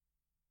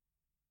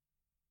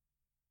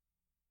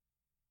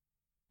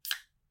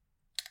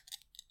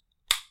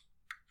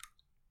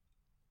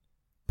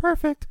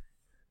Perfect.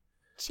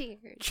 Cheers.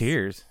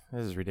 Cheers.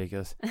 This is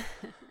ridiculous.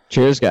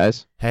 Cheers,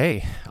 guys.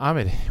 Hey,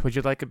 Ahmed, would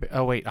you like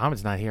oh, wait,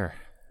 Ahmed's not here.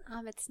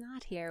 Ahmed's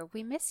not here.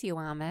 We miss you,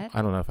 Ahmed.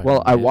 I don't know if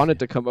Well, I can wanted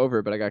to come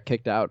over, but I got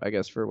kicked out, I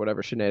guess, for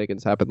whatever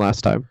shenanigans happened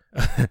last time.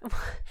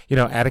 You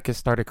know, Atticus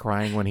started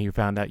crying when he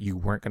found out you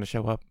weren't going to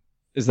show up.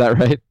 Is that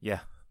right? Yeah.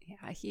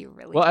 Yeah, he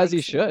really Well, as he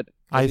likes you. should.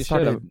 I As he should.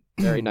 started- I'm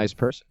a very nice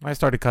person. I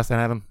started cussing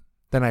at him.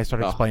 Then I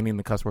started Oh. explaining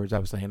the cuss words I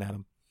was saying at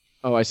him.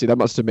 Oh, I see. That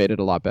must have made it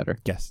a lot better.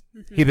 Yes.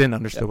 Mhm. He didn't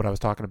understand what I was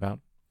talking about.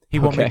 He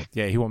won't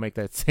Okay. he won't make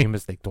that same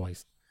mistake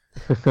twice.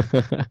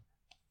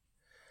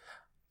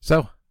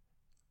 So,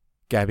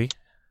 Gabby,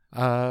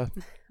 Oh,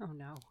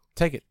 no.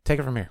 take it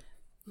from here.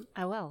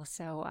 I will.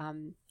 So,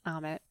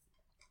 Ahmed,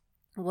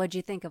 what'd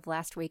you think of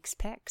last week's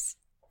picks?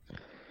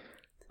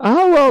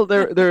 Oh, well,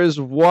 there is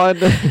one.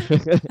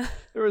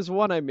 There was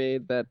one I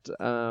made that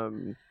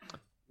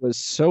was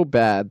so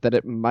bad that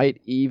it might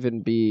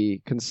even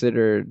be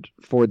considered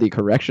for the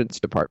corrections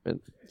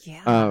department.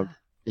 Yeah.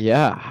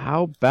 Yeah,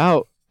 how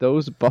about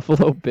those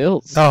Buffalo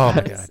Bills? Oh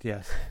my Yes. God,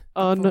 yes.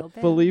 Buffalo Bills.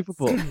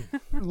 Unbelievable.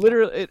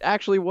 Literally, it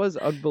actually was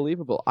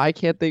unbelievable. I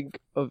can't think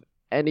of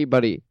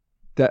anybody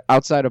that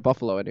outside of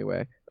Buffalo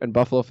anyway, and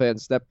Buffalo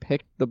fans that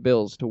picked the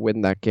Bills to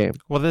win that game.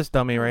 Well, this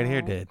dummy right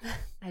here Oh. did.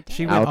 I did.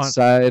 She went on-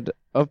 Outside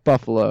of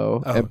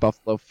Buffalo Oh. and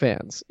Buffalo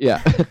fans.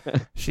 Yeah.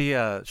 She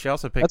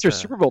also picked. That's her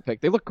Super Bowl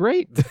pick. They look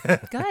great.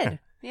 Good.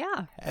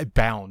 Yeah.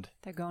 Bound.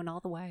 They're going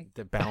all the way.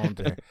 The bound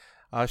there.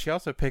 She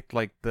also picked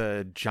like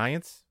the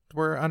Giants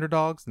were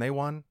underdogs and they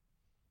won.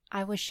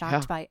 I was shocked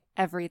Yeah. by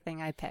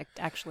everything I picked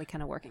actually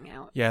kind of working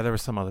out. Yeah, there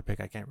was some other pick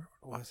I can't remember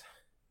what it was.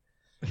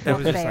 That Well,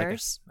 was just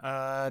Bears.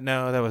 like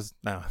no, that was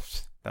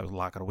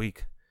lock of the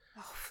week.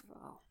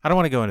 Oh. I don't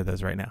want to go into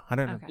those right now. I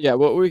don't know. Okay. Yeah,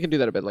 well, we can do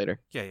that a bit later.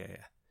 Yeah.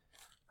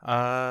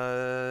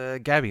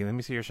 Gabby, let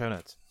me see your show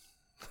notes.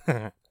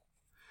 I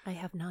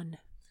have none.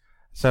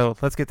 So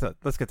let's get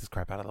this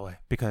crap out of the way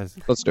because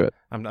Let's do it.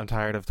 I'm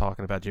tired of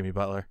talking about Jimmy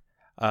Butler.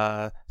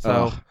 So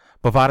Ugh.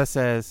 Bovada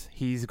says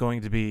he's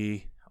going to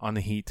be on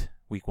the Heat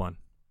week 1.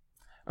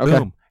 Okay.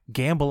 Boom.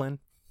 Gambling.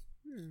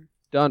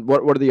 Done.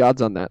 What are the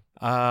odds on that?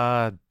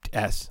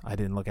 S. I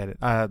didn't look at it.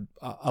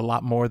 A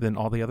lot more than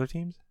all the other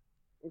teams.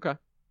 Okay.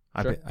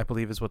 I Sure. I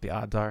believe is what the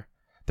odds are.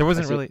 There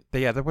wasn't see. really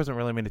there wasn't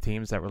really many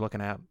teams that were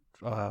looking at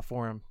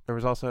for him. There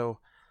was also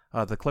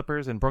the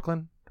Clippers in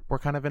Brooklyn were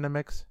kind of in the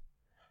mix.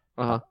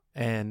 Uh-huh.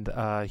 And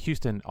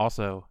Houston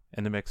also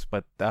in the mix,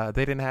 but they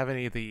didn't have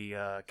any of the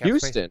cap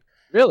Houston. space.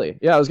 Really?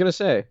 Yeah, I was going to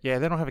say. Yeah,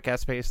 they don't have a cap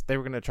space. They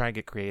were going to try and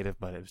get creative,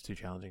 but it was too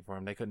challenging for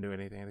them. They couldn't do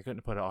anything. They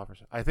couldn't put an offer.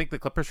 I think the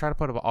Clippers tried to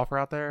put an offer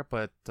out there,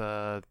 but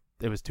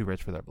it was too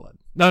rich for their blood.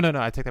 No,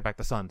 I take that back.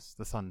 The Suns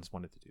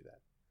wanted to do that.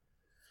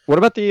 What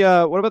about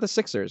the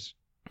Sixers?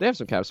 They have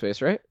some cap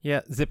space, right? Yeah,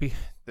 zippy.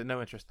 No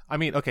interest. I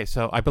mean, okay,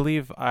 so I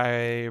believe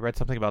I read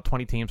something about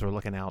 20 teams were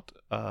looking out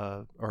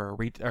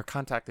or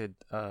contacted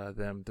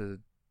them to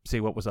see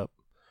what was up.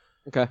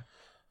 Okay.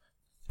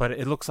 But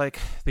it looks like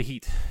the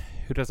Heat.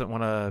 Who doesn't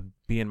want to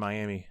be in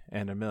Miami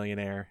and a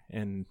millionaire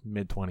in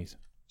mid-20s?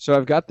 So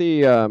I've got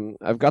the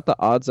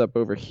odds up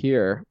over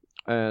here,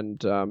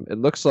 and it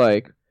looks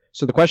like.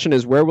 So the question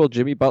is, where will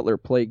Jimmy Butler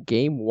play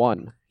Game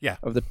 1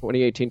 of the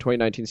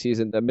 2018-2019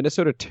 season? The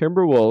Minnesota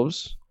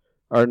Timberwolves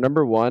are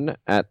number 1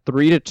 at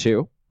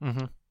 3-2.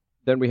 Mm-hmm.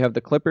 Then we have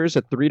the Clippers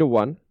at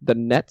 3-1. The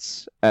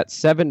Nets at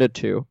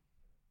 7-2.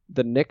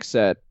 The Knicks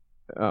at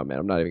I'm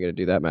not even going to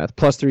do that math.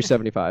 Plus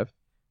 375.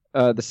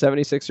 The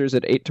 76ers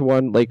at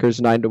 8-1, Lakers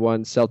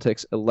 9-1,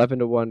 Celtics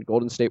 11-1,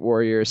 Golden State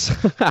Warriors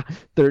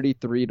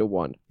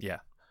 33-1. Yeah.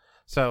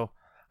 So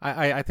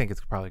I think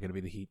it's probably going to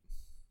be the Heat.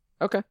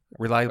 Okay.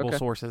 Reliable Okay.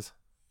 sources.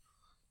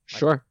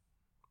 Sure.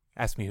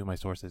 Ask me who my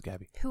source is,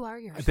 Gabby. Who are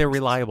yours? They're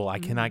reliable. I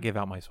cannot give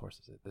out my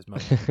sources at this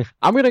moment.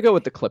 I'm going to go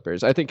with the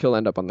Clippers. I think he'll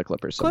end up on the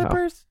Clippers somehow.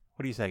 Clippers?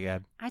 What do you say,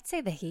 Gab? I'd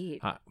say the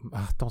Heat.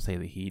 Don't say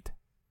the Heat.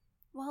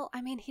 Well,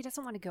 I mean, he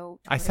doesn't want to go.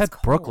 I where said it's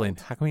Brooklyn.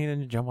 cold. How come you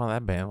didn't jump on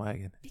that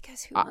bandwagon?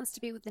 Because who wants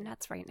to be with the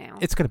Nets right now?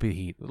 It's going to be the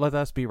Heat. Let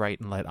us be right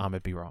and let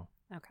Ahmed be wrong.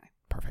 Okay.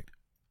 Perfect.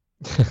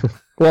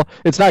 Well,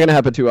 it's not going to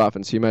happen too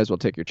often, so you might as well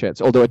take your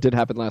chance. Although it did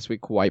happen last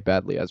week quite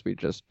badly, as we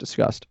just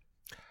discussed.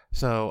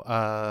 So,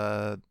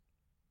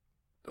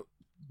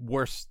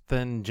 worse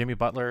than Jimmy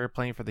Butler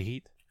playing for the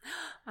Heat?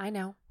 I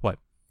know. What?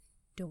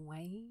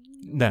 Dwayne.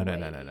 No.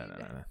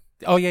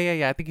 Oh,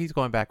 yeah. I think he's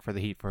going back for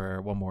the Heat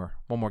for one more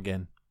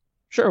again.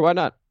 Sure, why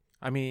not?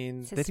 I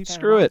mean, It's did he? his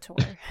Screw it.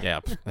 farewell tour. Yeah,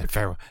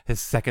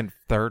 his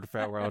third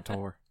farewell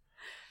tour.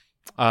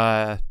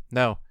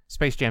 No,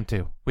 Space Jam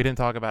 2. We didn't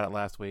talk about it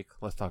last week.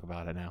 Let's talk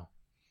about it now.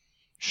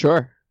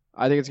 Sure.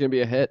 I think it's going to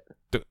be a hit.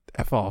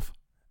 F off.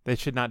 They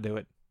should not do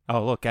it.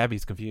 Oh, look,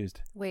 Abby's confused.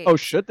 Wait. Oh,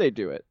 should they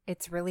do it?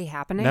 It's really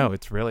happening? No,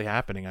 it's really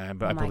happening. I Oh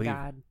my believe.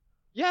 God.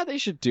 Yeah, they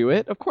should do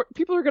it. Of course,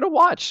 people are going to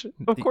watch.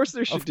 Of course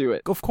they should do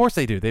it. Of course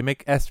they do. They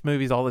make S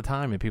movies all the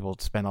time, and people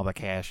spend all the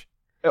cash.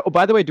 Oh,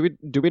 by the way, do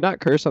we not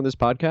curse on this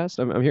podcast?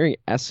 I'm hearing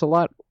S a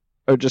lot.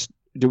 Or just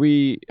have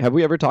we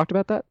ever talked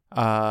about that?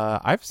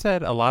 I've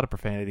said a lot of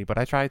profanity, but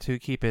I try to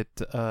keep it.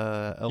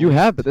 You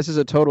have, but this is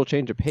a total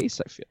change of pace.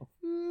 I feel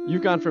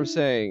you've gone from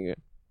saying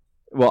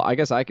well, I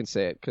guess I can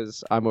say it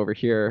because I'm over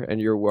here and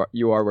you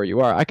are where you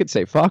are. I could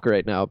say fuck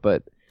right now,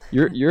 but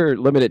you're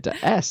limited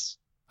to S.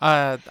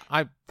 I'm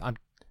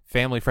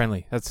family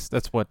friendly. That's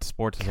what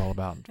sports is all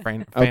about.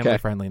 Family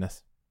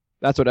friendliness.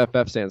 That's what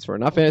FF stands for.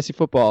 Not fantasy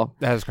football.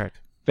 That is correct.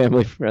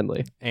 Family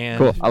friendly. And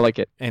cool. I like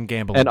it. And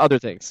gambling. And other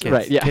things. Kids.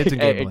 Right. Yeah. Kids and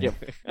gambling.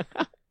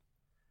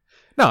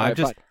 No, All right,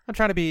 I'm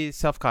trying to be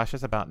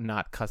self-cautious about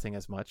not cussing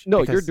as much. No,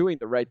 because you're doing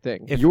the right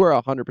thing. You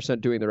are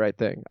 100% doing the right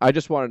thing. I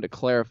just wanted to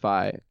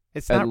clarify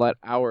it's and not, let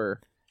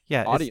our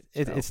audience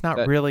know it's not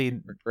that really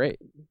great.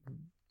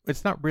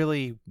 It's not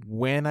really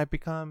when I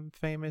become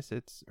famous.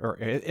 Or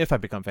if I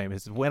become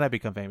famous. It's when I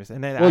become famous.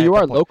 And then Well, you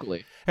are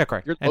locally. Yeah,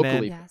 correct. You're and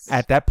locally. then Yes.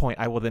 at that point,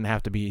 I will then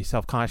have to be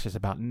self-conscious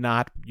about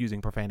not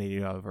using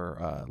profanity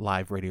over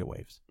live radio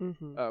waves.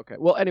 Mm-hmm. Okay.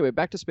 Well, anyway,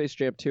 back to Space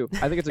Jam 2.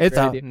 I think it's a great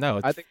idea. No,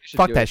 I think we should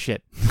fuck do that it.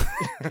 shit.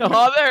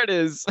 Oh, there it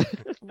is.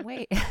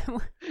 Wait.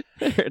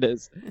 There it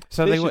is.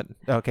 So They they should- wouldn't.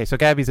 Okay, so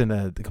Gabby's in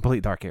the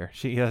complete dark here.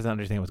 She doesn't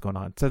understand what's going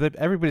on. So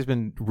everybody's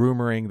been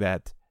rumoring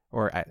that,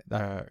 or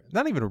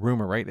not even a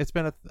rumor, right? It's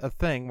been a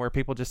thing where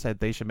people just said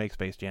they should make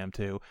Space Jam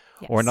 2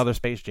 or Yes. another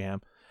Space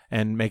Jam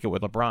and make it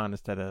with LeBron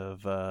instead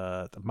of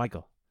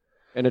Michael.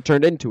 And it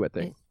turned into a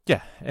thing.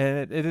 Yeah,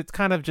 and it's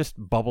kind of just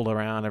bubbled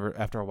around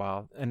after a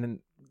while, and then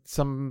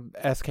some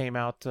S came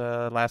out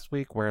last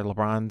week where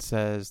LeBron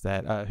says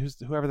that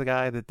whoever the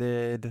guy that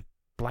did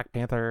Black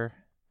Panther.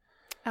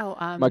 Oh,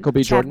 Michael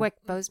B. Jordan? Chadwick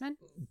Boseman?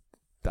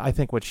 I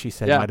think what she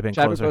said Yeah, might have been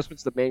Chadwick closer.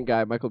 Boseman's the main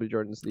guy. Michael B.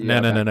 Jordan's the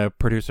No,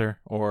 producer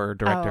or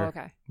director, Oh,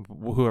 okay.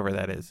 whoever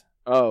that is.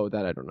 Oh,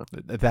 that I don't know.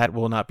 That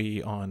will not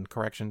be on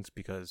corrections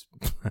because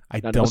I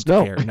None of don't us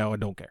know. care. No, I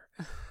don't care.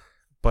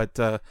 But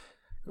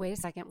Wait a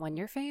second. When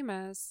you're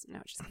famous. No,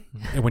 just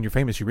kidding. when you're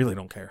famous, you really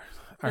don't care.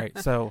 All right,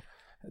 so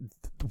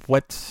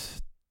what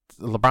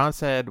LeBron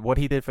said, what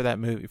he did for that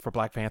movie, for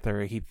Black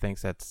Panther, he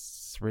thinks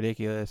that's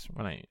ridiculous,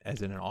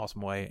 as in an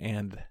awesome way,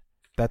 and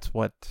that's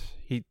what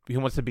he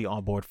wants to be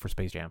on board for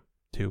Space Jam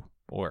 2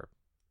 or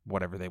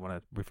whatever they want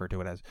to refer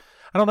to it as.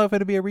 I don't know if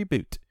it'll be a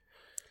reboot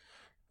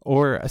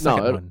or a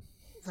second one.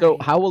 So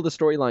Right. how will the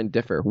storyline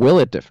differ? Will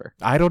it differ?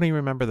 I don't even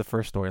remember the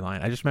first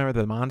storyline. I just remember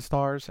the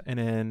Monstars and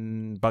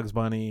then Bugs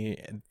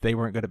Bunny. They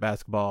weren't good at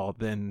basketball.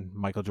 Then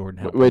Michael Jordan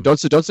helped. Wait, them.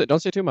 don't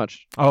say too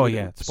much. Oh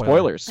yeah,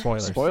 Spoilers.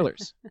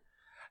 Spoilers.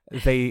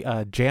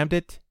 They jammed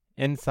it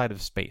inside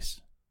of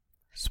space.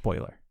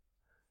 Spoiler.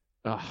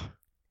 Ugh,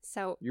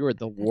 So you are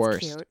the that's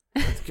worst.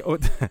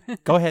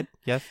 cute. Go ahead.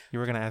 Yes, you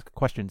were going to ask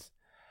questions.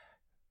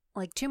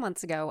 Like 2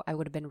 months ago, I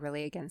would have been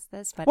really against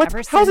this, but What?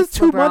 ever How's it since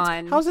 2 LeBron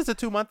months? How's this a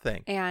 2-month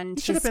thing? and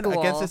You should his have been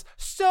school, against this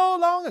so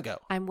long ago.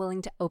 I'm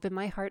willing to open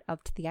my heart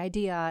up to the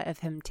idea of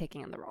him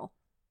taking on the role.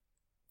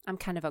 I'm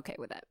kind of okay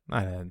with it.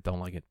 I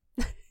don't like it.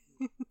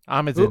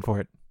 I'm as in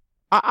for it.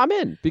 I'm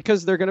in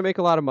because they're going to make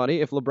a lot of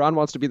money. If LeBron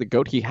wants to be the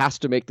GOAT, he has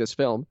to make this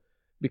film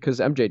because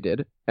MJ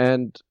did,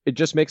 and it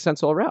just makes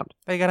sense all around.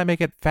 They got to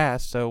make it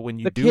fast so when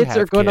you The do kids have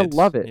are gonna kids,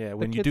 love it. Yeah, The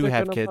when you kids do are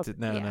have gonna kids, love it.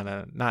 no,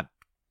 Yeah. not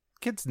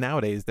kids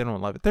nowadays. They don't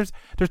love it. There's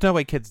no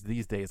way kids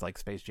these days like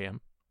Space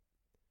Jam.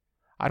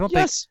 I don't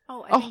Yes,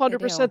 Oh, I think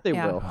 100% they do.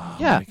 Yeah. will. think. Oh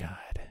Yeah. my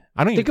god.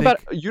 I don't even Think about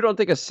it. You don't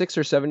think a 6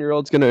 or 7 year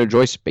old's going to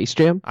enjoy Space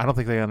Jam? I don't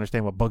think they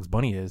understand what Bugs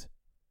Bunny is.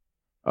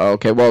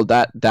 Okay, well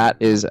that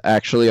is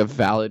actually a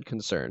valid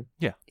concern.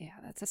 Yeah,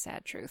 that's a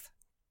sad truth.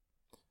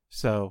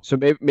 So So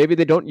maybe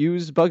they don't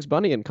use Bugs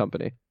Bunny and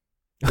company.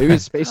 Maybe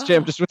it's Space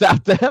Jam just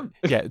without them.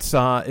 yeah,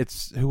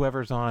 it's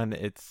whoever's on.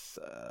 It's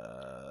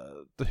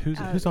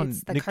who's on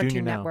it's the Nick Cartoon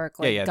Jr. now. Network,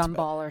 like yeah,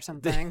 Gumball or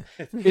something.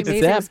 The It's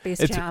Amazing them. Space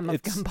It's- Jam of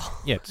it's- Gumball.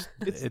 Yeah,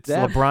 it's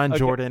them. LeBron, Okay,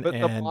 Jordan, but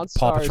the and Monstars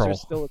Paw Patrol. are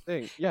still a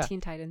thing. Yeah.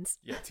 Teen Titans.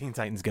 Yeah, Teen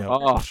Titans Go.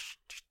 Oh,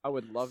 I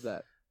would love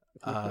that.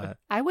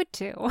 I would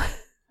too.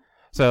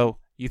 So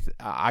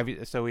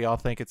so we all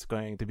think it's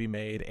going to be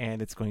made,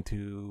 and it's going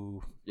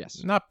to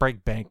Yes. not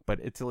break bank, but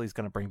it's at least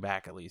going to bring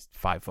back at least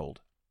fivefold.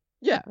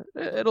 Yeah,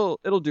 it'll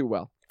do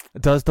well.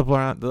 Does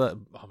oh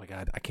my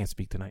god, I can't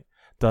speak tonight.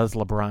 Does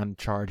LeBron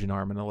charge an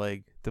arm and a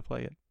leg to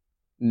play it?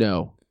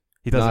 No,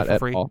 He does not it for at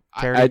free. all.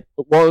 Charity?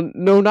 Well,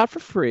 no, not for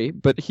free,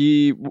 but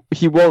he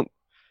won't.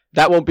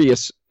 That won't be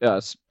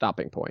a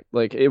stopping point.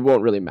 Like it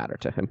won't really matter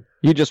to him.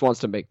 He just wants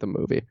to make the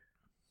movie.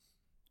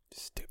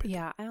 Stupid.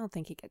 Yeah, I don't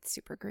think he gets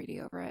super greedy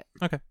over it.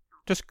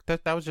 Just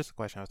that was just a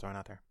question I was throwing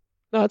out there.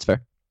 No, that's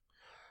fair.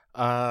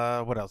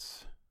 What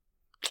else?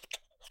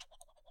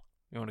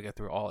 You want to go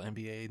through all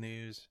NBA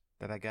news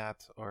that I got,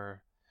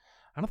 or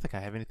I don't think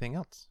I have anything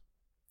else.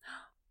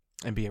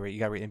 NBA, you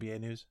got NBA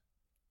news?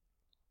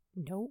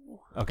 No.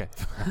 Okay,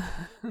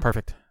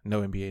 perfect.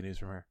 No NBA news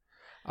from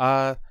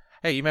her.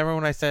 Hey, you remember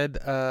when I said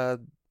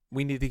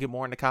we need to get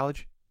more into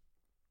college?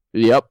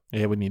 Yep.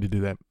 Yeah, we need to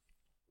do that.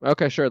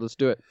 Okay, sure. Let's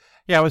do it.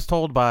 Yeah, I was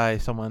told by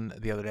someone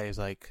the other day, is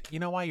like, you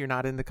know why you're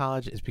not into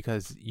college? Is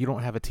because you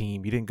don't have a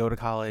team. You didn't go to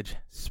college.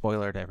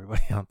 Spoiler to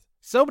everybody else.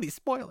 So many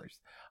spoilers.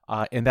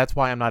 And that's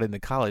why I'm not into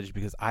college,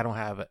 because I don't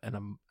have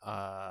an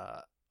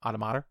alma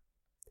mater.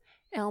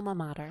 Alma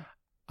mater.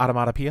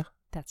 Automatopoeia.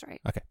 That's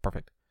right. Okay,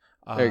 perfect.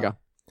 There you go.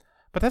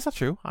 But that's not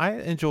true. I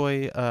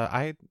enjoy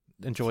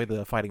enjoy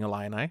the Fighting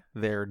Illini.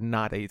 They're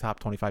not a top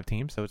 25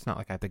 team, so it's not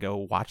like I have to go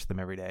watch them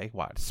every day,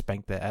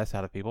 spank the S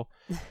out of people.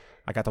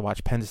 I got to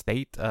watch Penn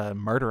State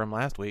murder them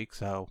last week,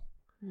 so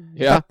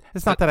Yeah.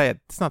 it's not that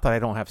I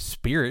don't have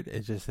spirit.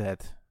 It's just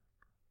that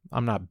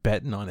I'm not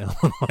betting on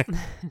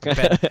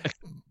Illinois.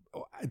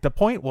 The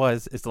point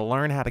is to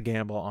learn how to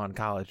gamble on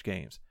college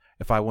games.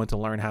 If I want to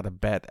learn how to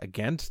bet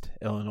against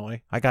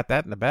Illinois, I got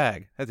that in the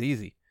bag. That's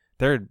easy.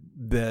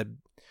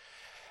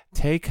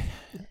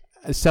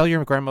 Sell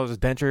your grandmother's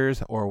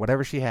dentures or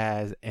whatever she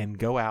has and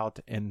go out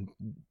and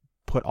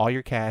put all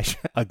your cash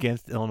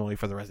against Illinois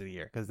for the rest of the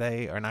year because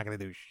they are not going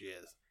to do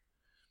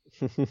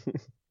shiz.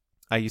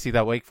 You see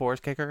that Wake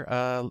Forest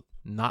kicker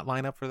not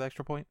line up for the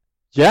extra point?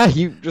 Yeah,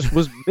 he just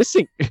was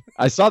missing.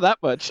 I saw that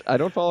much. I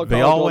don't follow.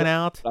 They all went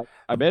out.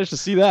 I managed to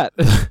see that.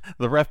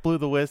 The ref blew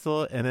the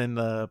whistle, and then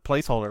the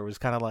placeholder was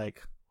kind of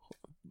like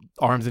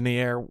arms in the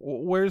air.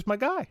 Where's my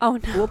guy? Oh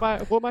no!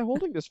 What am I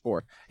holding this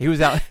for? He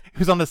was out. He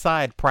was on the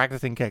side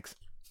practicing kicks.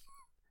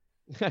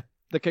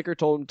 The kicker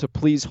told him to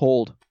please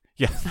hold.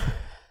 Yes.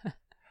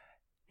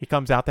 He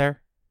comes out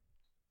there.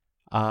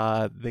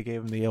 They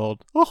gave him the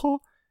old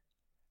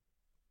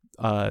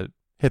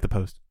hit the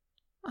post.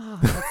 Oh,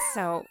 that's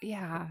so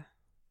yeah.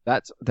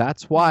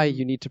 That's why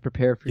you need to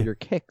prepare for your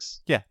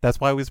kicks. Yeah, that's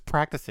why he was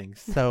practicing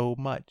so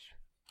much.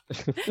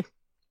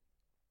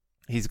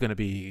 He's gonna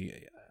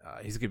be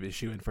a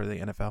shoo-in for the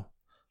NFL.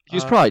 He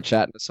was probably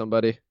chatting to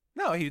somebody.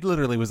 No, he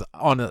literally was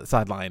on the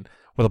sideline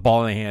with a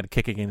ball in the hand,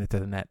 kicking it into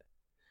the net.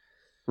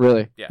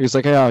 Really? Yeah. He was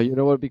like, "Oh, you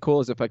know what would be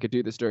cool is if I could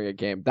do this during a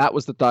game." That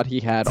was the thought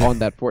he had on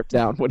that fourth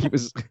down when he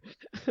was.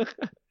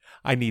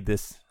 I need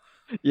this.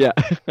 Yeah.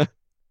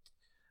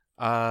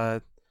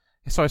 So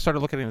I started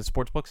looking into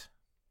sports books.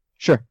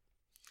 Sure.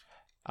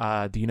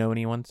 Do you know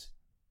anyone's?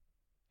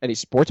 Any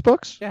sports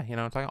books? Yeah, you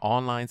know what I'm talking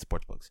online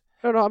sports books.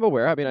 No, I'm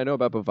aware. I mean, I know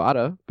about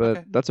Bovada, but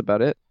Okay. that's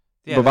about it.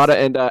 Yeah, Bovada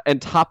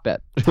and TopBet,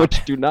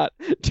 which do not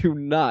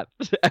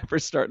ever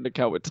start an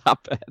account with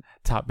TopBet.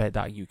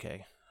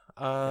 Topbet.uk.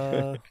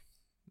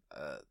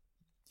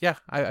 Yeah,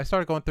 I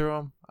started going through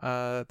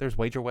them. There's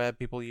WagerWeb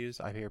people use.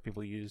 I hear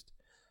people used.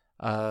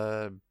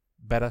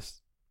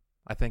 BetUs.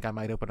 I think I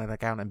might open an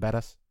account and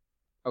BetUs.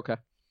 Okay.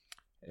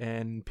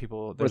 And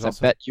people. What There's is that?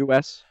 also, Bet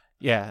US?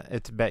 Yeah,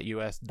 it's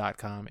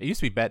betus.com. It used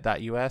to be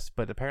bet.us,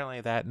 but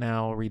apparently that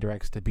now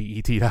redirects to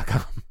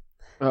bet.com.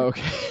 Oh,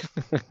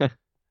 okay.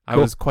 I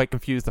Cool. was quite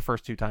confused the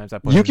first two times I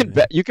put You it can in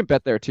bet. You can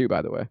bet there too,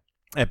 by the way.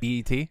 at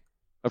BET.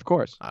 Of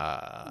course.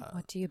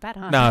 What do you bet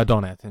on? No,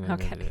 don't have to.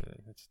 Okay.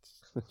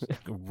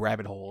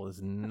 Rabbit hole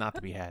is not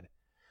to be had.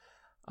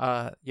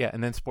 Yeah,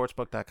 and then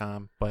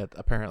sportsbook.com, but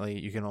apparently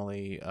you can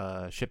only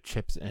ship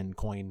chips and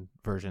coin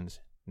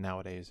versions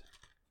nowadays.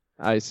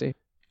 I see.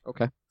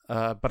 Okay.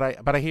 But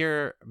I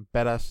hear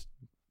BetUs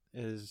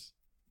is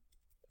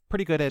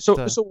pretty good at So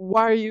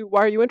why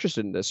are you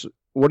interested in this?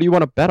 What do you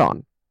want to bet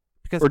on?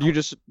 because Or do you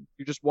just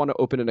want to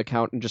open an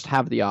account and just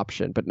have the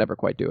option but never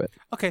quite do it?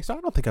 okay, so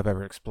I don't think I've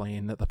ever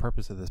explained the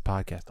purpose of this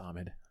podcast,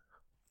 Ahmed.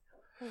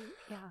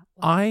 Yeah.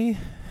 I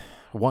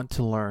want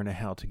to learn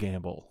how to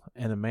gamble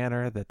in a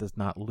manner that does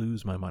not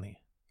lose my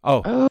money.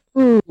 Oh,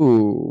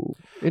 Oh,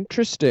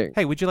 interesting.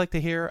 hey, would you like to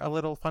hear a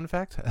little fun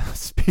fact?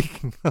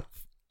 Speaking of,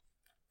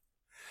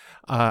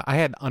 I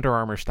had Under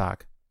Armour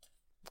stock,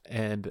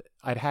 and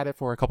I'd had it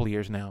for a couple of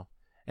years now,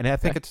 and I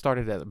think it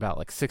started at about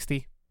like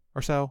 60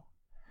 or so.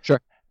 Sure.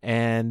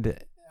 And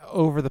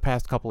over the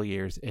past couple of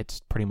years,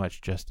 it's pretty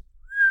much just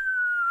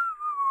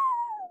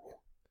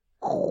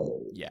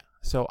yeah.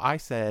 So I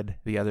said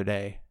the other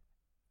day,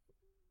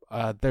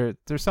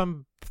 there's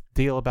some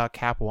deal about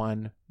Cap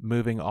One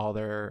moving all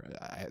they're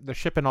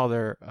shipping all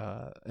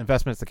their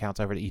investments accounts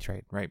over to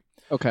E-Trade, right?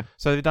 Okay.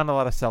 So they've done a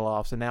lot of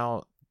sell-offs, and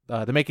now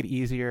to make it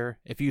easier,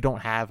 if you don't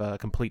have a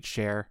complete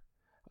share,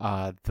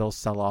 they'll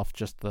sell off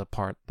just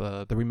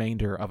the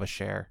remainder of a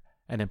share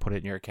and then put it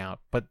in your account.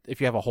 But if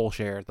you have a whole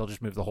share, they'll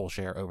just move the whole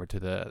share over to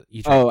the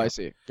E-Trade. Oh, account. I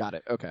see. Got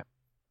it. Okay.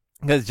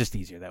 Because it's just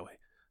easier that way.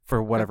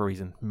 For whatever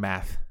reason.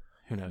 Math.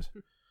 Who knows?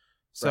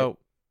 So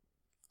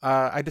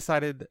I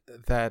decided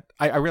that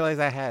I realized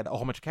I had a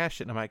whole bunch of cash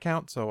sitting in my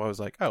account. So I was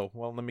like, oh,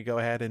 well, let me go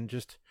ahead and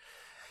just,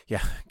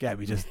 yeah,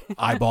 Gabby just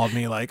eyeballed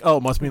me like,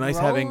 oh, must be nice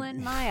having.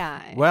 Rolling my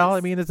eyes. Well,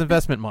 I mean, it's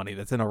investment money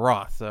that's in a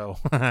Roth. So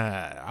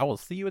I will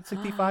see you at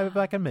 65 if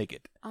I can make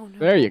it. Oh no.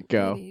 There you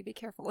go. Baby, be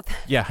careful with that.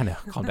 Yeah, I know.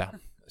 Calm down.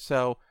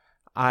 So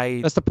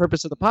That's the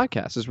purpose of the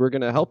podcast, is we're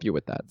going to help you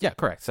with that. yeah,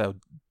 correct. So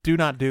do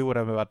not do what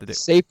I'm about to do.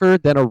 Safer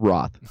than a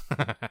Roth.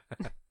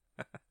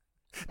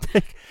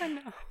 I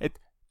know.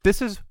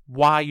 This is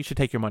why you should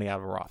take your money out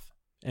of a Roth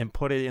and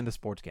put it into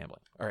sports gambling.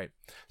 All right.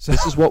 So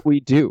This is what we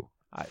do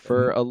I-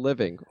 for a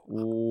living.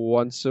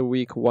 Once a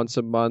week, once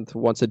a month,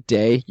 once a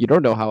day. You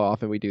don't know how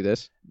often we do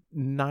this.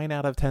 9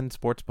 out of 10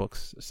 sports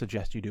books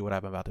suggest you do what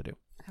I'm about to do.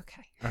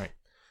 Okay. All right.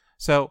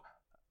 So,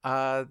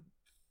 I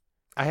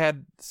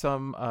had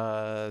some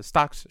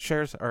stocks,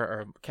 shares,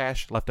 or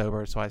cash left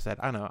over. So I said,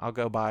 I don't know, I'll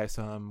go buy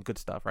some good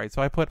stuff, right?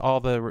 So I put all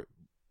the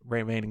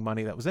remaining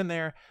money that was in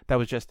there. That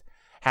was just,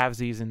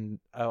 halvesies and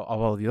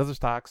all the other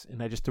stocks,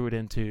 and I just threw it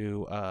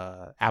into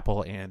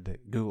Apple and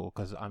Google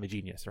because I'm a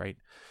genius, right?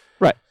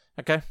 Right.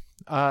 Okay.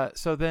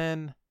 So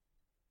then,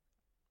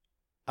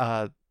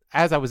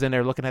 as I was in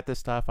there looking at this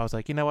stuff, I was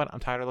like, you know what? I'm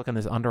tired of looking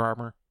at this Under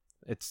Armour.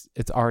 It's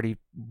already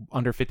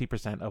under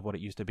 50% of what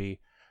it used to be.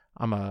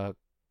 I'm gonna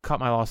cut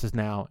my losses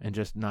now and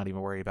just not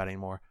even worry about it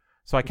anymore.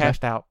 So I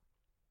cashed out,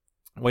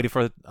 waited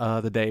for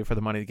the day for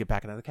the money to get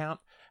back into the account,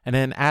 and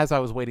then as I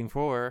was waiting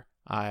for,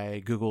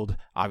 I Googled,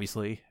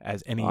 obviously,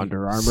 as any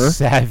Under Armour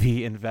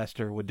savvy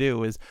investor would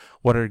do, is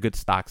what are good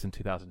stocks in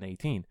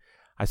 2018.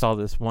 I saw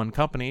this one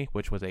company,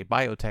 which was a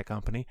biotech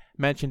company,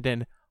 mentioned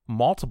in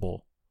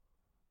multiple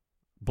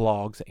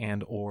blogs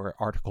and or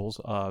articles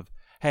of,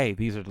 hey,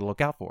 these are to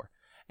look out for.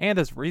 And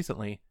as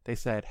recently, they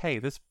said, hey,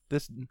 this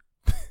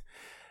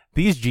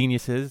these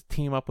geniuses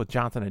team up with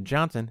Johnson &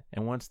 Johnson,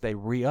 and once they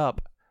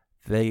re-up,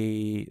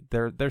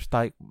 their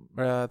stock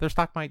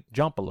might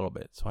jump a little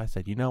bit. So I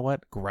said, you know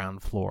what?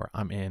 Ground floor.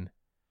 I'm in.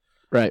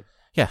 Right.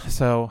 Yeah,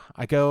 so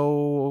I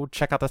go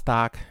check out the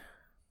stock.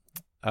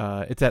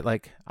 It's at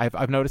like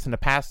I've noticed in the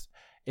past,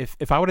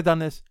 if I would have done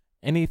this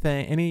any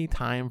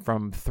time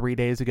from 3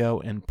 days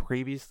ago and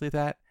previously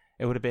that,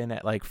 it would have been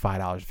at like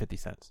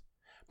 $5.50.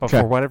 But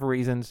Okay. for whatever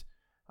reasons,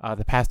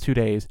 the past 2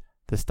 days,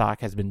 the stock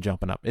has been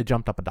jumping up. It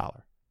jumped up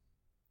 $1.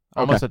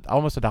 Almost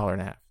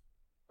 $1.50.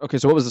 Okay,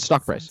 so what was the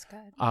stock price?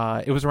 Sounds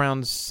good. It was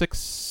around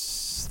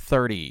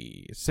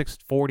 630,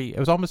 640. It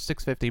was almost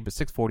 650, but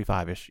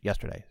 645-ish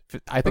yesterday.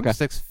 I think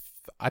Okay.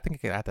 I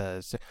think it got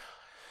to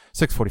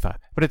 645,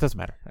 but it doesn't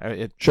matter.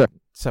 Sure.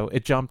 So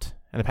it jumped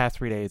in the past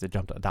 3 days. It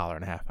jumped $1.50,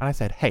 and I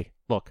said, "Hey,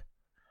 look,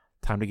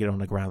 time to get on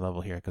the ground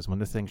level here, because when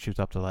this thing shoots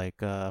up to like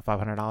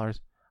 $500, I'll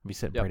be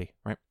sitting Yep. pretty,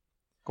 right?"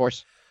 Of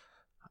course.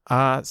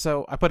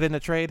 So I put it in a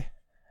trade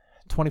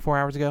 24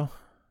 hours ago.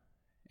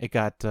 It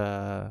got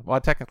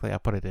well, technically I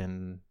put it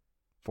in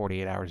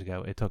 48 hours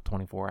ago. It took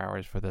 24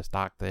 hours for the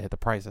stock to hit the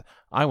price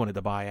I wanted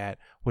to buy at,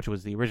 which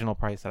was the original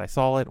price that I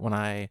saw it when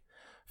I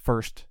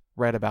first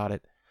read about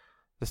it.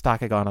 The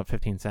stock had gone up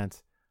 15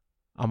 cents.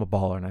 I'm a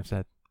baller, and I've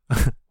said,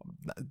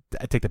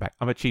 I take that back.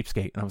 I'm a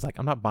cheapskate, and I was like,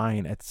 I'm not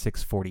buying at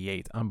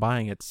 648. I'm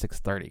buying at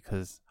 630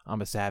 because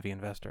I'm a savvy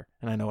investor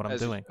and I know what I'm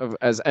doing.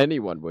 As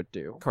anyone would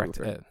do. Correct.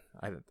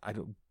 I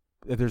don't.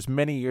 There's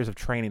many years of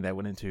training that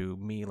went into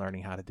me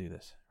learning how to do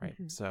this, right?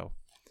 Mhm. So,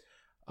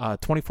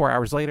 24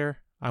 hours later,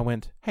 I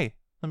went, hey,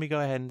 let me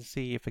go ahead and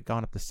see if it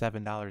gone up to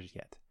 $7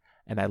 yet.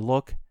 And I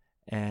look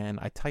and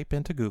I type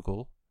into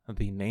Google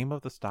the name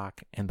of the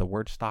stock and the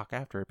word stock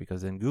after it,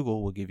 because then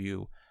Google will give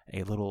you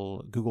a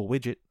little Google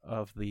widget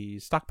of the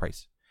stock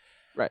price.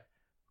 Right.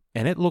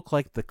 And it looked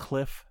like the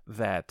cliff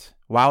that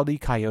Wile E.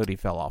 Coyote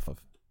fell off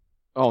of.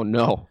 Oh,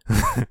 no.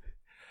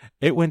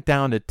 It went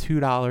down to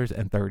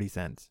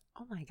 $2.30.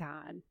 Oh my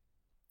God.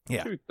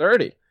 Yeah.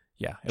 $2.30.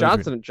 Yeah. it was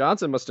Johnson &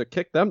 Johnson must have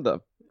kicked them the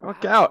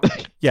fuck Wow. out.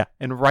 Yeah,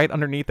 and right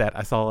underneath that,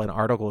 I saw an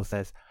article that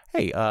says,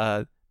 "Hey,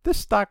 this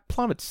stock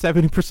plummets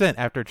 70%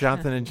 after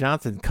Johnson &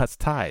 Johnson cuts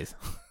ties."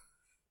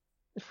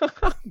 Oh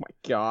my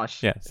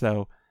gosh. Yeah,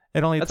 so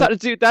it only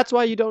That's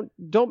why you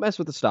don't mess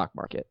with the stock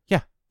market.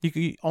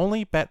 you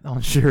only bet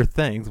on sure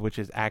things, which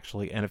is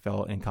actually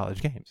NFL and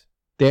college games.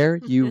 There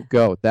you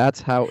go.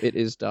 That's how it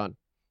is done.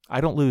 I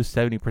don't lose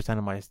 70%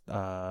 of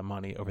my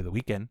money over the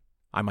weekend.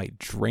 I might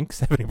drink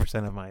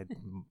 70% of my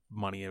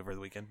money over the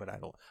weekend, but I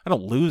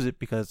don't lose it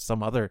because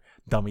some other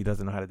dummy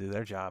doesn't know how to do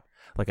their job,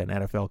 like an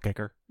NFL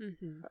kicker.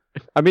 Mm-hmm.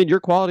 I mean, your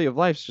quality of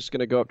life is just going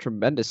to go up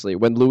tremendously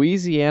when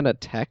Louisiana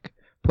Tech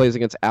plays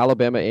against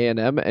Alabama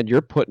A&M, and you're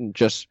putting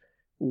just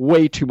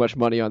way too much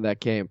money on that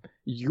game.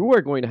 You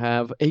are going to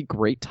have a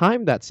great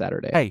time that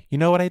Saturday. Hey, you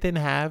know what I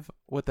didn't have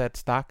with that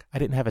stock? I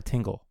didn't have a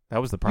tingle.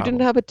 That was the You problem.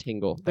 didn't have a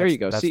tingle. There That's- you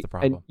go. that's See, the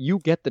problem. and you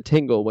get the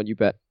tingle when you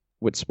bet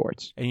with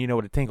sports. And you know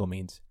what a tingle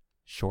means?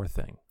 Sure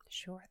thing.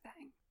 Sure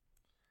thing.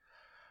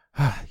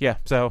 Yeah,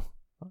 so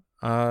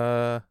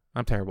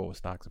I'm terrible with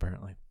stocks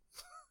apparently.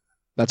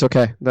 That's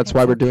okay. That's It's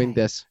why we're doing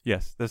okay. this.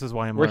 Yes, this is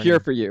why I'm We're here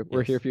learning. for you.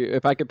 We're Yes. here for you.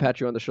 If I could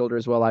pat you on the shoulder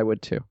as well, I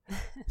would too.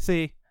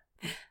 See,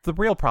 the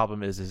real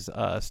problem is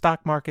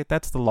stock market,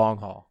 that's the long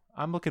haul.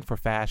 I'm looking for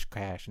fast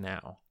cash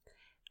now.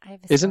 I have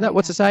a Isn't story that what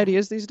about society that.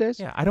 is these days?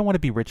 Yeah, I don't want to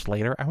be rich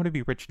later. I want to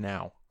be rich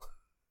now.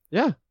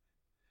 Yeah.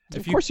 If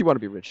Of you- course you want to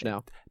be rich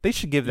now. They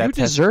should give that You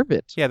test. deserve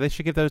it. Yeah, they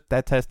should give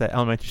that test to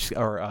elementary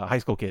or high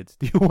school kids.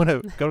 Do you want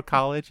to go to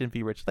college and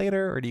be rich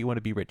later, or do you want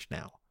to be rich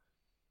now?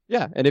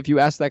 Yeah, and if you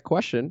ask that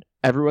question,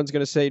 everyone's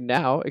going to say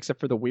now, except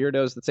for the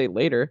weirdos that say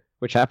later,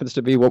 which happens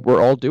to be what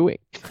we're all doing.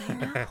 I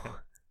know.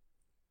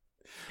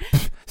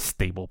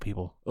 Stable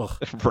people. Ugh.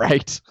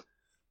 Right. This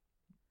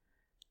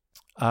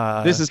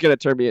Uh, is going to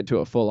turn me into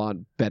a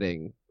full-on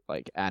betting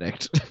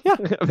addict. Yeah.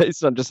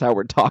 Based on just how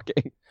we're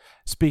talking.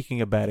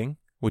 Speaking of betting,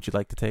 would you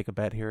like to take a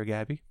bet here,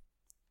 Gabby?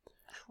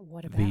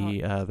 What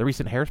about The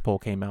recent Harris poll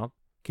came out.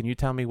 Can you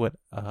tell me what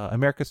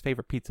America's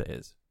favorite pizza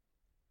is?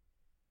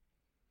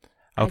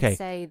 Okay. I'd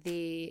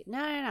say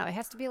no. It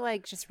has to be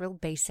like just real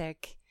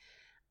basic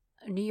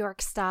New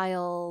York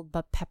style,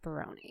 but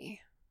pepperoni.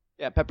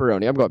 Yeah,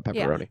 pepperoni. I'm going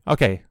pepperoni.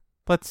 Okay.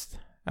 Let's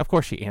Of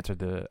course, she answered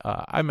the.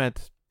 I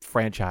meant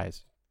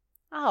franchise.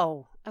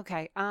 Oh,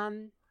 okay.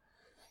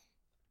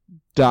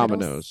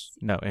 Domino's.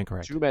 No,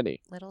 incorrect. Too many.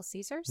 Little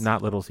Caesars?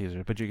 Not Little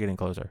Caesars, but you're getting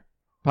closer.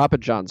 Papa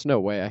John's. No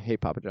way. I hate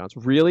Papa John's.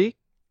 Really?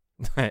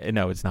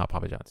 No, it's not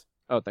Papa John's.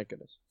 Oh, thank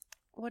goodness.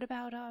 What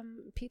about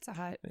Pizza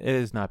Hut? It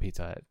is not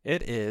Pizza Hut.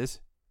 It is.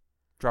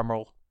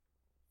 Drumroll.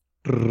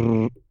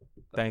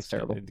 Thanks.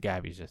 terrible.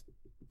 Gabby's just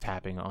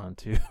tapping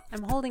onto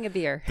I'm holding a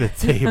beer. the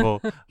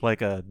table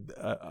like a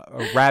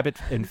rabbit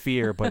in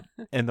fear, but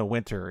in the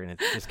winter, and it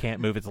just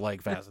can't move its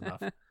leg fast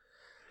enough.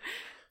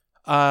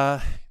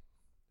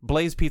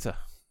 Blaze Pizza.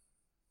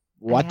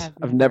 What? have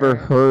I've never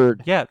never-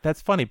 heard. Yeah,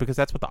 that's funny because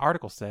that's what the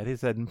article said. He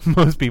said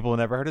most people have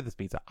never heard of this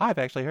pizza. I've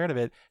actually heard of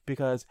it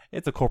because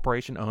it's a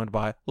corporation owned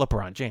by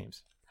LeBron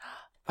James.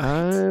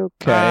 Okay.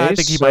 I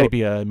think he so- might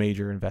be a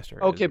major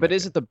investor. Okay, but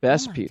is it the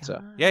best Oh my pizza?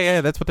 God. Yeah,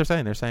 that's what they're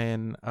saying. They're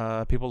saying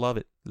people love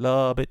it.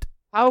 Love it.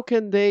 How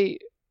can they?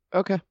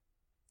 Okay.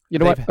 You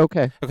know They've- what?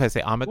 Okay. Okay,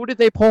 say Ahmed. Who did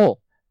they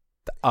pull?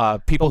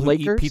 People the who eat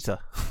Lakers? pizza.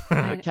 The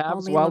Right, Cavs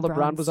only while LeBron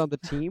LeBron's- was on the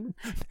team?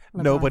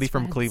 Nobody LeBron's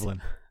from friends.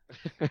 Cleveland.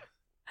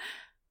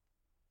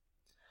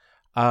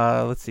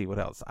 Let's see what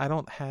else. I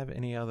don't have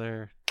any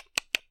other.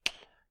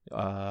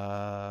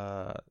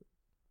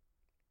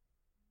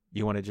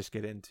 You want to just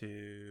get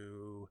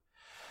into?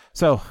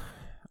 So,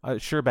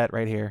 sure bet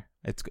right here.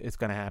 It's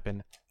gonna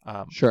happen.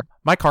 Sure.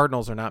 My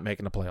Cardinals are not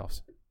making the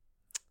playoffs.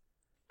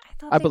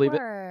 thought I they believe it.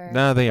 were.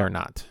 No, they are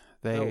not.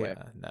 They No way.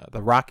 no.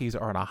 The Rockies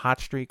are on a hot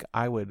streak.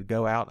 I would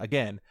go out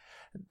again.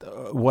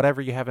 Whatever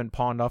you haven't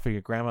pawned off of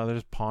your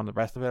grandmother's, pawn the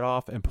rest of it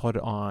off and put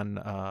it on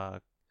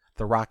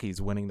the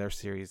Rockies winning their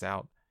series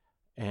out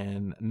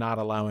and not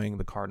allowing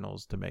the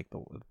Cardinals to make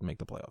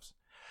the playoffs.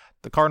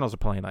 The Cardinals are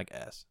playing like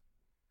S.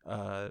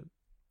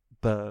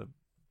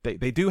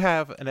 They do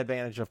have an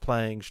advantage of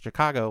playing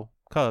Chicago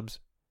Cubs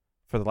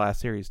for the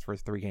last series for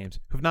 3 games,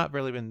 who've not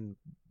really been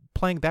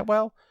playing that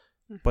well,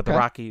 but the Okay.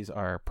 Rockies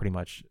are pretty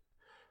much.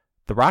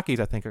 The Rockies,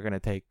 I think, are going to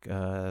take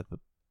the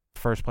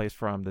first place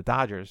from the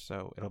Dodgers,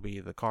 so it'll be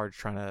the Cards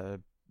trying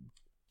to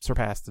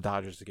surpass the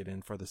Dodgers to get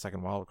in for the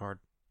second wild card.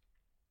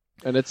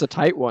 And it's a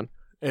tight one.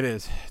 It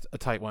is a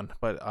tight one,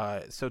 but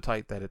it's so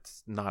tight that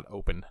it's not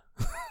open.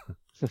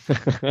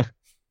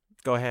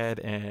 Go ahead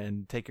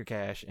and take your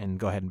cash and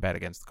go ahead and bet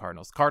against the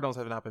Cardinals. The Cardinals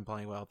have not been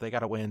playing well. They got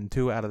to win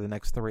 2 out of the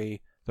next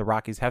 3. The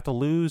Rockies have to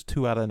lose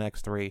 2 out of the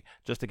next 3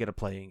 just to get a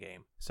playing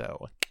game.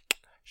 So,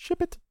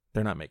 ship it.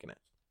 They're not making it.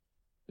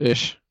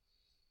 Ish.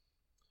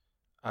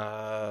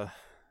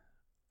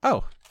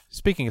 Oh,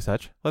 speaking of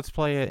such, let's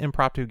play an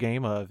impromptu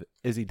game of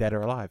Is He Dead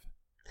or Alive?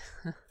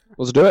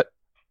 Let's do it.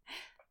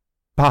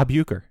 Bob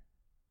Uecker.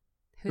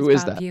 Who's Who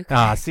is Bob that?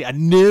 Uecker? See, I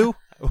knew.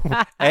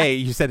 A,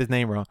 you said his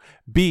name wrong.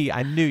 B,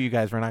 I knew you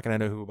guys were not going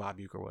to know who Bob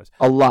Uecker was.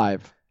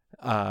 Alive.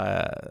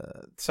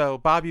 So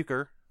Bob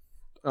Uecker,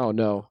 Oh,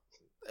 no.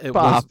 it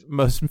Bob. was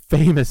most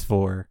famous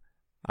for,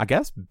 I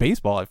guess,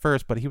 baseball at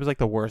first, but he was like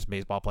the worst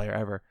baseball player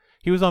ever.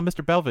 He was on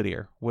Mr.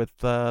 Belvedere with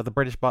the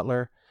British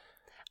butler.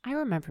 I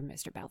remember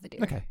Mr. Belvedere.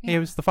 Okay, Yeah. he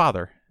was the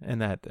father in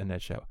that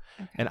show.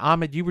 Okay. And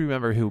Ahmed, you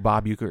remember who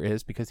Bob Uecker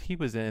is because he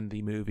was in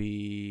the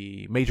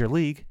movie Major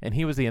League, and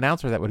he was the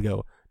announcer that would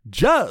go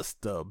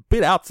just a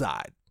bit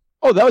outside.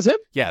 Oh, that was him?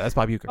 Yeah, that's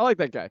Bob Uecker. I like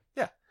that guy.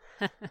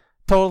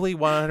 Totally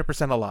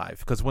 100% alive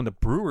because when the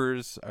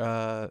Brewers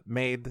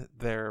made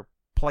their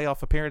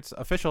playoff appearance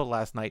official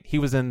last night, he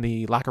was in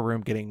the locker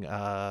room getting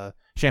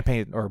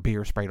champagne or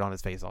beer sprayed on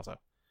his face also.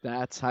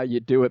 That's how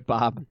you do it,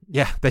 Bob.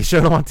 Yeah, they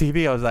showed him on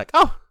TV. I was like,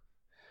 oh,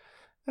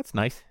 that's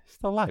nice. He's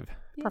still alive.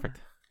 Yeah. Perfect.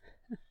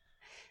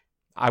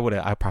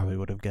 I probably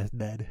would have guessed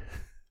dead.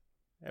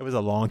 It was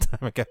a long time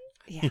ago.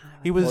 Yeah.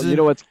 He was Well, in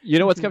you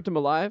know what's kept him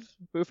alive,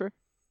 Boofer?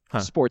 Huh.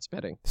 Sports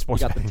betting.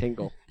 sports He got the betting.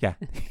 tingle. Yeah,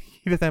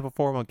 he doesn't have a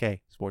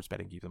 401k. Sports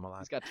betting keeps him alive.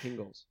 He's got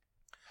tingles.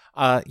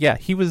 Yeah,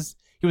 he was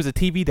a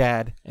TV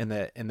dad in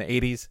the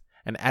 80s,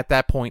 and at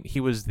that point he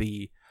was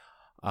the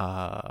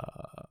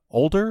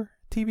older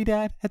TV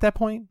dad at that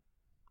point.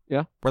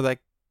 Yeah. Where like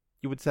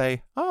you would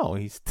say, "Oh,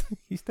 he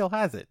still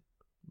has it."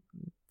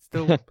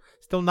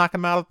 Still knocking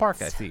him out of the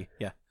park, I see.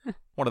 Yeah.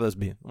 One of those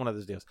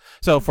deals.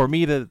 So for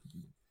me to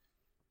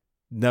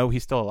know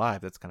he's still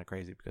alive, that's kind of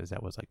crazy because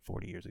that was like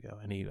 40 years ago,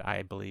 and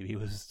I believe he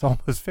was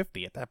almost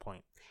 50 at that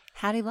point.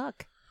 How'd he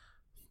look?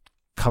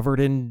 Covered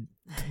in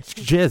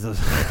jizz.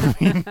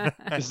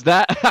 Is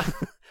that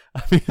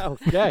I mean,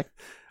 okay?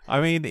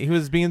 I mean, he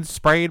was being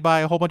sprayed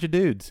by a whole bunch of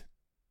dudes.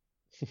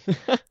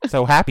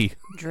 So happy.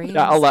 Dreams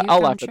Yeah, I'll do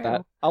come laugh true. at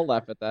that. I'll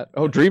laugh at that.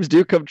 Oh, dreams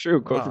do come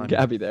true. Quote Well, from I mean-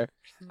 Gabby there.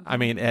 I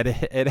mean,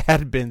 it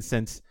had been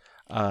since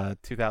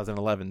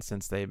 2011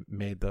 since they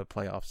made the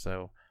playoffs,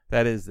 so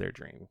that is their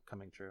dream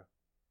coming true.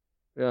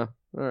 Yeah.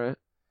 All right.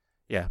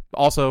 Yeah.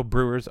 Also,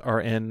 Brewers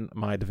are in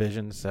my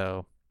division,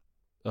 so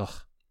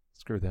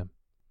screw them.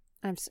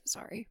 I'm so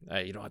sorry.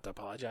 You don't have to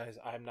apologize.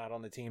 I'm not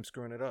on the team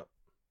screwing it up.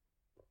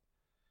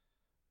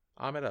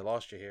 Ahmed, I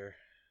lost you here.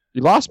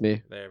 You lost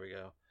me. There we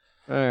go.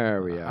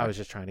 There we are. I was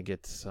just trying to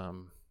get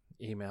some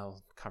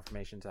email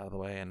confirmations out of the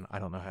way, and I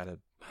don't know how to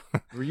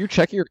Were you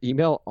checking your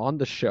email on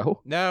the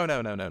show? No.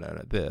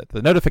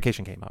 The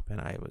notification came up, and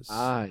I was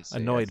I see,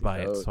 annoyed by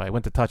it, Oh. so I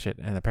went to touch it,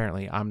 and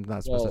apparently I'm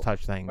not supposed to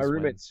touch things. My when-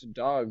 roommate's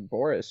dog,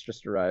 Boris,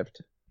 just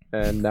arrived,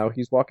 and now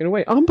he's walking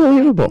away. I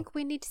Unbelievable. think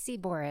we need to see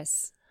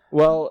Boris.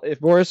 Well, if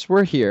Boris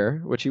were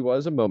here, which he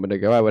was a moment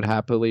ago, I would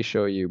happily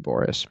show you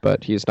Boris,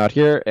 but he's not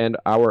here, and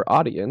our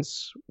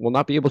audience will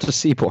not be able to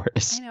see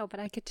Boris. I know, but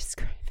I could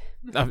describe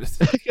him. I'm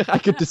just- I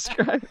could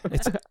describe him.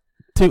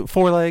 it's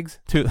 4 legs,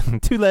 two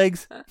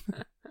legs.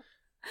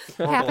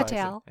 Half a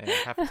tail. Yeah,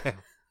 half a tail.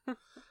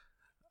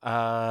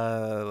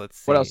 Let's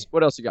see. What else?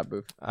 What else you got,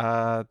 Boof?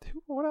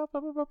 What else?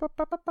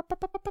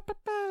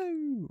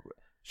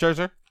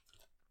 Scherzer.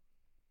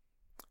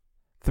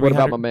 What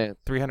about my man?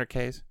 300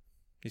 Ks.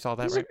 You saw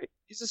that, He's, right?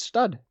 he's a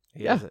stud.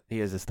 He yeah.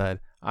 he is a stud.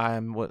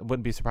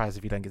 Wouldn't be surprised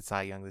if he doesn't get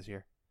Cy Young this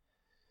year.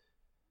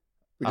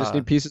 We just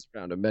need pieces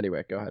around him.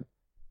 Anyway, go ahead.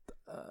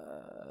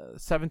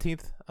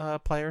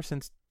 17th player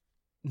since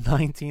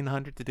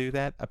 1900 to do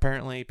that.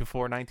 Apparently,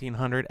 before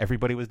 1900,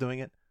 everybody was doing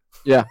it.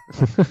 Yeah.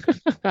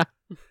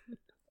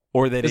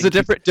 Or they It's a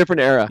didn't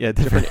different era. Yeah,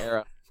 different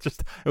era.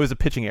 Just it was a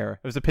pitching era.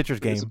 It was a pitcher's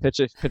It was game.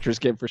 a pitcher's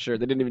game for sure.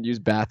 They didn't even use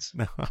bats.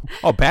 No.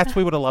 Oh, bats!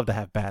 We would have loved to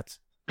have bats.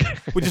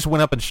 We just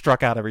went up and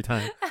struck out every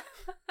time.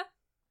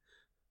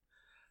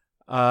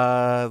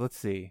 Let's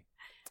see.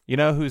 You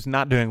know who's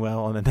not doing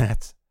well on the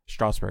Nets?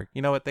 Strasburg.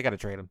 You know what? They got to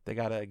trade him. They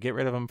got to get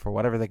rid of him for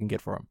whatever they can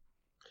get for him.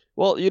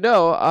 Well,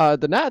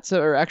 the Nats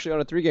are actually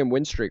on a 3-game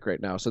win streak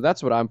right now, so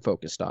that's what I'm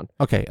focused on.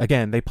 Okay.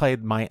 Again, they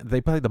played the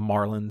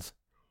Marlins.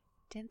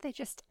 Didn't they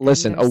just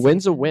Listen, end their a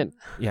win's a season? win.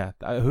 Yeah.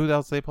 Who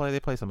else they play? They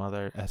play some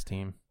other S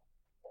team.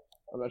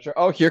 I'm not sure.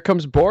 Oh, here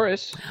comes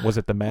Boris. Was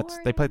it the Mets?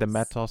 They played the Boris.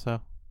 Mets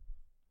also.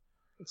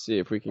 Let's see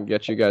if we can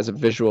get you guys a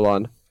visual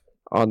on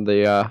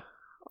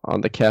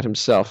the cat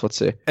himself. Let's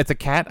see. It's a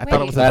cat. I Wait,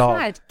 thought it was a it's dog.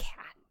 not a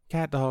cat.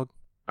 Cat dog.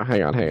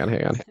 Hang on.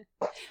 Boris.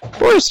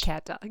 Boris!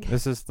 Cat dog.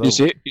 This is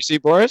the. You see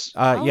Boris?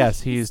 Oh,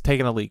 Yes, he's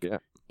taking a leak. Yeah.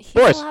 He's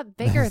Boris. a lot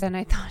bigger than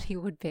I thought he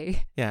would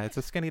be. Yeah, it's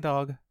a skinny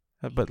dog,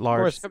 but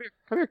large. Boris, come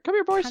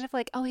here, Boris. Kind of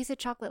like, oh, he's a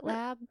chocolate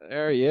lab.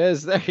 There he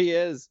is. Oh,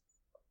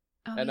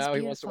 And he's now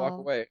he wants to walk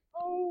beautiful. away.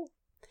 Oh.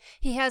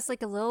 He has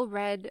like a little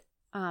red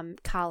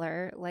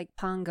collar, like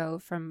Pongo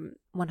from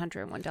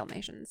 101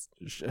 Dalmatians.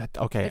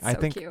 Okay, It's I so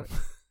think. cute.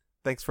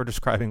 Thanks for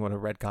describing what a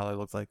red collar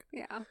looks like.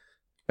 Yeah.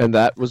 And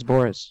that was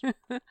Boris.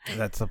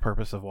 That's the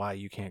purpose of why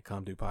you can't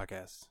come do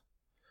podcasts.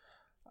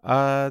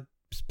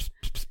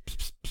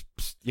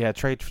 Yeah,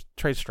 trade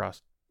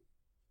Strauss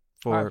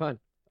All right, for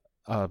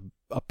fine.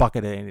 a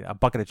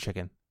bucket of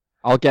chicken.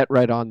 I'll get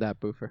right on that,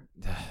 Boofer.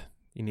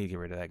 You need to get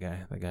rid of that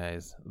guy. That guy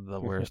is the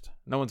worst.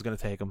 No one's gonna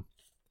take him.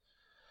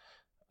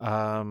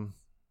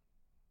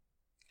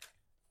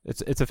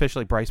 It's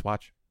officially Bryce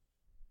watch.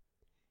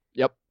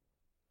 Yep.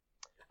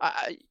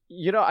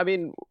 I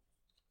mean,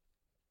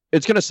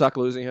 it's gonna suck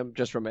losing him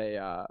just from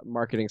a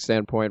marketing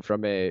standpoint.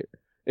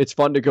 It's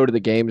fun to go to the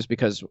games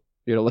because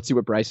let's see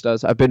what Bryce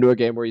does. I've been to a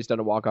game where he's done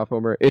a walk-off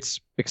homer. It's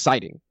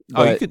exciting.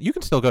 Oh, But you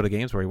can still go to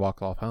games where he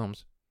walks off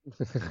homes.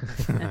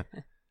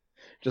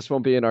 just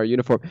won't be in our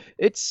uniform.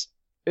 It's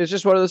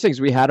just one of those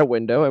things. We had a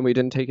window and we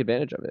didn't take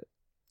advantage of it.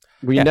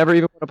 We Yeah. never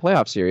even won a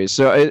playoff series.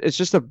 So it's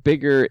just a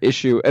bigger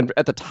issue. And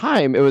at the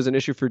time, it was an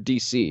issue for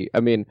DC.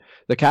 I mean,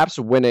 the Caps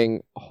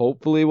winning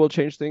hopefully will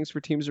change things for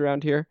teams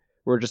around here.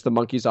 We're just the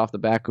monkeys off the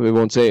back. We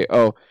won't say,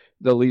 oh,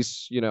 the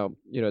least,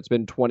 it's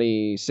been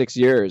 26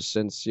 years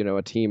since,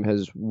 a team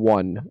has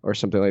won or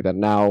something like that.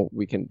 Now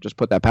we can just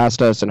put that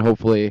past us and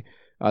hopefully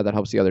that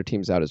helps the other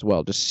teams out as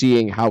well. Just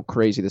seeing how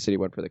crazy the city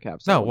went for the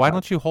Caps. No, why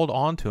don't you hold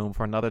on to him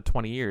for another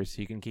 20 years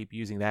so you can keep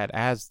using that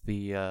as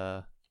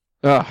the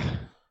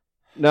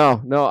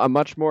No, I'm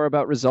much more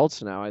about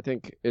results now. I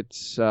think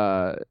it's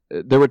there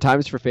were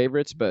times for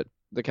favorites, but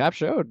the Cap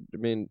showed. I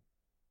mean,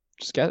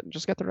 just get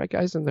the right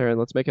guys in there and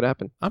let's make it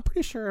happen. I'm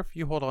pretty sure if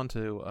you hold on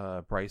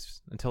to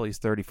Bryce until he's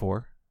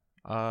 34,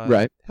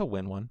 Right. he'll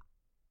win one.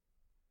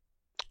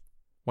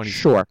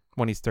 Sure.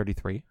 When he's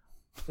 33.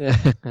 Hey,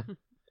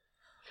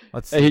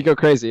 Let's see. he'd go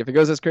crazy. If it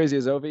goes as crazy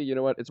as Ovi, you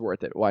know what? It's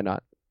worth it. Why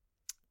not?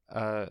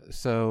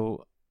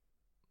 So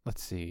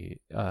let's see.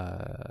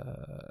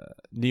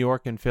 New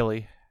York and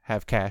Philly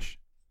have cash,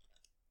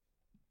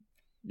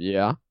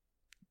 Yeah.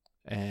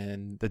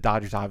 and the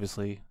Dodgers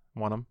obviously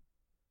won them.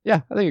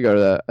 Yeah, I think you go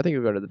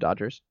to the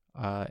Dodgers.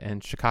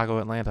 And Chicago,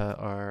 Atlanta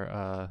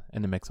are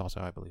in the mix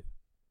also, I believe.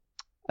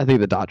 I think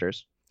the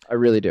Dodgers. I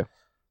really do.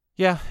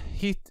 Yeah,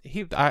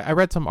 I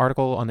read some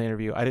article on the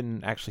interview. I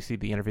didn't actually see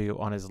the interview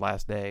on his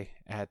last day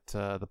at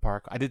the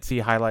park. I did see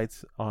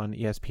highlights on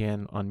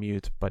ESPN on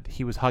mute, but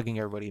he was hugging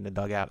everybody in the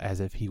dugout as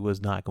if he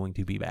was not going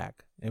to be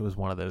back. It was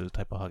one of those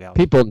type of hugouts.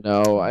 People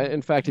know.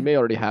 In fact, he may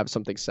already have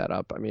something set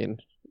up. I mean,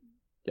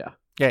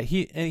 Yeah,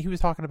 he was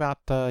talking about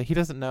he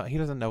doesn't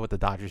know what the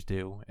Dodgers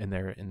do in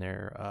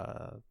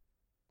their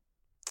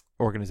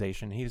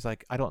organization. He's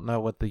like, I don't know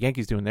what the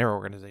Yankees do in their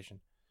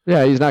organization.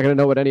 yeah, he's not going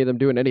to know what any of them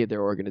do in any of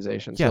their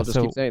organizations. Yeah, He'll just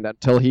so- keep saying that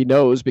until he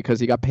knows because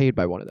he got paid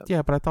by one of them.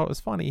 Yeah, but I thought it was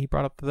funny. He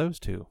brought up those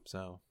two.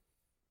 So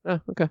Oh,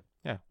 okay.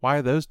 yeah, why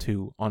are those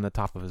two on the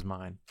top of his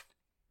mind?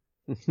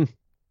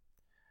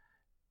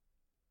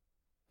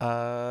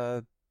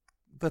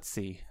 Let's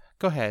see.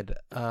 Go ahead.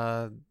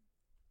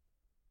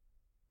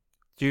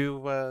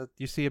 Do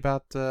you see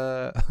about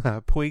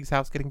Puig's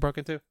house getting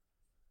broken into?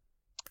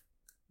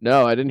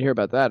 No, I didn't hear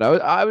about that.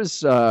 I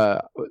was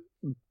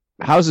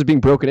houses being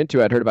broken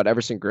into. I'd heard about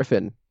Everson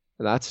Griffin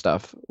and that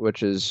stuff,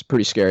 which is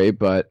pretty scary.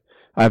 But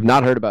I have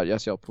not heard about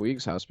Yasiel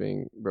Puig's house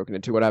being broken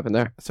into. What happened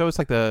there? So it's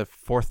like the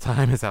fourth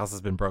time his house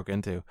has been broken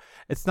into.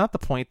 It's not the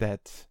point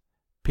that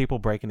people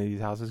break into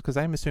these houses, because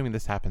I'm assuming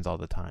this happens all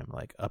the time.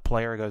 Like a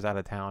player goes out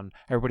of town,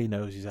 everybody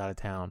knows he's out of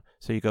town,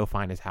 so you go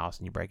find his house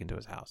and you break into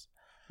his house.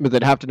 But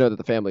they'd have to know that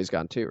the family's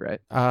gone too, right?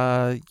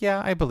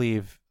 Yeah, I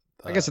believe.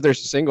 I guess if they're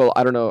single,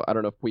 I don't know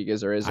if Puig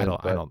is or isn't. I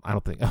don't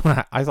think.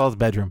 I saw his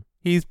bedroom.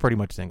 He's pretty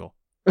much single.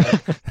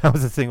 That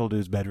was a single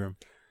dude's bedroom.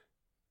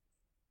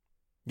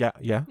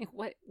 Yeah.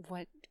 What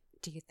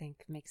do you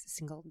think makes a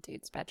single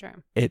dude's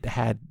bedroom? It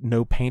had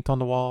no paint on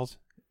the walls,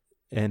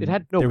 and It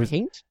had no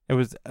paint? It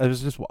was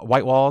just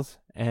white walls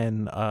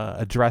and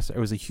a dresser. It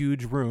was a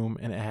huge room,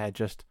 and it had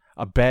just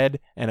a bed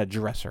and a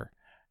dresser,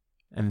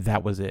 and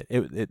that was it.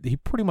 He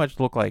pretty much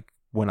looked like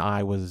when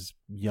I was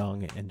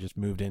young and just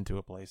moved into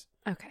a place.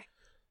 Okay.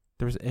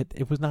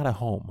 It was not a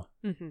home.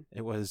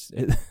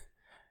 Mm-hmm.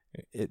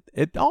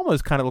 It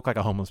almost kind of looked like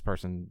a homeless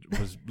person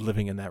was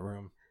living in that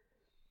room.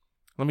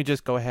 Let me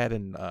just go ahead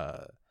and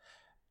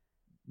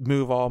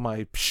move all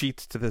my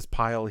sheets to this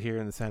pile here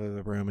in the center of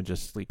the room and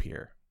just sleep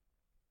here.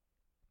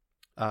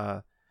 Yeah,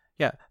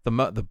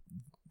 the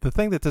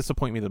thing that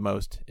disappointed me the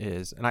most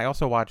is, and I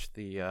also watched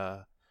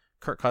the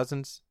Kirk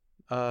Cousins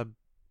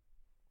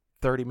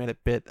 30-minute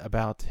bit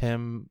about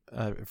him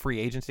free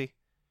agency.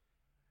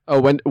 Oh,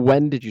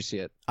 when did you see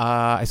it?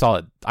 I saw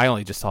it. I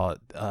only just saw it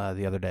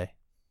the other day.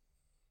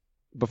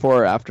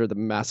 Before or after the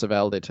massive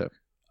L they took?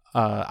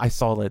 I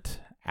saw it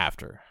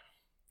after.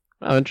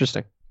 Oh,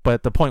 interesting.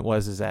 But the point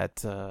was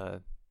that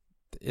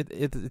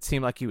it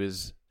seemed like he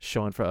was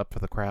showing up for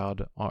the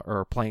crowd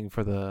or playing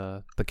for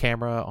the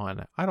camera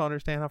on, I don't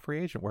understand how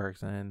free agent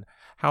works and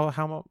how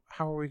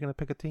are we going to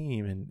pick a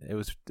team, and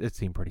it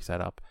seemed pretty set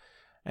up.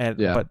 And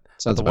yeah, but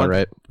sounds about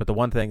right. But the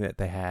one thing that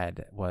they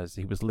had was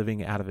he was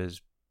living out of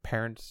his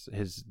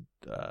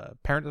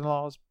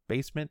parents-in-law's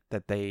basement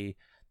that they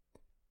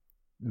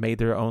made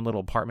their own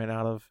little apartment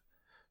out of.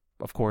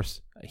 Of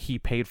course, he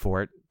paid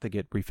for it to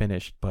get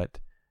refinished, but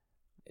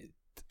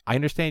I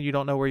understand you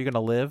don't know where you're going to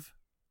live,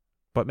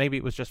 but maybe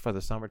it was just for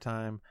the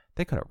summertime.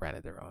 They could have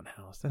rented their own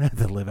house. They didn't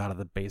have to live out of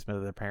the basement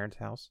of their parents'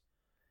 house.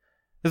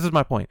 This is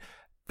my point.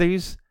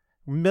 These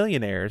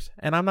millionaires,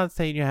 and I'm not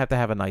saying you have to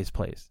have a nice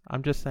place.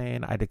 I'm just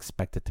saying I'd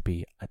expect it to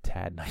be a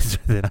tad nicer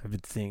than I've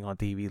been seeing on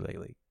TV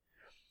lately.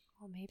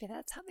 Well, maybe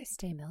that's how they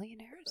stay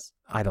millionaires.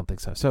 I don't think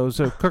so. So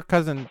Kirk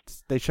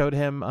Cousins, they showed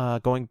him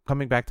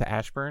coming back to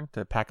Ashburn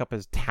to pack up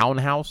his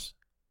townhouse.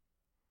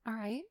 All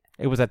right.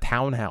 It was a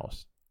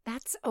townhouse.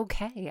 That's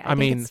okay. I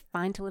mean, it's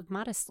fine to live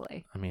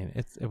modestly. I mean,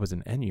 it was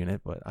an N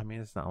unit, but I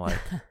mean, it's not like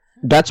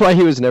That's why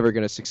he was never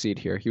going to succeed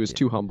here. He was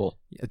too humble.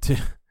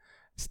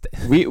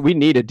 We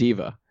need a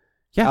diva.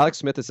 Yeah. Alex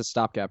Smith is a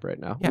stopgap right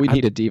now. Yeah, we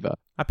need a diva.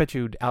 I bet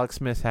you Alex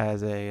Smith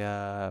has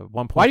a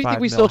 1.5 Why do you think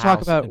we still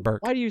talk about? in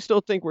Burke. Why do you still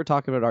think we're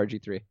talking about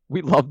RG3?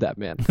 We love that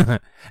man.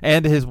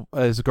 And his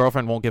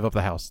girlfriend won't give up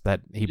the house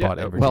that he bought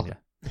in Virginia.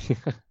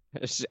 Well,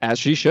 as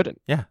she shouldn't.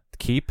 Yeah,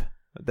 keep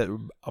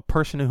a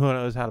person who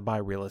knows how to buy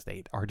real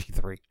estate.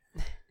 RG3.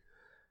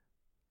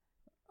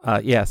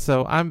 Yeah.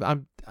 So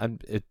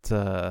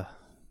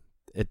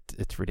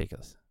it's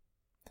ridiculous.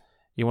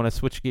 You want to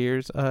switch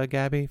gears,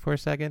 Gabby, for a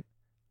second?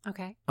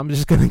 Okay. I'm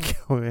just going to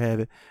go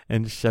ahead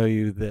and show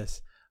you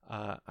this.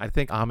 I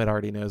think Ahmed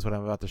already knows what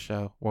I'm about to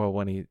show. Well,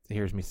 when he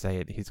hears me say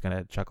it, he's going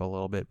to chuckle a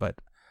little bit. But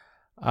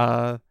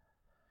have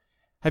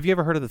you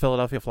ever heard of the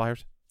Philadelphia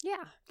Flyers?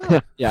 Yeah.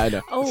 Yeah, I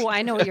know. Oh,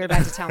 I know what you're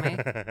about to tell me.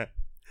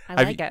 I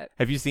like it.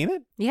 Have you seen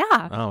it?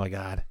 Yeah. Oh, my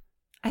God.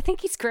 I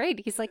think he's great.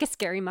 He's like a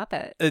scary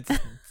Muppet. It's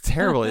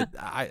terrible.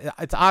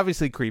 It's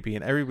obviously creepy,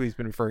 and everybody's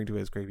been referring to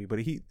it as creepy.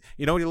 But you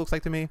know what he looks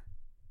like to me?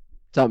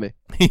 Tell me.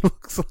 He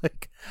looks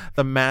like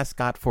the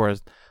mascot for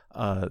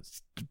a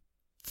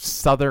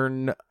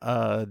southern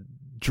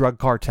drug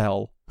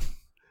cartel.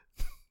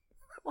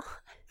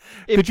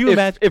 Could you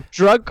imagine if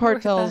drug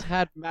cartels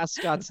had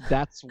mascots?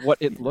 That's what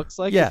it looks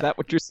like. Yeah. Is that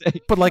what you're saying?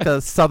 But like a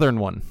southern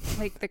one.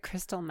 Like the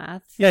Crystal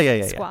Meth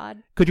Yeah.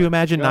 Squad. Could you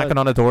imagine God. knocking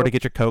on a door to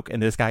get your Coke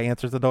and this guy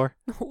answers the door?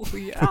 Oh,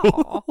 yeah.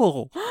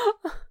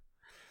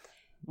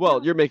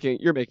 Well, you're making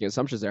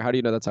assumptions there. How do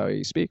you know that's how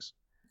he speaks?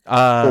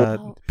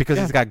 Because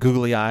Yeah. he's got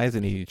googly eyes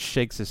and he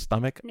shakes his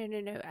stomach. No.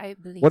 I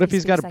believe. What if he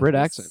he's got speaks a Brit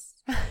like accent?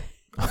 this.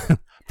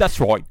 That's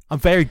right. I'm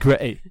very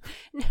gritty.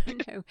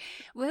 No.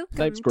 Welcome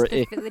Name's to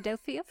Gritty. the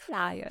Philadelphia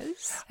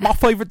Flyers. My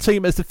favorite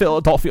team is the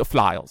Philadelphia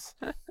Flyers.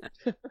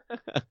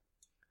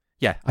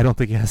 Yeah, I don't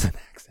think he has an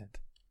accent.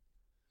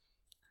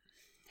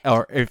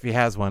 Or if he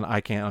has one,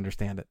 I can't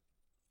understand it.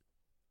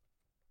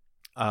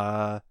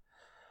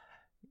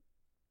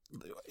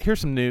 Here's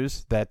some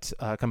news that's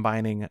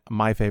combining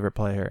my favorite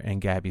player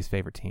and Gabby's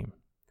favorite team.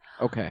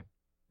 Okay.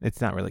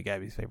 It's not really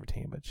Gabby's favorite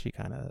team, but she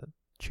kind of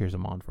cheers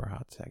him on for a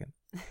hot second.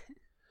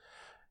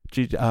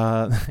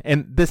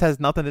 And this has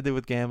nothing to do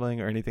with gambling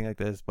or anything like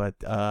this, but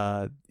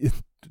the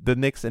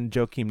Knicks and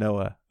Joakim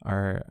Noah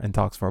are in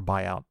talks for a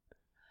buyout.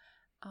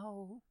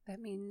 Oh, that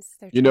means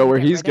they're. You know trying to where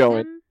get he's rid of going.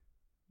 him?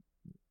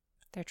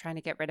 They're trying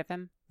to get rid of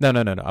him. No.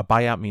 A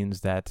buyout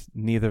means that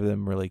neither of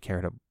them really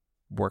care to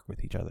work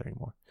with each other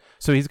anymore.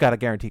 So he's got a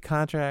guaranteed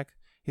contract.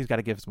 He's got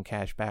to give some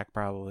cash back,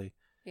 probably.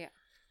 Yeah.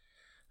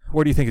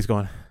 Where do you think he's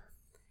going?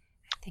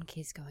 I think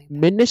he's going. Back.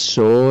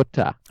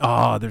 Minnesota.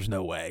 Oh, there's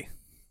no way.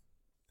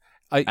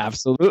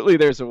 Absolutely,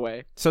 there's a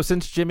way. So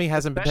since Jimmy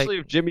hasn't been Especially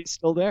if Jimmy's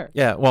still there.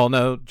 yeah, well,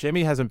 no,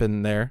 Jimmy hasn't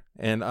been there,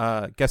 and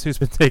guess who's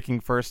been taking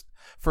first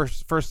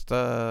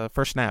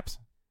snaps?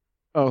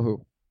 Oh,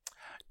 who?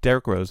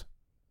 Derrick Rose.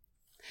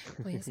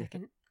 Wait a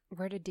second.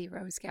 Where did D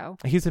Rose go?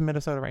 He's in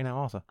Minnesota right now,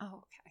 also.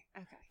 Oh,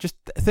 okay. Just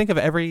think of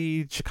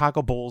every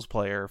Chicago Bulls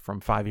player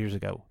from 5 years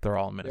ago. They're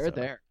all in Minnesota.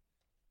 They're there.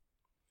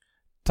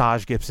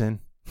 Taj Gibson,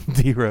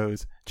 D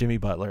Rose, Jimmy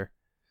Butler.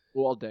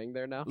 Luol Deng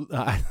there now.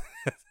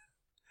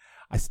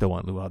 I still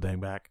want Luol Deng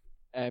back.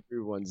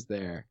 Everyone's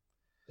there.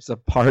 It's a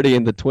party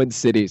in the Twin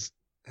Cities.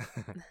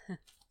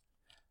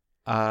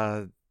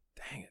 Dang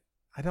it.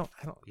 I don't.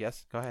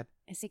 Yes, go ahead.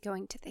 Is he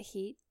going to the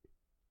Heat?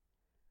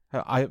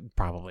 I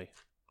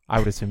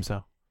would assume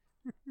so.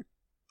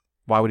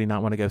 Why would he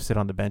not want to go sit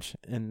on the bench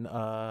and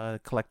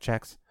collect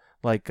checks?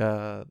 Like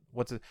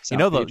what's it?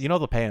 South Beach.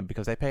 They'll pay him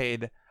because they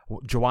paid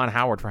Juwan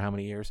Howard for how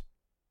many years?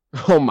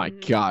 Oh my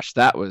gosh,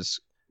 that was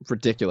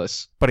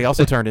ridiculous. But he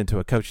also turned into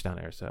a coach down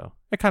there, so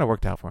it kind of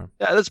worked out for him.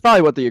 Yeah, that's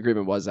probably what the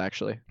agreement was,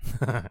 actually.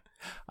 You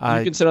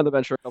Uh, can sit on the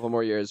bench for a couple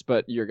more years,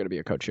 but you're going to be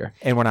a coach here.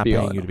 and we're not be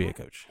paying on. you to be a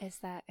coach. Is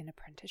that an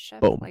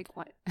apprenticeship? Boom. Like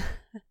what?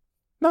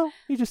 No,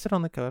 you just sit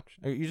on the coach.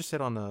 Or you just sit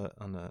on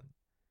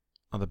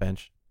the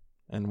bench,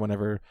 and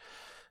whenever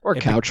Or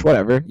If couch,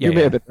 whatever. Yeah, you may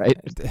yeah. have been right.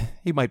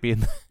 he might be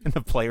in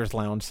the players'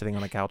 lounge sitting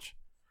on a couch.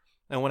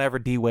 And whenever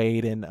D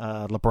Wade and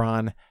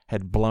LeBron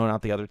had blown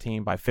out the other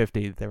team by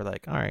 50, they were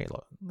like, "All right,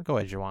 go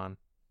ahead, Juwan.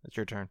 It's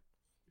your turn.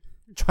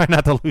 Try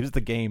not to lose the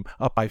game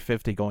up by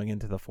 50 going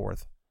into the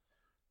fourth."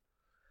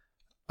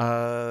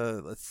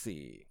 Let's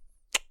see.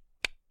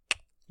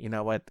 You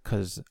know what?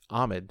 Because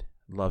Ahmed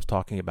loves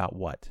talking about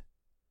what?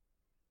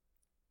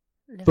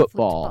 The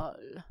Football.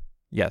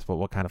 Yes, but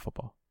what kind of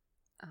football?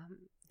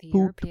 The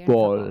European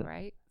Football. football,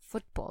 right?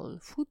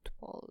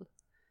 Football.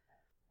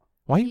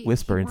 Why you He-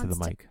 whisper he into the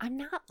wants to- mic? I'm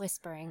not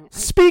whispering.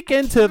 Speak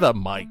into the Oh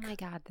mic. my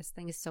god, this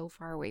thing is so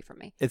far away from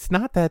me. It's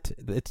not that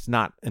it's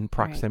not in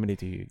proximity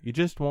to you. You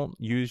just won't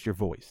use your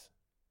voice.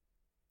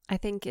 I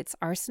think it's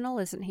Arsenal.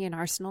 Isn't he an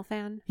Arsenal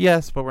fan?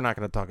 Yes, but we're not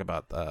going to talk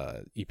about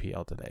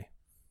EPL today.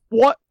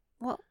 What?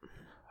 Well,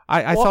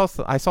 I What?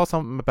 saw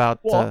something about.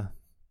 What?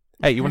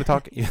 Hey, you want to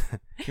talk? You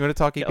want to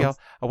talk EPL? Yes.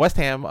 West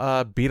Ham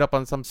beat up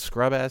on some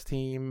scrub ass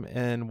team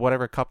in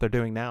whatever cup they're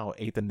doing now,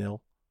 8-0.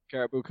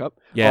 Caribou Cup?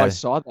 Yeah. Oh, I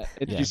saw that.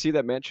 And Did Yeah. you see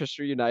that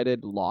Manchester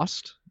United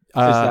lost? Is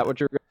Uh, that what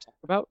you're going to talk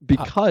about?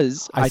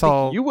 Because I I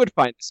saw- think you would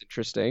find this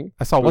interesting.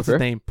 I saw what's his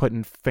Hoover. name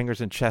putting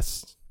fingers in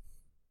chests.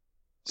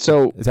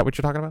 So Is that what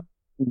you're talking about?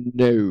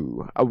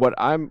 no,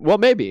 well,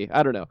 maybe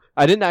I don't know.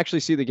 I didn't actually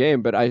see the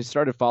game, but I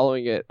started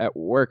following it at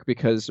work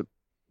because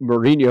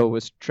Mourinho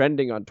was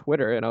trending on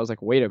Twitter, and I was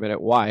like, wait a minute,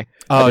 why?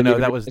 Oh didn't no,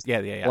 even that was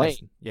realize yeah.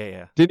 playing.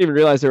 Yeah. Didn't even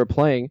realize they were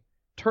playing.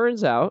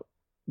 Turns out,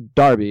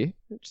 Derby,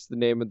 which is the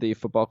name of the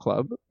football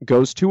club,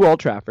 goes to Old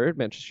Trafford,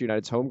 Manchester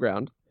United's home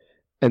ground,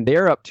 and they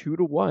are up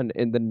 2-1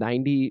 in the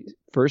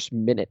 91st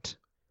minute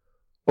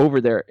over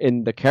there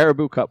in the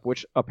Caribou Cup,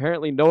 which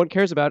apparently no one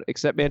cares about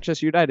except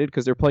Manchester United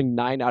because they're playing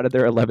 9 out of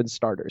their 11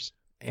 starters.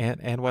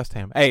 And West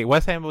Ham. Hey,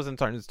 West Ham wasn't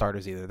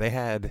starters either. They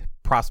had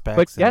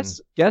prospects. But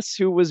guess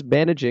who was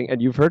managing? And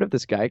you've heard of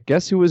this guy.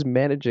 Guess who was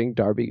managing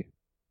Derby?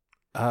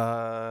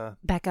 And,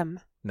 Beckham.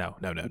 no.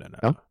 No?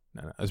 No.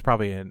 It was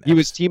probably an. He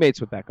was teammates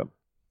with Beckham.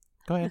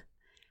 Go ahead.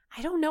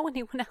 I don't know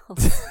anyone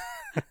else.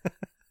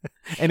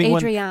 Anyone?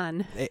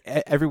 Adrian.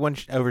 Everyone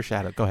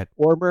overshadowed. Go ahead.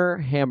 Former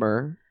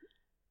Hammer.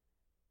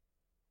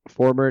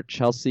 Former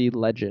Chelsea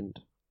legend.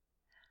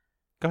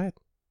 Go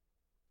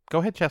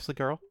ahead, Chesley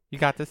girl. You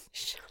got this.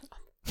 Shut up.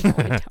 No,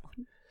 I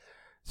don't.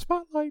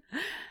 Spotlight.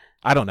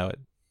 I don't know it.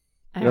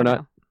 I You're don't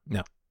not-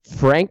 know.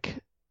 Frank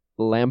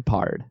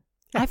Lampard.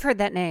 I've heard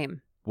that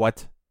name.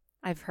 What?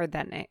 I've heard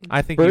that name.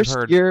 I think you've First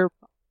heard year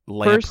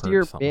Lampard First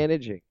year something.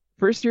 managing.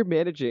 First year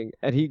managing,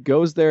 and he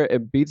goes there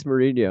and beats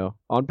Mourinho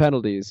on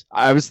penalties.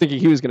 I was thinking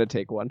he was going to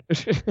take one.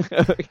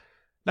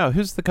 No,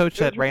 who's the coach It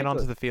that was ran onto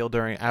ridiculous. the field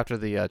after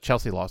the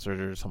Chelsea loss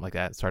or something like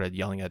that? Started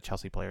yelling at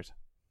Chelsea players.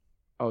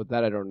 Oh,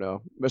 that I don't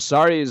know.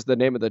 Masari is the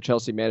name of the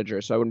Chelsea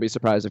manager, so I wouldn't be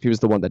surprised if he was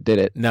the one that did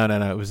it. No.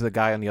 It was the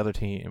guy on the other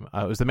team.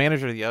 It was the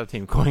manager of the other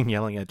team going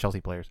yelling at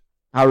Chelsea players.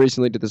 How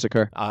recently did this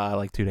occur?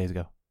 Like 2 days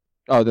ago.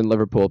 Oh, then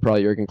Liverpool,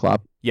 probably Jurgen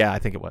Klopp. Yeah, I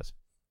think it was.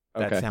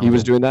 That Okay, sounds he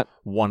was doing that.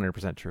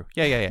 100% true.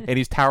 Yeah. And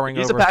he's towering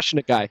He's over. a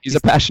passionate guy. He's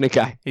a passionate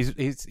guy.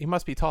 He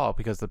must be tall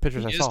because the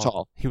pictures He I is saw,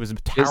 tall. he was is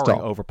towering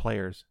tall. over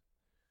players.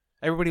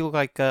 Everybody looked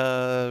like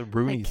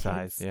Rooney Like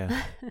size. kids.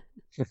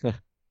 Yeah.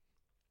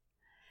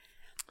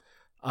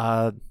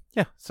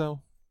 Yeah.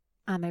 So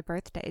On my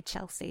birthday,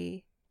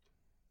 Chelsea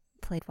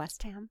played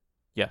West Ham.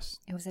 Yes.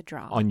 It was a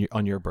draw.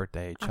 On your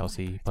birthday, On my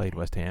Chelsea birthday. played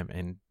West Ham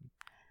and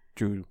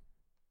drew.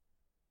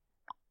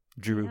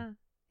 Yeah.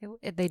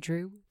 They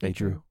drew. They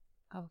drew.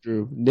 Oh.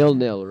 Drew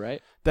 0-0,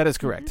 right? That is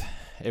correct.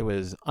 It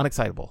was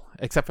unexcitable,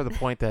 except for the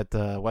point that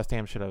West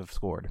Ham should have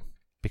scored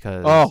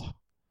because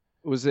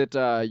Was it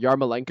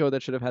Yarmolenko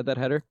that should have had that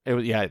header? it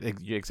was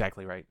you're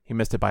exactly right. He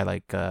missed it by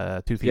like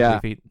 2 feet, Yeah.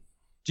 3 feet.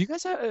 Do you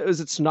guys have? Was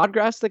it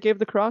Snodgrass that gave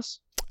the cross?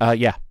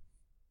 Yeah.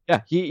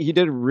 Yeah, he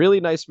did a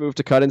really nice move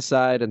to cut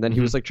inside, and then he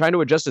was like trying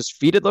to adjust his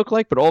feet. It looked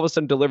like, but all of a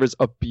sudden delivers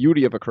a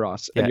beauty of a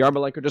cross, and Yeah.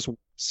 Yarmolenko just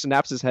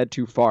snaps his head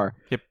too far.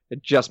 Yep.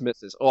 It just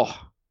misses. Oh,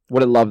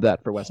 would have loved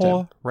that for West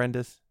Ham.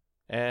 Horrendous.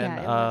 And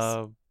Yeah, it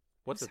was-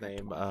 what's his hard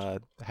to name?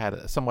 watch.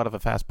 Had somewhat of a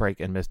fast break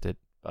and missed it.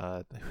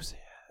 Who's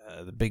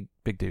the big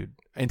dude?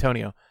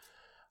 Antonio.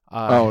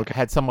 Okay.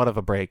 Had somewhat of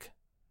a break.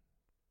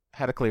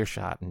 Had a clear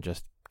shot and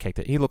just kicked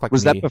it. He looked like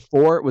Was me. that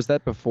before? Was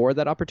that before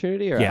that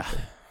opportunity? Or Yeah. after?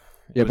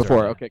 It Yeah, was before.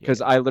 early. Okay, because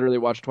Yeah. I literally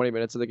watched 20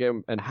 minutes of the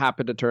game and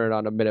happened to turn it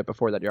on a minute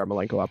before that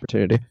Yarmolenko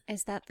opportunity.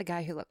 Is that the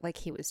guy who looked like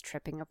he was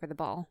tripping over the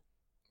ball?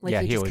 Like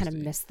Yeah, he he just always kind of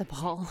did. missed the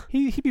ball.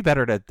 He'd be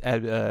better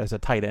as a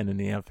tight end in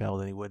the NFL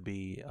than he would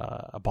be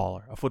a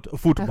baller, a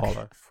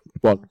footballer.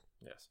 Well,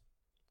 Yes.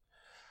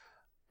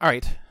 All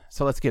right,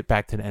 so let's get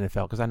back to the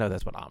NFL because I know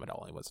that's what Ahmed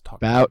only was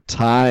talking about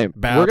time.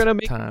 About We're gonna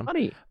make time.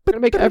 money. We're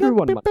gonna make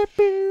everyone money.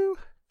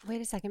 Wait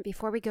a second.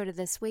 Before we go to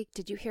this week,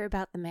 did you hear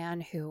about the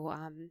man who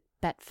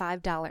bet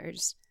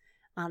 $5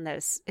 on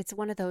this? It's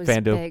one of those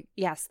FanDuel. big.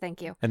 Yes,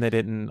 thank you. And they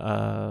didn't.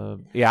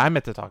 Yeah, I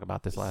meant to talk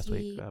about this last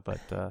week,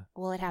 but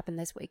Well, it happened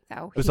this week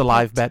though. it was He a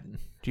live picked- bet.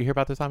 Do you hear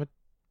about this, Ahmed?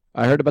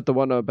 I heard about the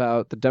one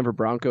about the Denver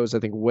Broncos, I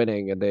think,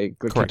 winning, and they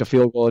kicked Correct. a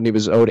field goal, and he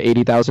was owed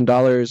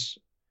 $80,000,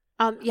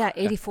 Yeah,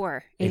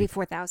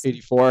 84,000.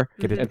 84.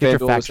 Get it. And Get your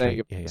FanDuel facts was saying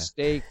it straight. was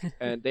Yeah, a mistake,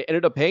 and they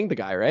ended up paying the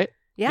guy, right?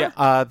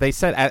 Yeah. They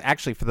said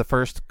actually for the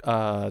first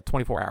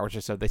 24 hours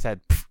or so, they said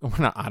we're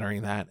not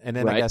honoring that, and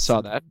then I Right, guess saw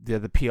that.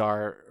 the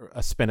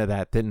PR spin of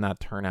that did not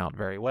turn out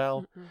very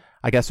well. Mm-mm.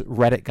 I guess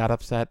Reddit got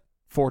upset,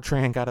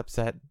 Fortran got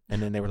upset,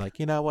 and then they were like,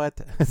 you know what,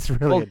 it's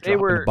really Well, a they drop in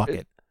were- the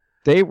bucket.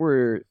 They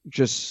were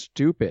just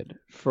stupid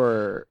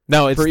for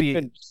No, it's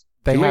even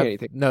they doing have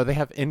anything. no, they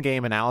have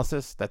in-game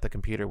analysis that the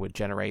computer would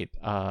generate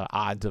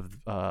odds of.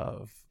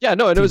 Yeah,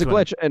 no, and it was a Teams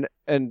glitch,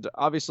 and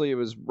obviously it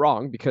was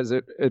wrong because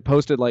it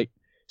posted like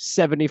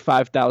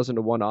 75,000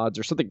 to 1 odds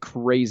or something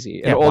crazy,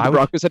 and Yeah, all why the would-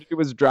 Broncos had to do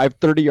was drive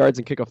 30 yards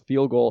and kick a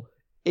field goal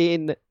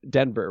in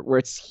Denver, where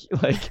it's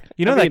like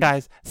You know I that mean,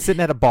 guy's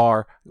sitting at a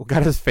bar,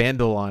 got his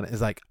FanDuel on, is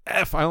like,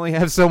 F, I only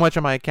have so much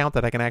on my account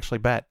that I can actually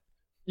bet.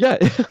 Yeah,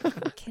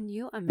 Can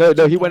you imagine?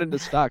 no, he went getting into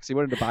stocks. He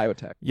went into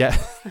biotech. Yeah.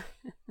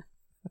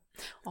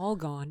 all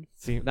gone.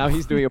 See, Now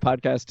he's doing a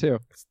podcast too.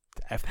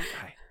 F that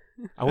guy.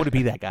 I want to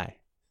be that guy.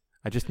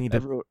 I just need to.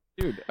 Everyone,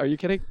 dude, are you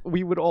kidding?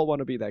 We would all want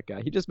to be that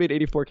guy. He just made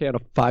 $84K on a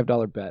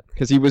 $5 bet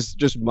because he was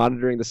just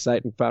monitoring the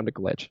site and found a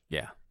glitch.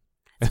 Yeah.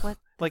 That's what.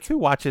 Like, who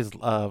watches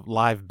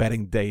live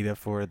betting data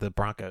for the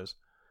Broncos?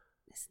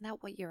 Isn't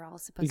that what you're all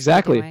supposed to be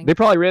Exactly. doing? They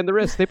probably ran the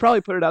risk. They probably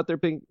put it out there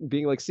being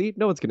like, see,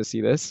 no one's going to see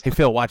this. Hey,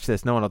 Phil, watch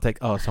this. No one will take.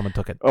 Oh, someone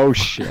took it. Oh,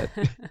 shit.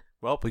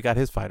 Well, we got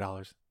his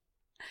 $5.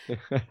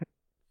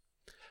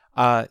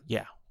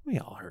 Yeah, we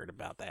all heard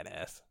about that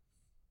ass.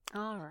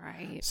 All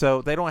right.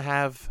 So they don't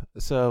have.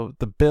 So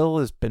the bill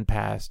has been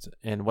passed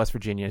in West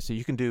Virginia. So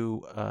you can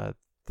do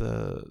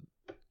the.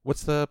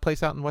 What's the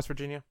place out in West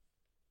Virginia?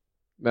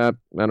 I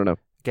don't know.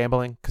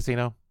 Gambling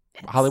casino,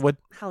 It's Hollywood.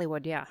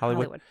 Hollywood, yeah.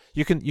 Hollywood.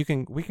 We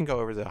can go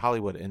over to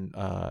Hollywood and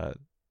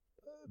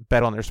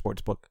bet on their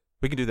sports book.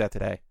 We can do that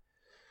today.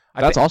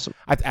 That's awesome.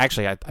 I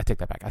take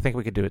that back. I think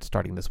we could do it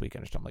starting this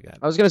weekend or something like that.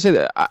 I was going to say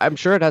that I'm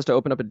sure it has to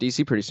open up in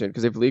DC pretty soon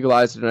because they've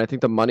legalized it, and I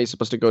think the money's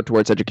supposed to go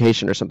towards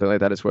education or something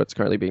like that is what's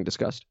currently being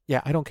discussed.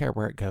 Yeah, I don't care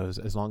where it goes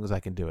as long as I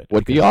can do it.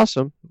 Would be Because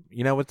awesome.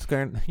 You know what's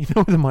going? You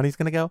know where the money's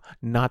going to go?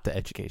 Not to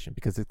education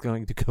because it's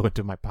going to go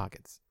into my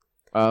pockets.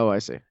 Oh, I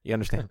see. You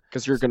understand?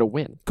 Because you're going to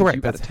win. 'Cause Correct,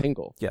 You got a that's-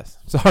 tingle. Yes.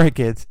 Sorry,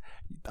 kids.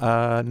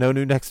 No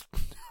new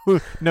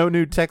no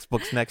new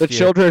textbooks next The year.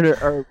 children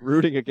are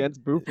rooting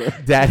against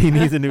Boofer. Daddy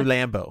needs a new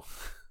Lambo.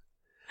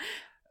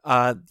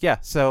 Yeah,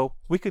 so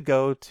we could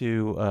go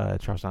to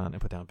Charlestown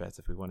and put down bets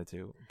if we wanted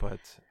to, but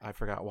I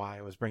forgot why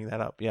I was bringing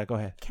that up. Yeah, go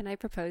ahead. Can I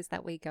propose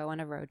that we go on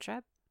a road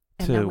trip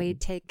and To- then we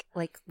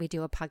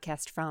do a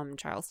podcast from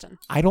Charleston?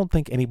 I don't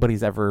think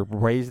anybody's ever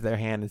raised their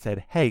hand and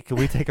said, "Hey, can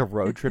we take a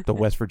road trip to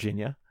West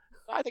Virginia?"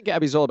 I think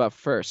Gabby's all about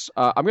first.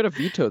 I'm going to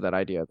veto that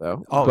idea,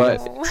 though. Oh, but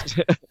yes.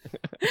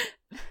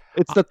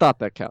 it's the thought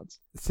that counts.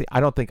 See, I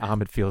don't think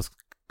Ahmed feels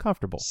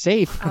comfortable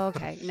Safe. Oh,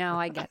 okay. No,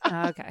 I get.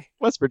 Okay.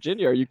 West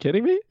Virginia, are you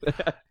kidding me?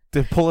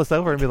 to pull us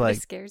over and be like,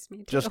 This scares me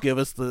too. "Just give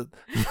us the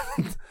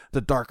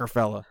the darker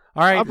fella."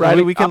 All right, I'm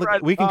riding- we can I'm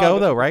riding- we can oh, go no.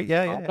 though, right?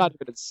 Yeah, yeah. I'm not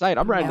even in sight.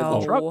 I'm riding in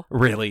the truck. No.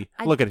 Really?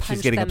 I'd Look at it. She's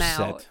punch getting them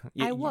upset. out.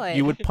 You, I would.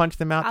 You would punch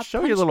them out. I'll Show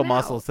your punch little them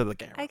muscles out. to the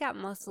camera. I got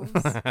muscles.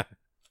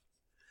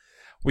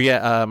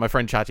 My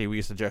friend Chachi, we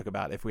used to joke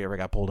about if we ever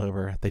got pulled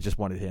over, they just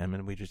wanted him,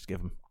 and we just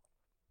give him.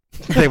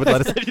 They would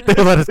let us. They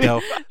would let us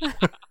go.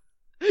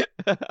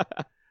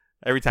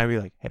 Every time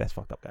you're like, hey, that's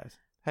fucked up, guys.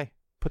 Hey,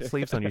 put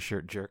sleeves on your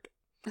shirt, jerk.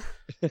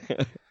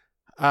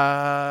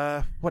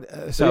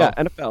 What? So yeah,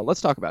 NFL.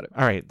 Let's talk about it.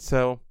 All right.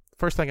 So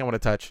first thing I want to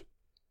touch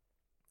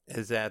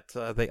is that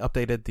they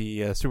updated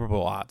the Super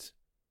Bowl odds.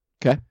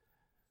 Okay.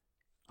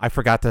 I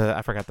forgot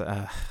to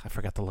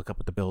look up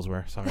what the Bills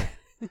were. Sorry.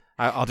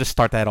 I'll just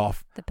start that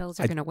off. The Bills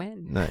are going to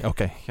win. No,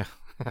 okay.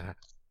 Yeah.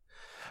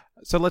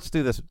 So let's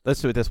do this.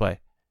 Let's do it this way.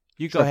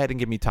 You go Sure. ahead and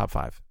give me top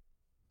 5.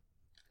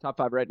 Top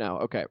 5 right now.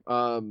 Okay.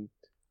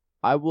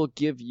 I will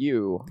give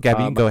you.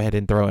 Gabby, you can go ahead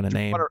and throw in a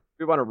name.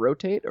 We want to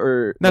rotate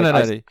or No. You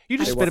I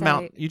just spit them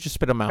out. say- You just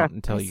spit them out Okay.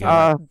 until you get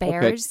I it. said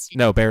Bears,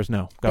 No, Bears,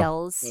 no. Go.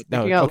 Bills. No,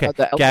 Thinking out okay. loud,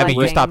 the Gabby, you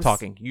Vikings. stop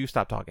talking. You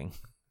stop talking.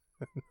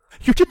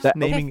 You're just That-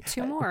 naming.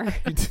 Okay, 2 more.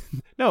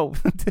 No,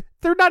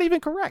 they're not even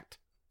correct.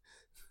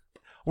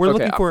 We're Okay,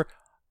 looking for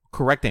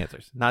correct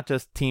answers, not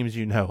just teams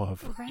you know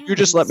of. You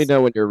just let me Rams.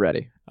 know when you're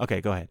ready. Okay,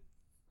 go ahead.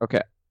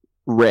 Okay.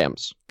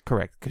 Rams.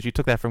 Correct, because you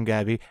took that from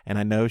Gabby, and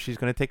I know she's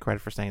going to take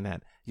credit for saying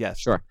that. Yes,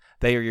 Sure.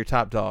 they are your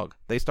top dog.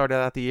 They started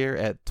out the year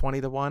at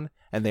 20-1,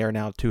 and they are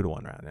now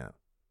 2-1 right now.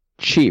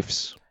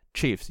 Chiefs.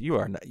 Chiefs, you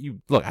are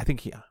you look. I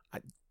think you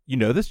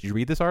know this. Did you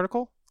read this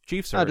article?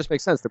 Chiefs No, are it just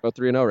makes sense. They're both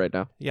 3-0 right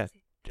now. yes.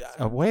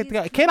 Wait,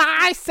 can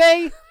I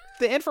say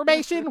the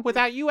information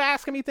without you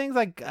asking me things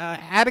like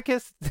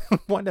Atticus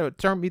wanting to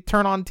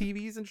turn on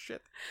TVs and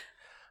shit?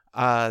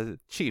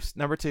 Chiefs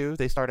number 2.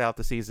 They started out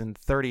the season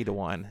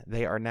 30-1.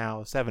 They are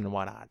now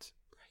 7-1 odds.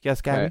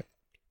 Yes, Gabby. Okay.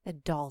 The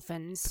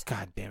Dolphins.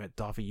 God damn it,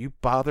 Dolphy! You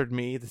bothered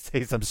me to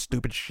say some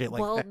stupid shit like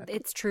Well, that.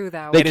 it's true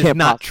though. They It is can't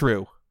not possibly-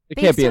 true. It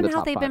Based can't be in on the how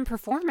top they've 5. been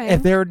performing.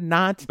 If they're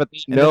not, But they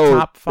in the know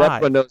top 5.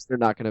 everyone knows they're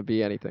not going to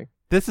be anything.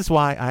 this is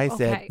why I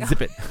said Okay.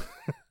 zip it.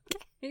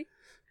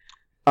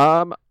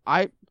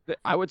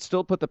 I would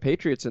still put the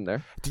Patriots in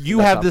there. Do you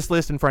That's have up. this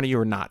list in front of you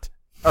or not?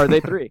 Are they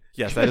 3?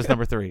 Yes, that is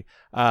number 3.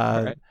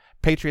 All right.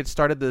 Patriots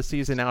started the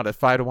season out at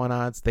 5-1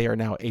 odds. They are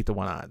now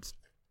 8-1 odds.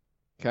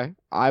 Okay.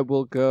 I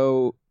will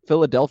go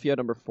Philadelphia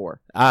number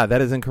 4.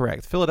 That is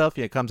incorrect.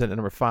 Philadelphia comes in at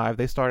number 5.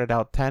 They started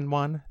out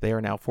 10-1. They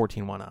are now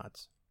 14-1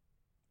 odds.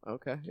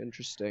 Okay,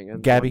 interesting.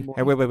 And Gabby,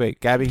 one more. wait.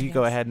 Gabby, you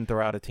go Yes. ahead and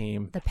throw out a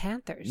team. The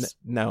Panthers.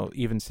 No,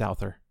 even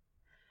Souther.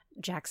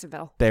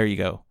 Jacksonville. There you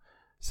go.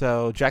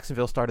 So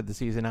Jacksonville started the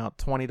season out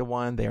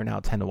 20-1. They are now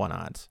 10-1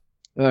 odds.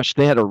 Gosh,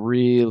 they had a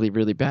really,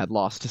 really bad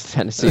loss to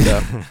Tennessee,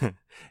 though.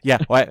 Yeah.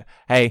 Well,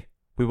 hey,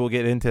 we will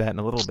get into that in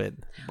a little bit,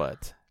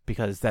 but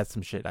because that's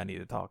some shit I need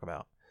to talk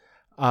about.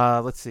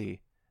 Let's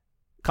see.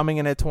 Coming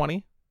in at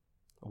 20,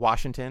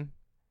 Washington.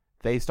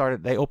 They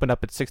opened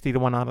up at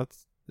 60-1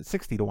 odds.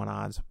 60-1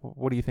 odds.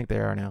 What do you think they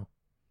are now?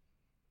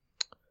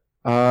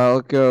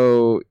 I'll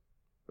go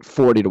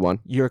 40-1.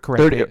 You're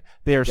correct. 30.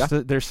 They're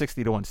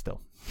 60-1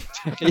 still.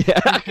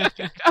 Yeah.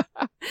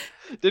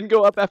 Didn't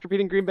go up after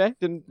beating Green Bay?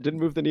 Didn't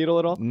move the needle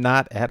at all?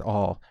 Not at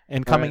all.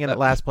 And coming in at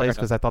last place,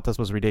 because I thought this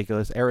was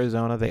ridiculous,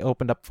 Arizona, they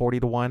opened up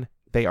 40-1.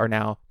 They are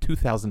now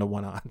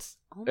 2,000-1 odds.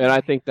 Oh And my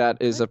I think that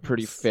is a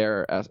pretty goodness.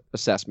 fair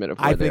assessment of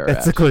where I they think are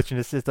that's a at. glitch in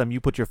the system. You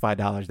put your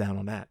 $5 down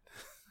on that.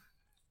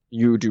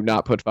 You do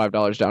not put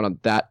 $5 down on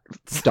that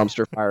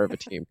dumpster fire of a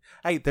team.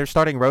 Hey, they're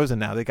starting Rosen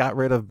now. They got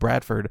rid of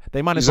Bradford.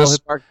 They might He's as a well.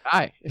 smart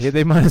guy.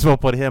 They might as well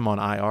put him on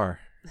IR.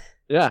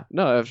 Yeah,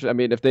 no. If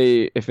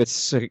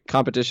it's a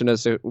competition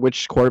as to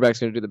which quarterback's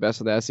going to do the best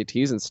on the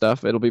SATs and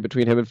stuff, it'll be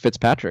between him and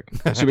Fitzpatrick.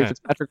 Assuming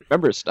Fitzpatrick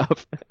remembers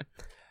stuff.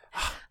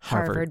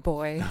 Harvard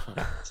boy.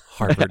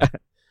 Harvard.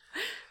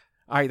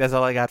 All right, that's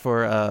all I got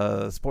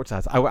for sports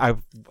odds.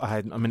 I'm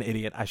an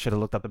idiot. I should have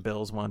looked up the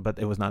Bills one, but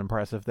it was not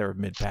impressive. They were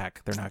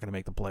mid-pack. They're not going to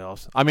make the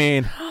playoffs. I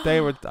mean,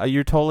 they were.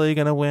 You're totally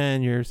going to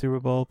win your Super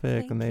Bowl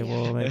pick, Thank and they you.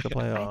 will make the I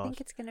playoffs.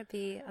 think it's going to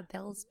be a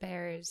Bills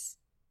Bears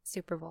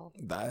Super Bowl.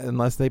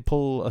 Unless they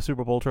pull a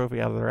Super Bowl trophy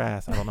out of their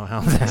ass. I don't know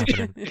how it's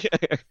happening.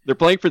 They're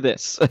playing for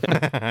this.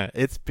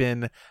 It's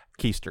been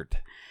keistered.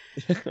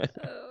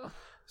 Oh.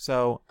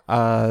 So,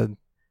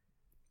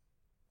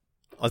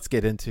 let's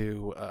get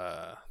into.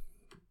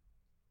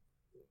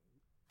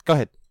 Go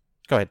ahead.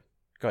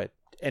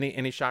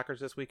 Any shockers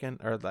this weekend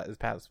or this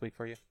past week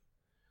for you?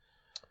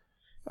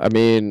 I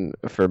mean,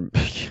 for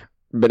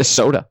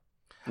Minnesota,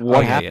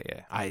 what happened?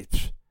 Yeah.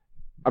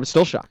 I'm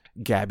still shocked.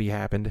 Gabby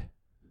happened.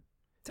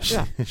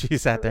 Yeah. She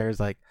sat there. Is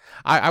like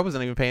I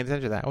wasn't even paying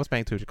attention to that. I was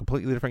paying to a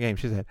completely different game.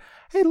 She said,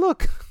 "Hey,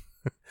 look,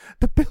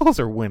 the Bills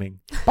are winning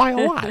by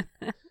a lot."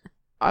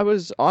 I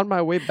was on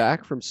my way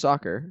back from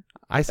soccer.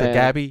 I said, And-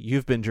 "Gabby,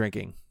 you've been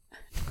drinking."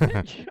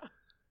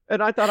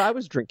 And I thought I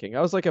was drinking.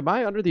 I was like, am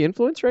I under the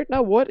influence right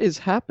now? What is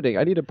happening?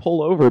 I need to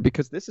pull over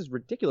because this is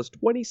ridiculous.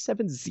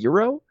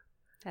 27-0?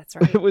 That's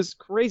right. It was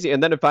crazy.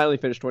 And then it finally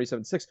finished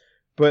 27-6.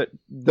 But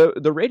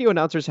the radio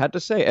announcers had to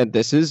say, and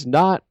this is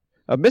not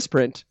a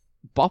misprint,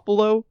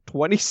 Buffalo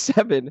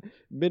 27,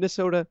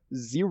 Minnesota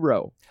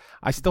 0.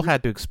 I still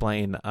had to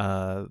explain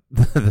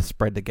the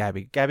spread to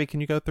Gabby. Gabby, can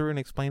you go through and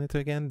explain it to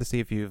again to see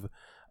if you've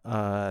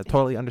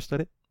totally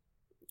understood it?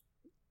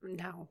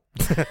 No.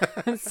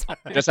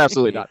 Just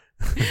absolutely not.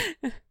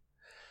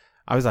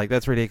 I was like,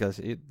 that's ridiculous.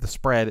 The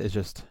spread is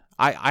just.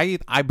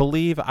 I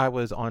believe I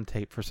was on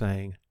tape for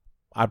saying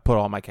I'd put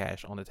all my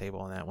cash on the table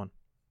on that one.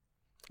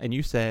 And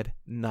you said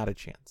not a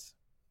chance.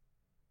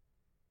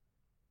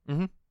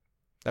 Mm-hmm.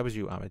 That was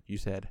you, Ahmed. You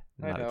said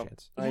not a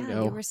chance. Yeah, I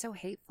know. you were so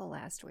hateful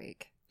last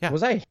week. Yeah.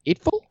 Was I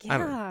hateful?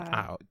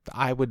 Yeah.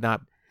 I would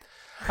not.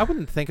 I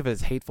wouldn't think of it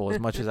as hateful as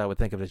much as I would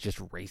think of it as just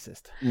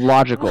racist.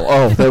 Logical.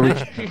 Oh, there we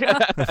go.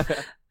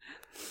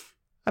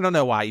 I don't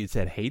know why you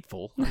said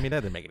hateful. I mean,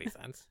 that didn't make any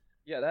sense.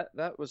 Yeah,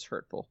 that was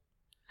hurtful.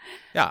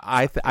 Yeah,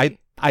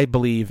 I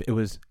believe it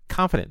was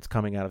confidence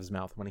coming out of his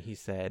mouth when he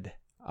said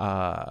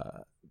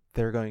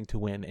they're going to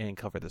win and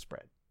cover the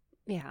spread.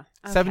 Yeah.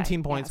 Okay,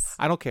 17 points. yes.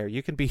 I don't care.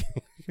 You can be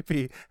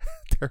a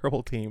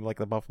terrible team like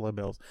the Buffalo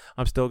Bills.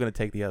 I'm still going to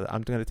take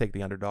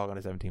the underdog on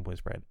a 17-point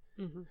spread.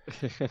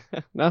 Mm-hmm.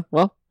 No,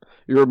 well,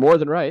 you were more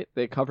than right.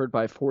 They covered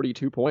by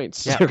 42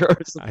 points. Yeah.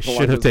 I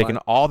should have taken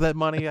all that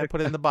money I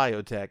put in the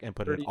biotech and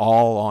put it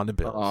all on the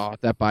Bills. Oh,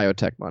 that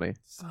biotech money.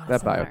 Oh,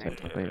 That so biotech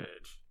hard. money.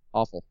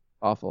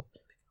 Awful.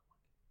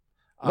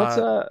 Let's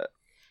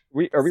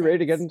are we ready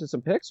to get into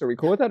some picks? Are we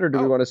cool with that, or do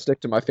we want to stick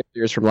to my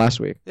failures from last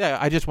week? Yeah,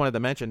 I just wanted to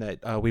mention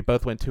that we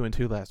both went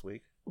 2-2 last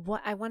week.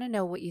 What I want to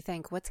know what you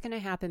think. What's going to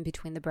happen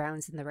between the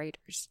Browns and the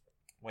Raiders?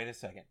 Wait a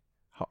second.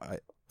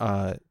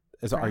 Browns,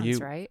 Are you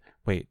right?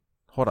 Wait,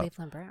 hold up.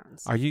 Cleveland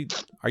Browns. Are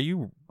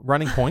you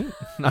running point?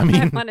 I I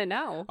mean, want to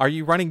know. are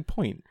you running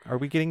point? Are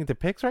we getting into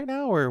picks right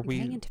now, or are we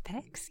Getting into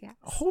picks? Yes.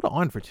 Hold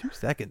on for 2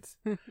 seconds.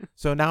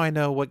 So now I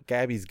know what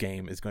Gabby's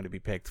game is going to be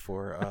picked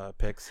for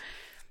picks.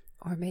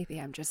 Or maybe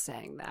I'm just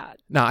saying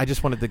that. No, I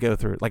just wanted to go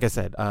through. Like I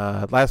said,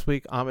 last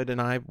week Ahmed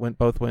and I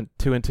both went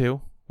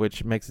 2-2,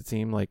 which makes it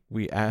seem like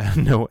we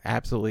know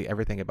absolutely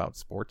everything about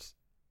sports.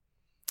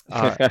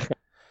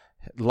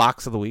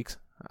 Locks of the weeks.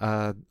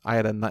 I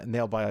had a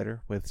nail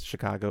biter with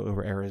Chicago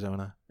over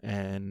Arizona,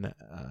 and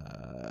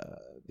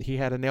he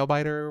had a nail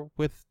biter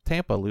with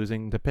Tampa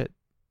losing to Pitt.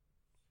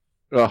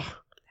 Ugh.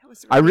 That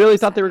was I really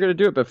thought they were upsetting. going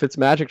to do it, but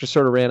Fitzmagic just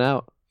sort of ran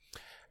out.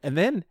 And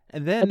then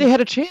And they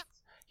had a chance.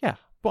 yeah,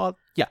 well,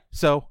 yeah.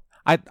 So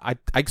I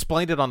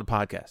explained it on the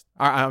podcast.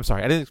 I'm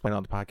sorry, I didn't explain it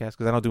on the podcast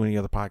because I don't do any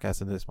other podcasts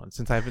than this one.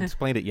 Since I haven't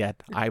explained it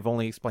yet, I've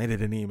only explained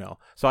it in email.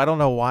 So I don't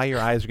know why your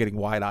eyes are getting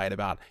wide-eyed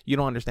about. You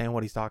don't understand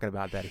what he's talking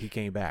about. That he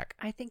came back.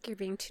 I think you're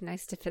being too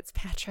nice to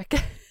Fitzpatrick.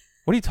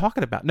 What are you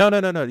talking about? No.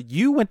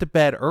 You went to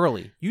bed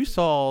early. You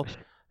saw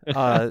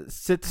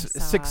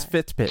six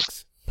Fitz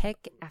picks.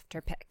 Pick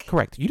after pick.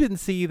 Correct. You didn't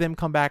see them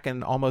come back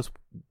and almost.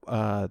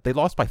 They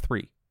lost by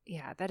 3.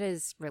 Yeah, that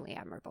is really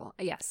admirable.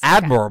 Yes.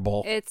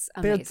 Admirable. Okay. It's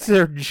amazing. That's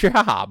their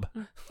job.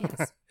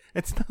 Yes.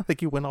 It's not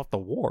like you went off the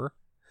war.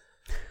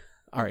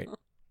 All right.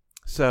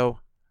 So,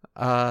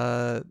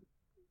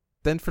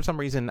 then for some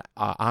reason,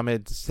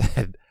 Ahmed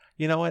said,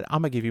 "You know what?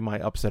 I'm gonna give you my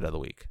upset of the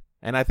week."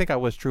 And I think I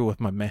was true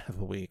with my man of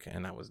the week,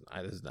 and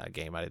this is not a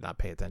game I did not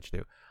pay attention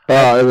to.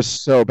 Oh, it was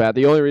so bad.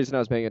 The only reason I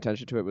was paying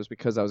attention to it was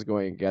because I was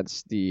going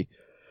against the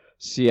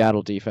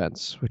Seattle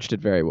defense, which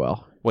did very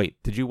well.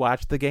 Wait, did you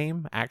watch the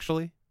game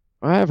actually?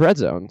 I have Red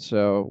Zone,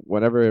 so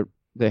whenever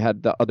they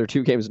had the other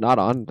 2 games not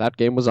on, that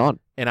game was on.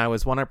 And I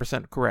was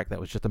 100% correct. That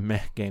was just a meh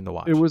game to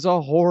watch. It was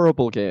a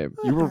horrible game.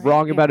 You were Alright,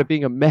 wrong about yeah. it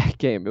being a meh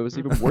game. It was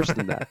even worse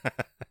than that.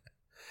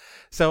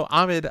 So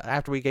Ahmed,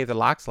 after we gave the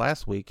locks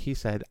last week, he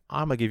said,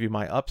 "I'm gonna give you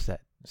my upset."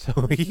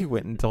 So he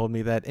went and told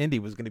me that Indy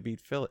was going to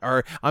beat Philly.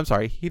 Or, I'm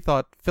sorry, he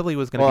thought Philly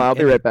was going to Well, beat I'll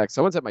be Indy. right back.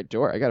 Someone's at my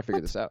door. I got to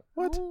figure this out.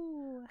 What?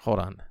 Ooh. Hold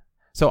on.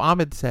 So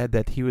Ahmed said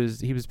that he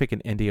was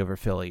picking Indy over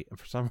Philly. And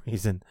for some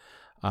reason,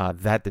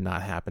 that did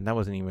not happen. That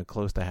wasn't even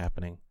close to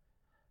happening.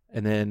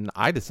 And then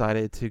I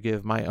decided to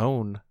give my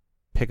own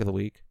pick of the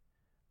week,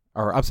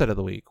 or upset of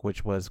the week,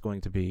 which was going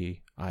to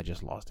be, I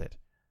just lost it.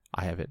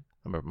 I have it.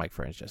 I remember Mike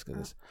French just because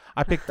this.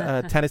 I picked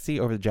Tennessee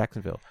over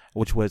Jacksonville,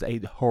 which was a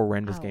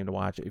horrendous game to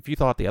watch. If you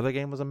thought the other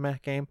game was a meh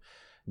game,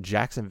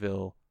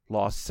 Jacksonville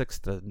lost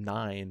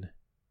 6-9.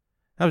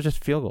 That was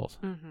just field goals.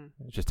 Mm-hmm.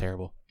 It was just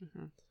terrible.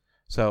 Mm-hmm.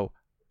 So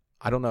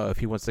I don't know if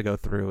he wants to go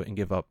through and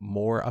give up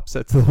more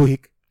upsets of the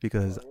week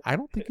because I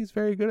don't think he's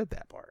very good at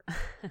that part.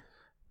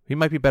 He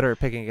might be better at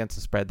picking against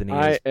the spread than he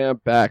I is.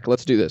 am back.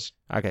 Let's do this.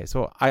 Okay,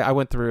 so I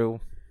went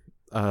through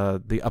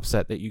the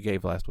upset that you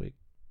gave last week.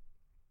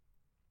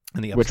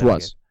 And the Which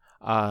upset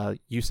I was? gave.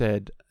 You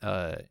said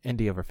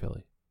Indy over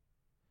Philly.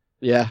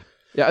 Yeah.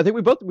 I think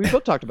we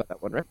both talked about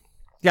that one, right?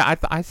 Yeah,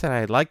 I said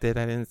I liked it.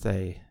 I didn't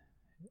say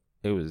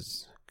it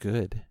was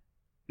good.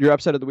 Your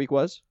upset of the week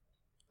was?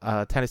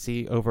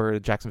 Tennessee over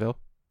Jacksonville.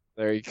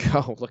 There you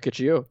go. Look at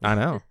you. I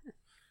know.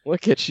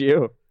 Look at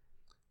you.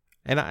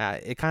 And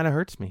it kind of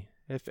hurts me.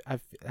 If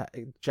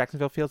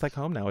Jacksonville feels like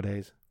home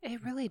nowadays,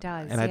 It really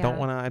does. and I don't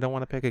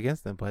want to pick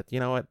against them. But you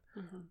know what?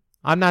 Mm-hmm.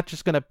 I'm not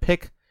just gonna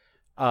pick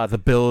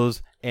the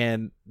Bills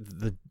and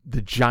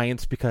the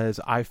Giants because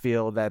I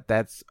feel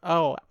that's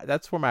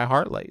where my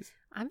heart lays.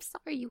 I'm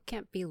sorry you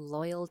can't be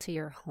loyal to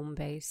your home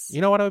base. You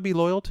know what I would be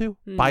loyal to?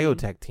 Hmm.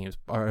 Biotech teams,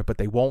 but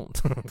they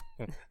won't.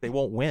 They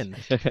won't win.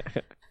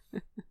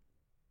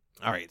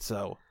 All right,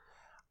 so,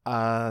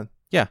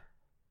 yeah.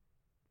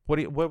 What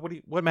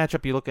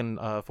matchup are you looking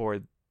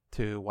forward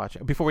to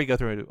watching before we go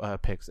through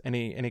picks?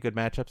 Any good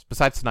matchups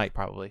besides tonight?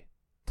 Probably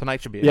Tonight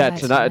should be. Yeah,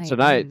 tonight.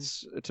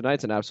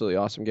 tonight's an absolutely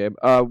awesome game.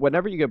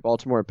 Whenever you get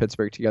Baltimore and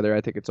Pittsburgh together,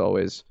 I think it's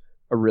always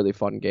a really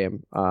fun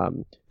game.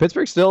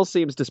 Pittsburgh still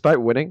seems,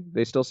 despite winning,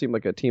 they still seem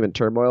like a team in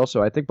turmoil.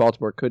 So I think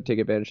Baltimore could take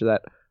advantage of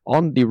that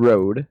on the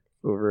road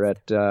over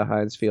at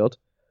Heinz Field.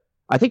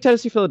 I think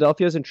Tennessee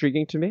Philadelphia is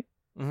intriguing to me,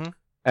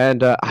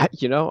 and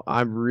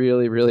I'm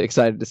really really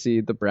excited to see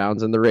the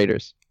Browns and the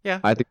Raiders. Yeah,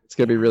 I think it's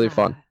gonna be really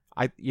fun.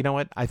 You know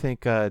what? I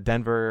think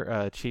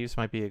Denver Chiefs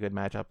might be a good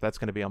matchup. That's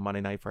going to be on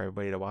Monday night for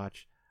everybody to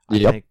watch.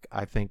 Yep.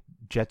 I think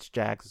Jets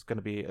Jags is going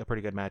to be a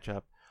pretty good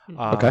matchup.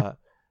 Okay.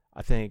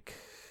 I think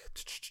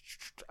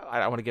I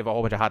don't want to give a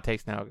whole bunch of hot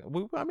takes now.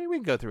 We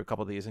can go through a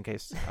couple of these in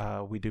case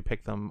we do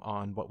pick them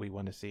on what we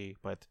want to see.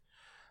 But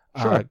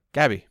Sure.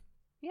 Gabby,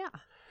 Yeah.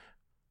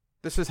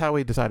 this is how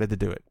we decided to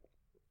do it.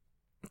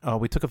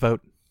 We took a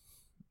vote,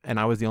 and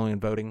I was the only one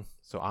voting,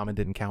 so Ahmed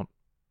didn't count.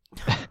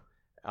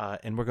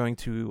 And we're going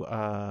to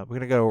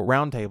go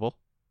round table,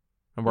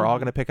 and we're all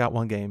going to pick out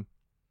one game,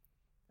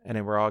 and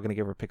then we're all going to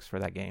give our picks for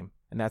that game,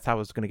 and that's how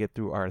it's going to get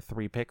through our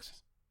 3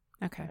 picks.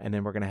 Okay. And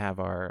then we're going to have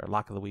our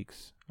lock of the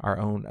weeks,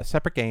 a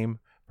separate game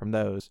from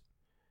those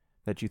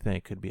that you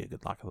think could be a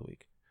good lock of the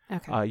week.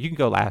 Okay. You can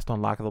go last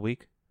on lock of the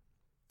week,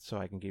 so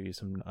I can give you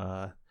some.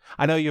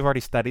 I know you've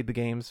already studied the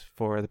games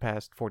for the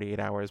past 48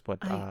 hours, but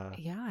I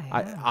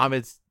have.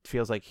 Ahmed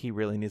feels like he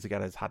really needs to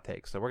get his hot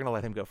takes, so we're going to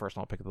let him go first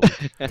on pick of the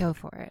week. Go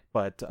for it.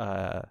 But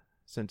why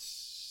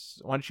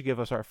don't you give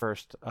us our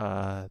first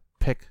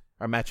pick,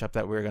 our matchup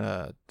that we're going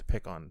to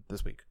pick on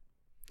this week?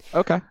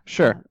 Okay,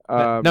 sure.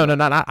 No,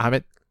 not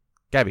Ahmed.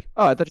 Gabby.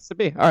 Oh, I thought it said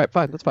me. All right,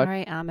 fine, that's fine. All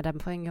right, Ahmed, I'm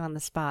putting you on the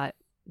spot.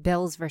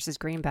 Bills versus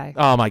Green Bay.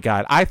 Oh my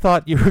God! I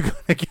thought you were going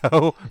to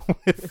go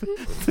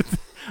with.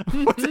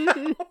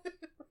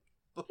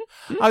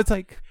 I was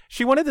like,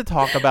 she wanted to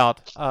talk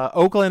about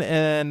Oakland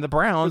and the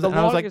Browns, and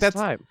I was like, that's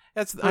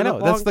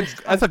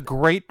a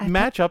great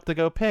matchup to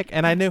go pick.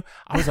 And I knew,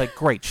 I was like,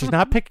 great, she's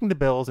not picking the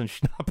Bills and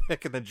she's not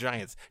picking the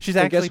Giants. She's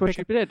And actually guess what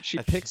picking. she did? She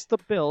picks the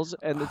Bills,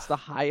 and it's the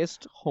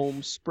highest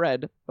home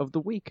spread of the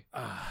week.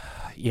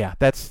 Yeah,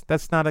 that's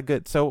not a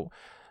good. So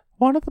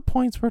one of the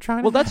points we're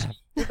trying. Well, to that's have.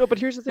 no, but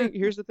here's the thing.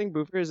 Here's the thing,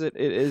 Boofer, is it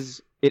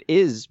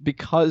is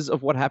because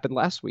of what happened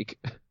last week.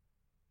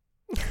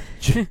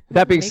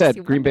 That being Makes said,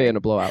 you Green Bay wonder. in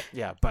a blowout.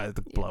 Yeah, but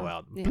the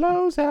blowout Yeah.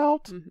 blows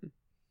out. Mm-hmm.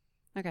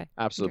 Okay.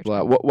 Absolute Your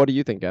turn. blowout. What do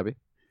you think, Gabby?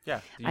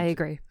 Yeah, I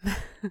agree.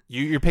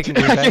 You're picking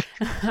Green Bay.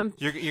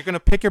 You're gonna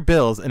pick your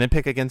Bills and then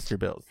pick against your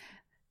Bills.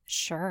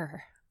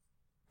 Sure.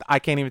 I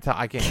can't even tell.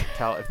 I can't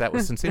tell if that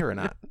was sincere or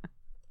not.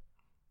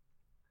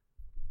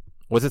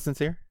 Was it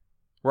sincere?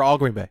 We're all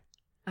Green Bay.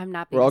 I'm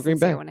not We're being all Green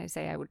sincere Bay. when I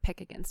say I would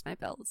pick against my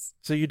Bills.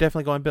 So you're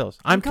definitely going Bills.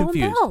 I'm going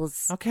confused.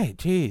 Bills. Okay,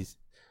 jeez.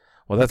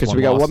 Well, that's Okay, so one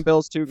we got loss. 1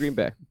 Bills, 2 Green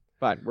Bay.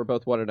 Fine, we're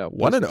both 1-0.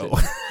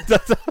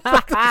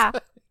 1-0.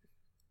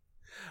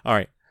 All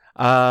right,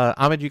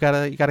 Ahmed, you got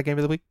a game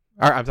of the week?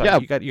 Or, I'm sorry, Yeah.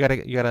 you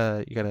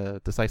got a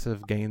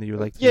decisive game that you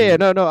would like to? Yeah,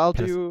 no, I'll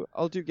Piss. do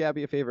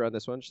Gabby a favor on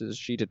this one.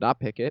 She did not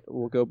pick it.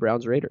 We'll go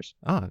Browns Raiders.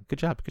 Ah, good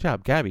job,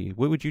 Gabby.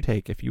 What would you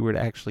take if you were to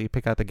actually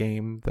pick out the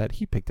game that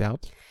he picked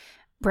out?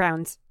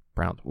 Browns.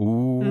 Browns.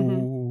 Ooh.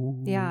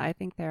 Mm-hmm. Yeah, I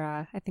think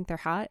they're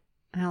hot.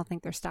 I don't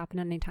think they're stopping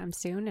anytime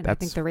soon, and I think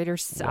That's the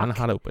Raiders suck. One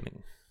hot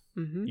opening.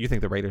 Mm-hmm. You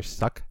think the Raiders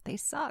suck? They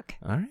suck.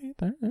 All right.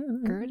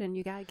 Good, and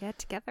you gotta get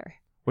together.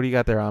 What do you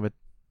got there, Ahmed?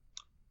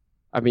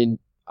 I mean,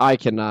 I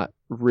cannot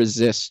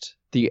resist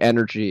the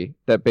energy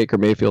that Baker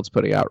Mayfield's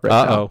putting out right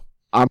now. Uh-oh.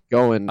 I'm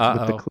going with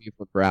the Uh-oh.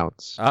 Cleveland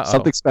Browns. Uh-oh.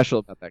 Something special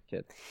about that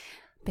kid.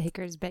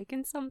 Baker's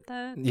baking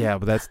something. Yeah,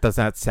 but that does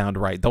not sound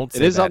right. Don't say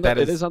It is that. on the That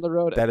it is on the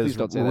road. That Please is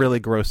don't say really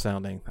gross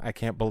sounding. I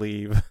can't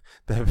believe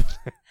that.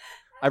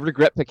 I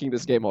regret picking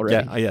this game already.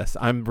 Yeah, yes.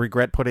 I'm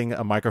regret putting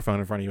a microphone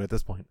in front of you at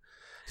this point.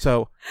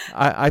 So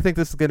I think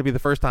this is going to be the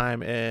first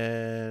time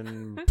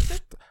in,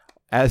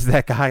 as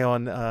that guy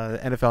on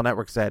NFL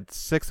Network said,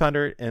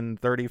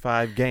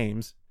 635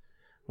 games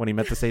when he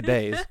meant to say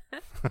days.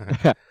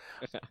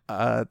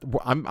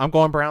 I'm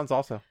going Browns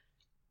also.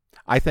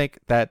 I think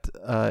that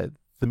the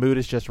mood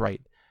is just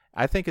right.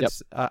 I think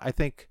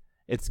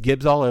it's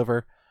Gibbs all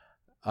over.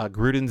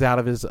 Gruden's out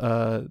of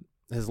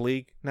his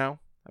league now.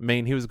 I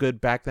mean, he was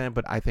good back then,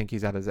 but I think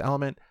he's out of his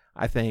element.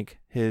 I think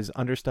his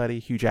understudy,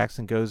 Hugh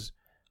Jackson, goes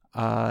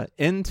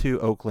into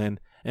Oakland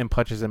and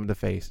punches him in the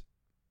face.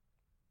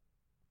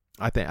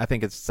 I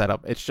think it's set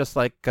up. It's just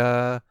like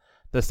the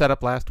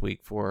setup last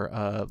week for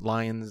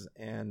Lions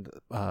and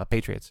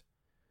Patriots.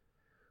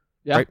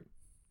 Yeah. Right?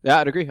 Yeah,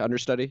 I'd agree.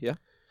 Understudy, yeah.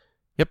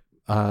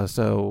 Yep.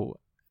 So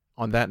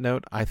on that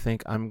note, I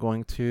think I'm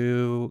going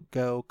to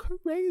go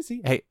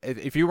crazy. Hey,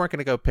 if you weren't going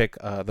to go pick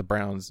the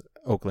Browns,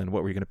 Oakland,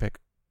 what were you going to pick?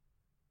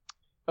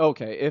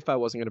 Okay, if I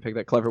wasn't going to pick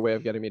that, clever way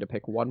of getting me to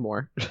pick one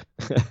more.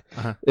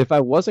 Uh-huh. If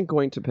I wasn't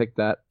going to pick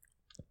that,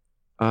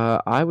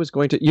 I was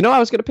going to. I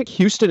was going to pick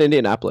Houston,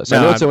 Indianapolis.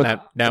 I know it's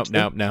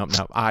No.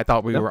 I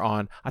thought we were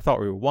on. I thought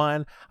we were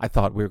one. I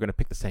thought we were going to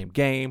pick the same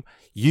game.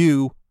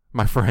 You,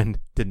 my friend,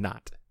 did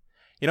not.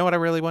 You know what I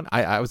really want?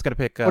 I was going to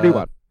pick. What do you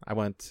want? I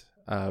went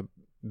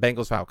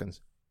Bengals Falcons.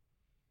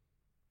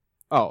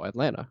 Oh,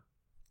 Atlanta.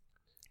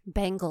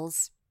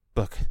 Bengals.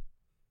 Look,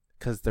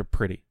 because they're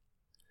pretty.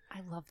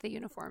 I love the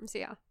uniforms.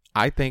 Yeah.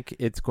 I think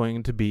it's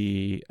going to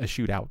be a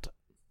shootout,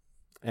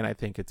 and I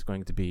think it's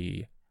going to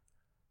be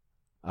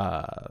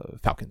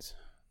Falcons.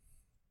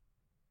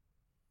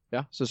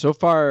 Yeah. So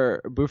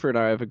far, Boofer and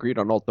I have agreed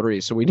on all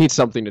three, so we need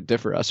something to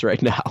differ us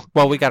right now.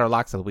 Well, we got our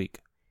locks of the week.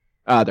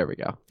 There we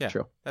go. Yeah,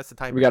 True. that's the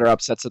time. We got our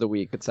upsets of the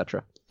week,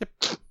 etc. Yep.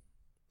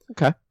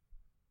 Okay.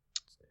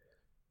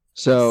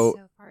 So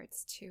far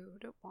it's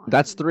 2-1.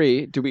 that's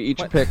 3. Do we each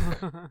What? pick?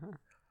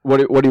 What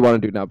do you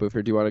want to do now,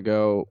 Boofer? Do you want to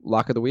go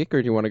lock of the week,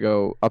 or do you want to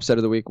go upset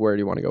of the week? Where do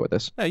you want to go with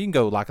this? No, you can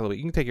go lock of the week.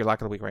 You can take your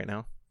lock of the week right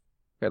now.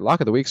 Okay, lock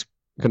of the week's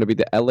going to be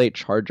the LA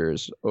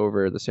Chargers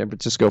over the San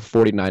Francisco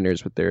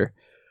 49ers with their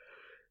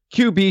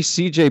QB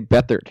CJ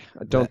Beathard.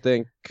 I don't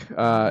think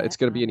it's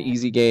going to be an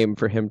easy game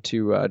for him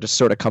to just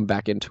sort of come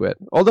back into it.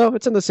 Although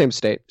it's in the same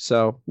state,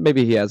 so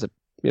maybe he has a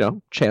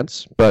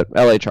chance. But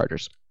LA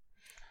Chargers.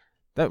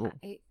 No,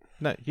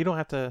 you don't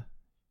have to.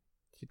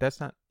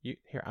 That's not you.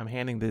 Here, I'm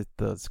handing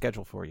the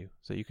schedule for you,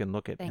 so you can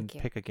look at Thank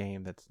you. pick a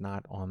game that's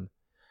not on.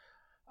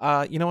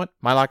 You know what?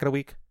 My lock of the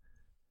week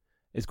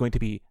is going to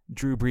be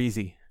Drew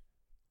Breesy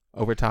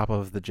over top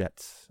of the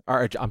Jets.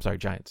 Or I'm sorry,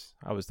 Giants.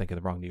 I was thinking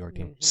the wrong New York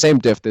team. Same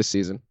diff this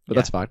season, but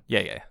that's fine.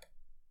 Yeah.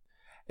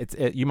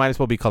 You might as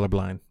well be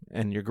colorblind,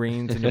 and your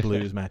greens and your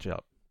blues match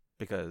up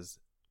because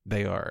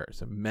they are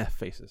some meh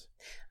faces.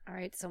 All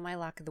right, so my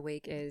lock of the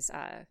week is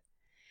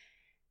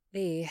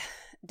the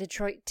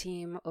Detroit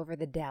team over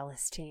the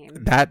Dallas team.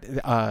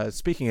 That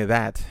speaking of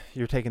that,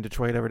 you're taking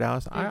Detroit over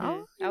Dallas.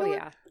 Mhm. You know what?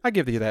 Yeah. I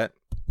give you that.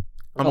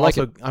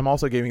 I I'm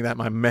also giving that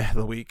my meh of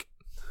the week.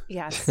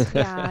 Yes.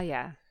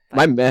 Yeah.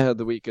 My meh of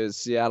the week is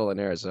Seattle and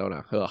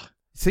Arizona. Ugh.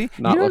 See,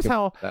 Not you notice looking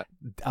how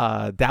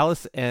for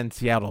Dallas and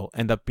Seattle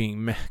end up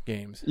being meh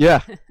games.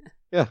 Yeah.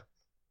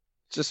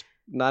 Just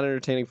not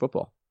entertaining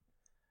football.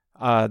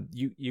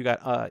 You got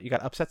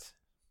upsets.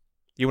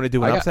 You want to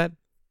do an upset?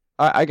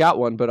 I got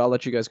one, but I'll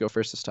let you guys go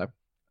first this time.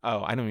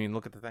 Oh, I don't even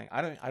look at the thing.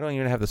 I don't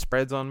even have the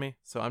spreads on me,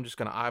 so I'm just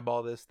gonna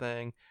eyeball this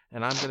thing,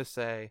 and I'm gonna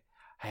say,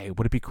 hey,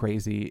 would it be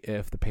crazy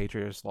if the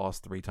Patriots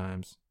lost 3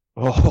 times?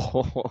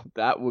 Oh,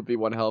 that would be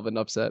one hell of an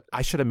upset.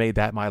 I should have made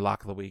that my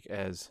lock of the week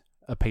as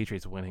a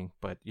Patriots winning,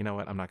 but you know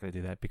what? I'm not gonna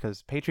do that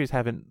because Patriots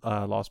haven't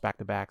lost back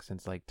to back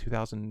since like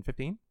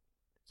 2015,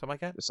 something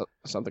like that.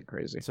 Something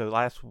crazy. So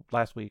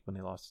last week when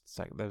they lost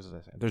second,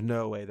 there's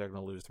no way they're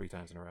gonna lose 3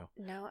 times in a row.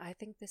 No, I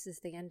think this is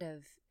the end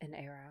of an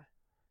era,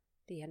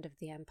 the end of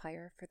the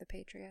empire for the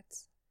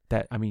Patriots.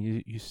 That I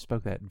mean, you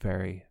spoke that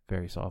very,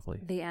 very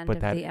softly. The end But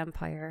of that- the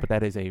empire. But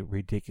that is a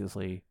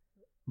ridiculously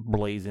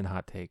blazing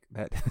hot take.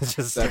 That is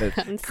just That is-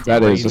 I'm That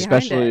standing is, behind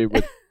especially it.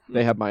 with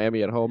they have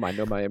Miami at home. I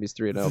know Miami's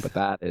 3-0, but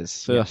that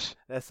is Yeah.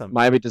 That's some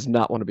Miami does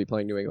not want to be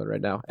playing New England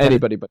right now.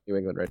 Anybody but New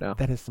England right now.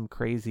 that is some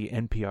crazy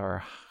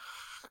NPR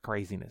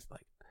craziness.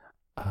 Like,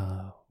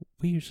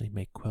 we usually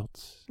make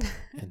quilts,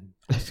 and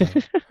also,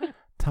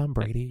 Tom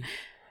Brady,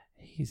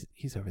 he's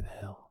over the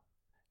hill.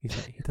 He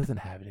doesn't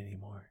have it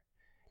anymore.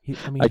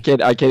 I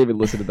can't even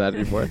listen to that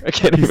anymore. I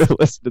can't even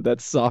listen to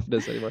that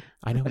softness anymore.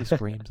 I know he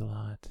screams a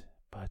lot,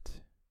 but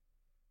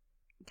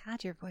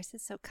God, your voice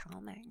is so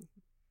calming.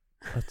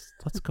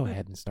 let's go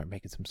ahead and start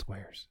making some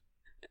squares.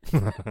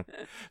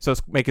 So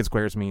making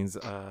squares means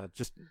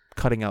just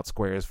cutting out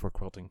squares for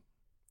quilting.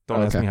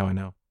 Don't ask Okay. me how I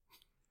know.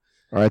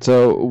 All right,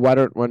 so why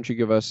don't you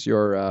give us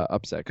your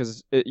upset?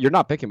 Because you're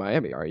not picking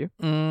Miami, are you?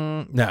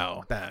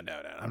 No.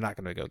 I'm not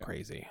going to go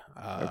crazy.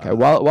 Okay.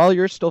 While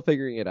you're still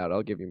figuring it out,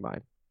 I'll give you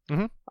mine.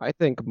 Mhm. I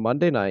think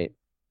Monday night,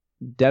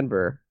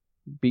 Denver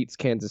beats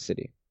Kansas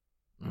City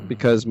Mm.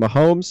 because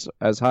Mahomes,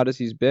 as hot as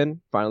he's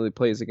been, finally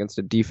plays against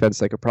a defense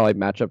that could probably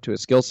match up to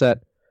his skill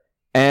set.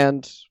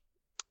 And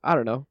I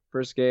don't know,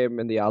 first game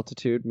in the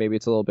altitude, maybe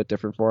it's a little bit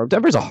different for him.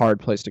 Denver's a hard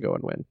place to go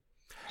and win.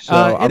 So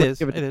I'm it gonna is.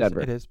 give It to is.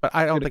 Denver. It is. But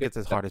I don't Gonna think give it's it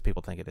as to hard as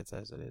people think it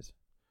says it is.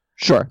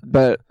 Sure,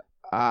 but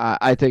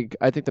I think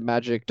the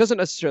magic doesn't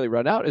necessarily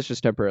run out. It's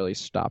just temporarily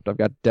stopped. I've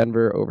got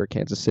Denver over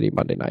Kansas City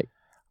Monday night.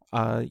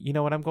 You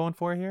know what I'm going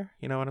for here?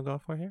 I'm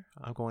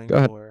going Go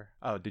ahead. for.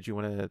 Oh, did you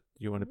want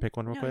to pick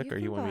one real No, quick, you or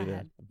can you want go me to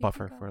ahead. You can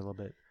buffer go. for a little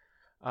bit?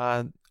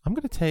 I'm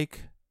going to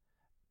take.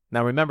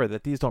 Now remember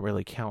that these don't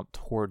really count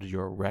towards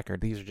your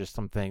record. These are just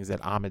some things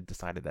that Ahmed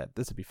decided that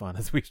this would be fun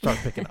as we start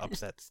picking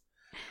upsets.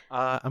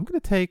 I'm going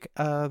to take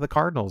the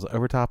Cardinals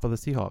over top of the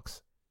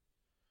Seahawks.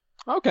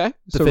 Okay,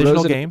 Divisional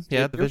Rosen game, is yeah,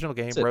 here. divisional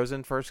game. That's it.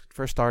 Rosen first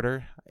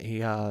starter. He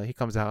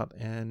comes out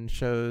and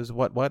shows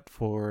what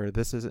for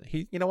this isn't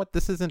he. You know what?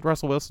 This isn't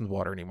Russell Wilson's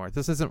water anymore.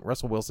 This isn't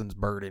Russell Wilson's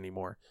bird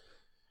anymore.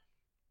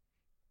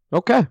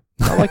 Okay,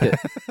 I like it.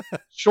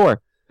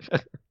 Sure.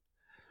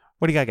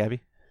 What do you got,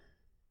 Gabby?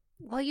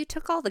 Well, you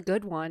took all the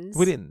good ones.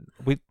 We didn't.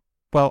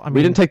 Well, I mean,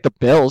 We didn't take the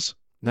Bills.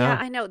 No. Yeah,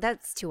 I know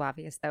that's too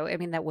obvious, though. I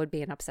mean, that would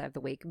be an upset of the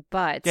week,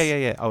 but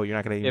Yeah. Oh, you're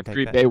not gonna even If take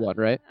Green that. Bay won,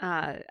 right?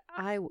 No.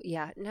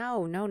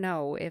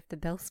 If the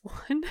Bills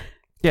won,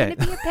 Yeah. can it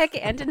be a pick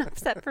and an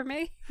upset for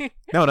me?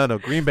 No.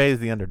 Green Bay is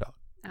the underdog.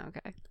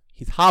 Okay.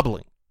 He's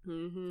hobbling.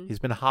 Mm-hmm. He's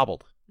been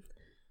hobbled.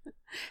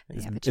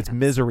 Yeah, but It's you know.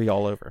 misery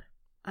all over.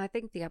 I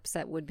think the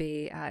upset would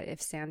be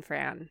if San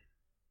Fran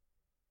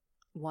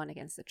one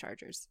against the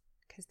Chargers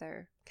because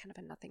they're kind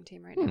of a nothing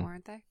team right now,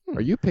 aren't they?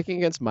 Are you picking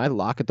against my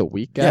lock of the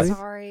week, Yes. Gabby?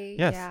 Sorry.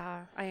 Yes.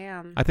 Yeah, I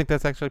am. I think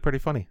that's actually pretty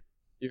funny.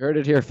 You heard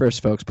it here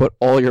first, folks. Put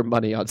all your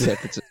money on San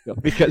Francisco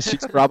because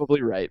she's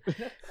probably right.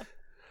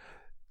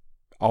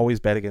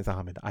 Always bet against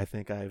Ahmed. I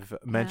think I've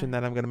mentioned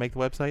that I'm going to make the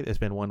website. It's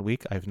been 1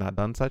 week. I've not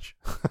done such.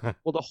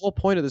 Well, the whole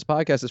point of this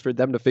podcast is for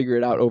them to figure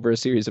it out over a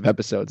series of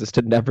episodes, is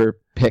to never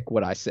pick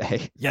what I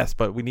say. Yes,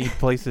 but we need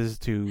places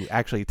to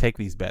actually take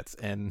these bets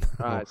and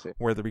I see.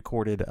 where the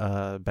recorded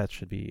bets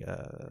should be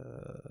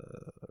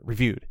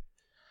reviewed.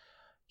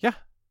 Yeah.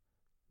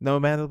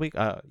 No man of the week?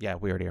 Yeah,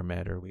 we already are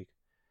man of the week.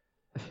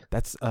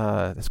 That's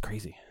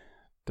crazy.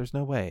 There's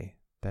no way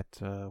that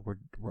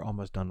we're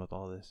almost done with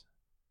all this.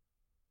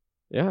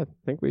 Yeah, I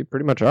think we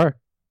pretty much are.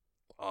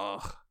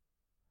 Ugh.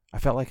 I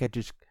felt like I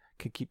just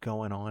could keep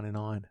going on and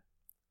on.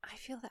 I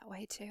feel that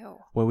way too.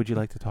 What would you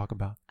like to talk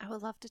about? I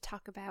would love to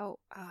talk about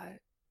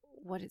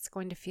what it's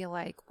going to feel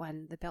like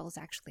when the Bills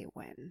actually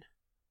win.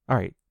 All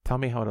right, tell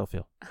me how it'll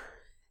feel.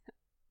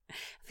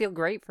 Feel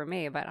great for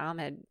me, but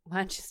Ahmed, why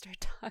don't you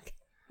start talking?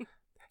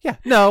 Yeah,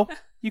 no,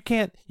 you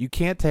can't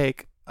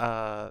take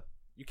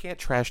you can't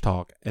trash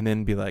talk and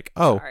then be like,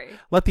 oh, Sorry.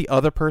 let the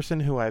other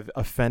person who I've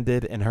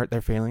offended and hurt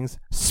their feelings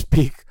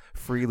speak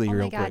freely Oh my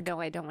real God, quick. no,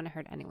 I don't want to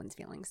hurt anyone's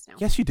feelings now.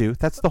 Yes, you do.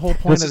 That's the whole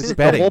point This of is this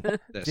the whole betting. point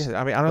of this. Yeah,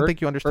 I mean, I don't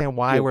think you understand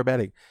why we're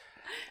betting.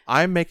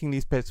 I'm making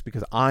these picks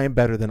because I'm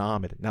better than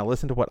Ahmed. Now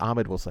listen to what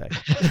Ahmed will say.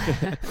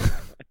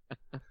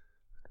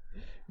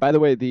 By the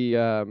way, the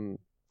am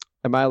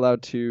I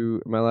allowed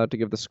to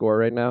give the score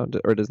right now,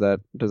 or does that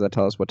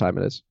tell us what time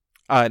it is?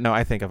 No,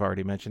 I think I've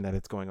already mentioned that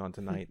it's going on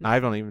tonight. I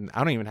don't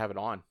even have it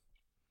on.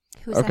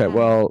 Who's Okay, ahead?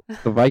 well,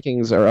 the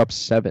Vikings are up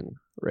 7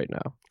 right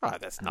now. Oh,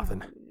 that's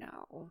nothing. Oh,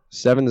 no.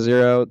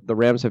 7-0. The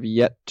Rams have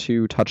yet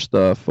to touch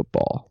the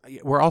football.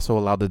 We're also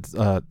allowed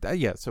to.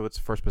 Yeah, so it's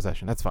first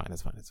possession. That's fine.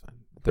 It's fine.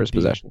 First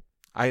possession.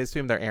 I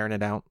assume they're airing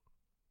it out.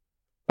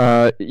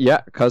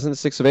 Yeah, Cousins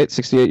 6 of 8,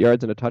 68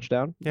 yards and a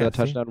touchdown. Yeah, the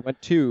touchdown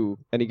went to,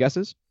 any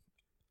guesses?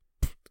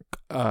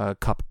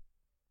 Cup.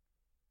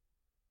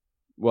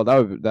 Well,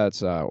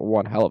 that's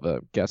one hell of a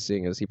guess,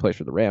 seeing as he plays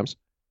for the Rams.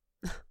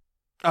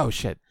 Oh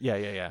shit.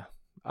 Yeah.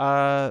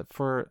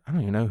 For I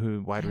don't even know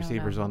who wide I don't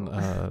receivers know.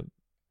 on.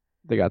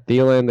 They got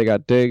Thielen, they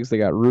got Diggs, they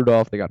got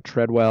Rudolph, they got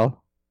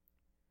Treadwell,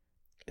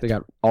 they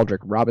got Aldrick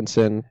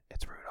Robinson.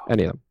 It's Rudolph.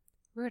 Any of them.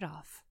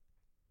 Rudolph.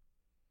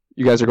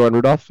 You guys are going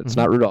Rudolph? It's Mhm.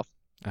 not Rudolph.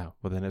 Oh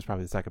well, then it's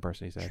probably the second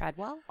person he said.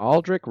 Treadwell?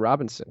 Aldrick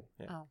Robinson.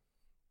 Oh.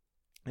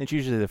 It's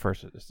usually the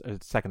first,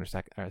 second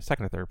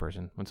or third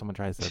person when someone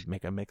tries to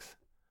make a mix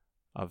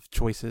of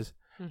choices.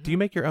 Mhm. Do you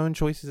make your own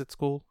choices at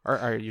school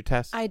or your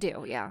tests? I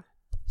do, yeah.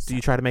 Do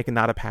you try to make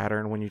not a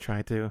pattern when you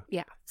try to?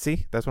 Yeah.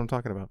 See, that's what I'm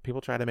talking about. People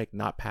try to make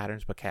not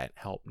patterns, but can't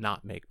help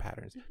not make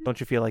patterns.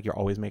 Don't you feel like you're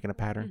always making a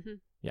pattern? Mhm.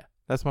 Yeah,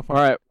 that's my point.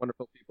 All right,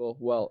 wonderful people.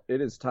 Well,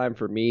 it is time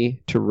for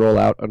me to roll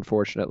out,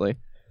 unfortunately.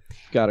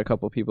 Got a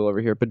couple people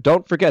over here. But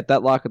don't forget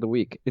that lock of the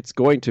week. It's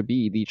going to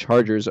be the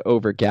Chargers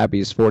over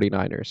Gabby's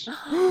 49ers.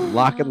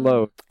 Lock and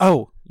load.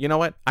 Oh, you know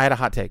what? I had a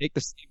hot take. Take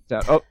the steams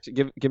out. Oh,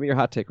 give me your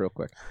hot take real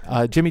quick.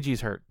 Jimmy G's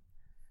hurt.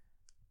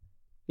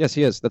 Yes,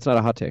 he is. That's not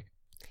a hot take.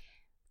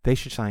 They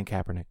should sign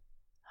Kaepernick.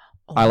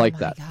 Oh I like my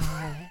that.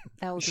 God.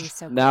 That would be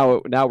so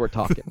cool. Now we're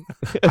talking.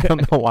 I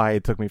don't know why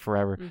it took me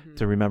forever Mhm.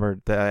 to remember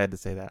that I had to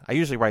say that. I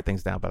usually write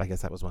things down, but I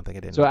guess that was one thing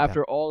I didn't. So write after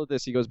down. all of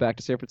this, he goes back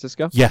to San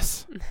Francisco?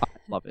 Yes,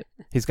 Love it.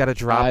 he's got to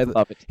drop. I the-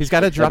 love it. He's got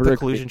to drop Never the agree.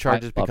 collusion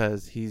charges I love it.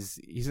 because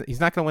he's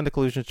not going to win the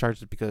collusion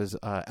charges because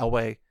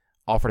Elway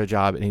offered a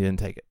job and he didn't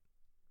take it.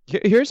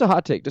 Here's a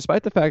hot take.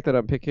 Despite the fact that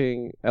I'm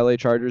picking LA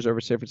Chargers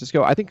over San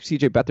Francisco, I think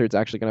CJ Beathard's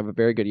actually going to have a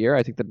very good year.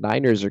 I think the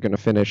Niners are going to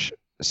finish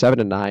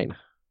 7-9.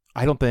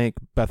 I don't think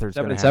Beathard's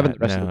 7 going and to 7 have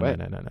the rest of the way.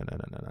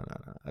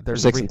 No. They're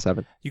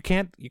 6-7. You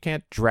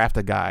can't draft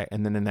a guy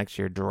and then the next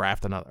year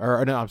draft another.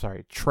 Or no, I'm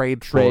sorry,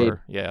 trade.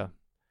 Yeah,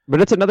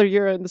 But it's another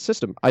year in the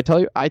system. I tell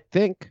you, I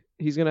think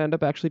he's going to end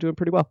up actually doing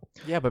pretty well.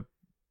 yeah, but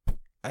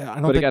I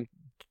don't But think. again,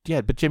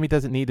 Yeah, but Jimmy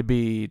doesn't need to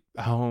be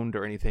honed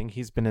or anything.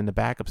 He's been in the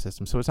backup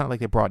system, so it's not like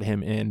they brought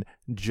him in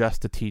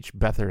just to teach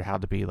Beathard how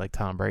to be like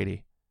Tom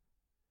Brady.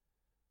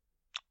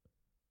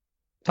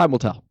 time will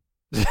tell.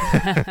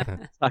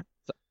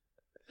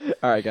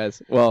 All right,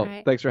 guys. Well, All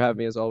right. thanks for having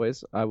me as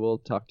always. I will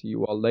talk to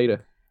you all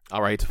later.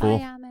 All right, Bye, fool.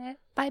 Amit.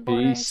 Bye,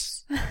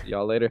 Peace. Boris. See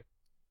y'all later.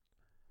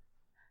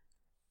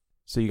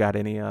 So you got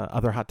any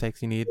other hot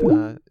takes you need?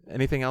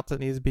 Anything else that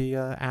needs to be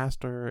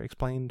asked or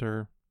explained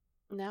or?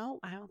 No,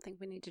 I don't think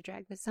we need to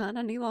drag this on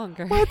any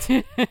longer. What?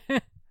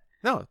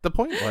 No, the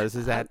point was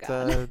Oh, that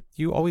God.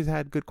 you always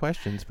had good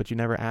questions, but you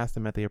never asked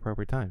them at the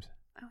appropriate times.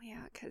 Oh,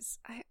 yeah, because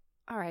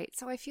all right,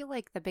 so I feel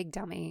like the big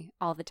dummy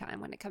all the time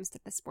when it comes to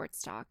the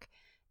sports talk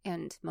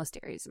and most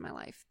areas of my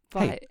life.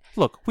 But Hey,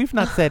 look, we've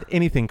not said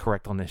anything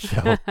correct on this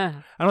show.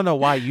 I don't know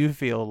why you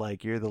feel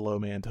like you're the low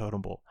man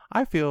totem pole.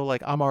 I feel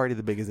like I'm already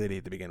the biggest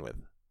idiot to begin with.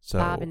 So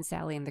Bob and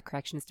Sally in the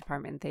corrections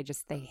department,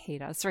 they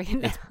hate us right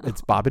now. it's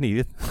Bob and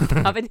Edith.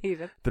 Bob and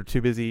Edith. They're too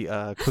busy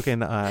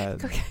cooking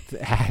Cooking.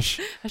 hash.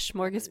 A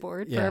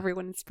smorgasbord Yeah. for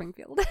everyone in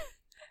Springfield.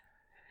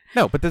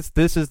 No, but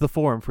this is the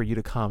forum for you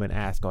to come and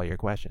ask all your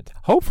questions.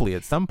 Hopefully,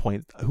 at some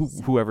point,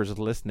 whoever's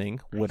listening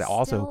would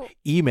also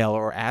email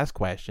or ask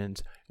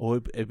questions. Oh,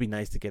 it'd be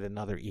nice to get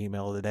another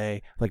email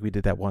today, like we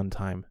did that one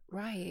time.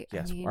 Right.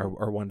 Yes, I mean,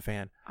 our one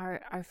fan.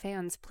 Our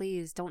fans,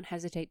 please don't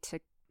hesitate to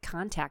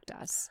contact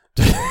us.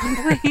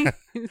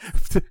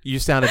 You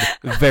sounded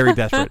very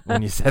desperate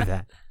when you said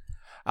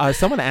that.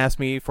 Someone asked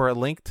me for a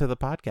link to the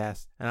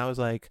podcast, and I was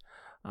like,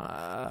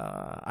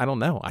 I don't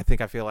know. I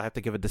feel I have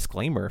to give a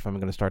disclaimer if I'm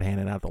going to start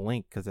handing out the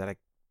link, because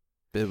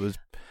it was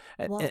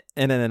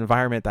in an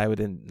environment I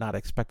would not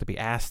expect to be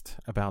asked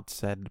about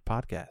said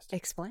podcast.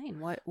 Explain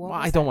what well,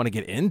 I don't want to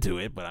get into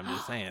it, but I'm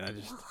just saying.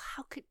 Well,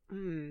 how could? I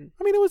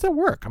mean, it was at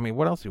work. I mean,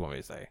 what else do you want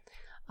me to say?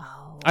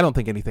 Oh, I don't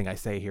think anything I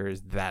say here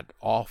is that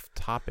off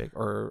topic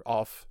or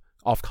off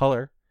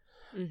color.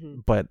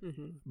 But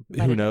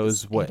who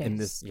knows what in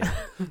this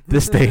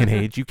this day and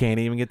age, you can't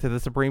even get to the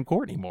Supreme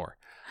Court anymore.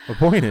 The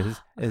point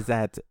is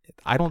that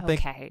I don't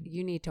think. Okay,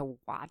 you need to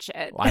watch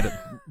it.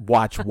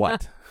 Watch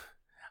what?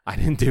 I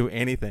didn't do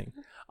anything.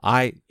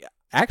 I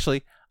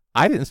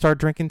didn't start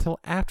drinking until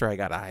after I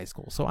got out of high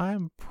school, so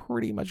I'm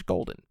pretty much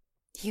golden.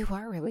 You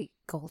are really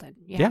golden.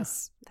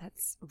 Yes,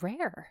 that's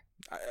rare.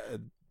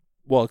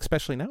 Well,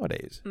 especially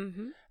nowadays.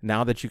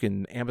 Now that you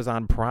can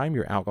Amazon Prime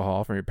your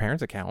alcohol from your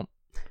parents' account,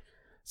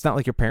 it's not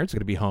like your parents are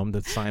going to be home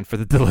to sign for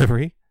the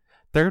delivery.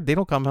 They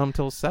don't come home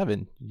till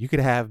 7. You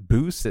could have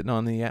booze sitting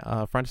on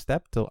the front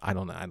step till I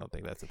don't know. I don't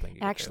think that's a thing.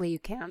 Actually, you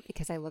can't,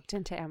 because I looked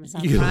into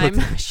Amazon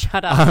Prime.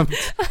 Shut up.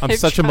 I'm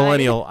such a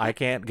millennial. I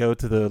can't go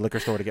to the liquor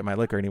store to get my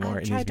liquor anymore.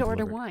 I tried to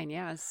order wine.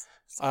 Yes.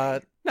 No,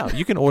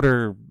 you can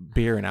order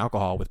beer and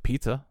alcohol with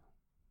pizza.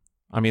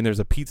 I mean, there's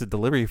a pizza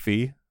delivery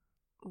fee,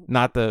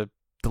 not the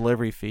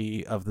delivery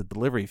fee of the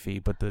delivery fee,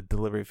 but the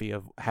delivery fee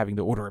of having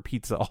to order a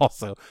pizza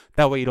also.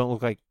 That way you don't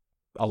look like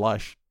a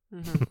lush.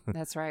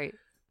 That's right.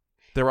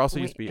 There also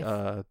used to be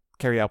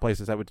carry out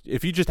places that would,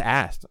 if you just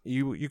asked,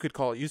 you could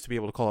call. Used to be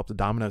able to call up the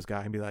Domino's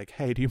guy and be like,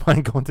 "Hey, do you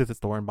mind going to the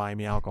store and buying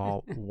me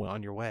alcohol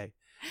on your way?"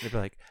 They'd be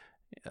like,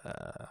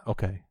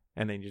 "Okay,"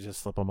 and then you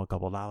just slip them a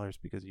couple $,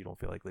 because you don't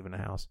feel like leaving the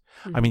house.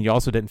 I mean, you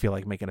also didn't feel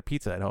like making a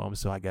pizza at home,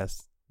 so I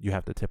guess you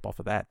have to tip off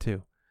of that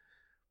too.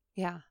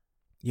 Yeah.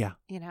 Yeah.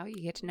 You know,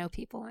 you get to know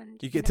people,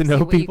 and you get to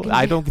know people.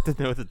 I don't get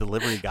to know the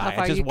delivery guy.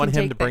 I just want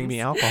him to bring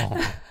me alcohol.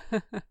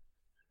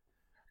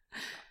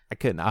 I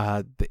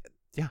couldn't.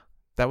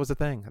 That was the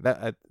thing.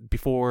 That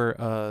before,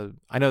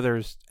 I know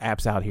there's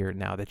apps out here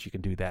now that you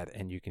can do that,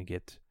 and you can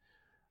get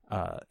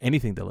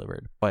anything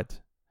delivered.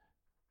 But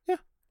yeah,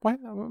 why?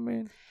 I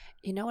mean,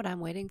 you know what I'm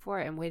waiting for?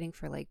 I'm waiting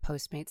for like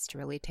Postmates to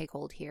really take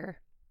hold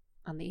here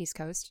on the East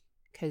Coast,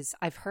 because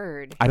I've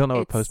heard. I don't know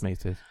what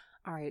Postmates is.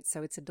 All right,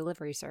 so it's a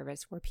delivery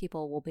service where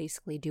people will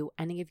basically do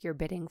any of your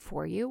bidding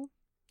for you.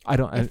 I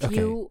don't.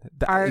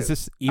 Okay, is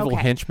this evil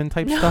henchman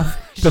type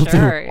stuff? They'll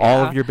do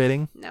all of your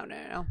bidding.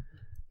 No.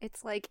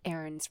 It's like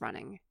errands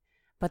running,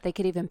 but they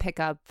could even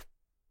pick up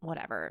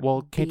whatever.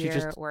 Well, can't you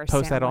just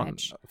post that on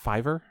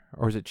Fiverr,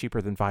 or is it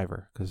cheaper than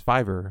Fiverr? Because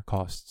Fiverr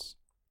costs.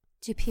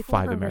 Do people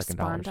 $5 ever American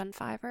respond dollars.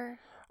 on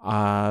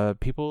Fiverr?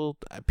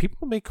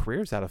 People make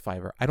careers out of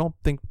Fiverr. I don't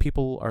think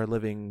people are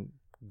living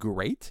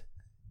great.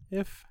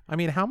 How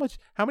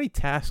many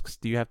tasks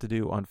do you have to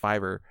do on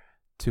Fiverr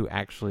to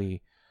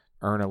actually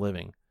earn a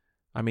living?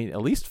 I mean,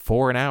 at least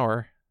 4 an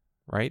hour,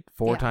 right?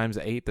 4 times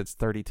 8, that's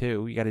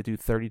 32. You got to do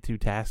 32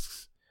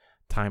 tasks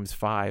times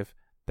 5.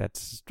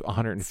 That's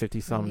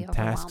 150 some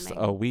tasks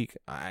a week.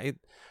 I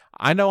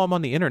know I'm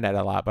on the internet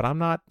a lot, but I'm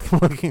not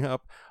looking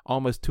up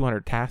almost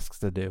 200 tasks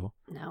to do.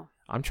 No.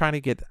 I'm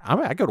trying to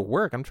I go to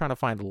work. I'm trying to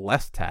find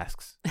less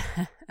tasks.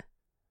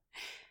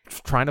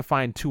 Trying to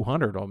find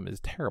 200 of them is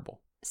terrible.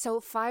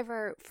 So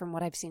Fiverr, from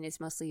what I've seen, is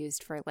mostly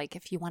used for like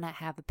if you want to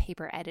have a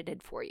paper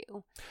edited for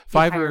you.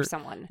 Fiverr, hire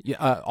someone.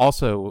 Yeah.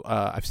 Also,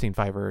 I've seen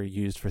Fiverr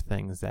used for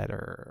things that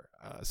are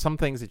some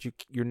things that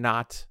you're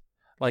not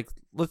like.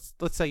 Let's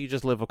say you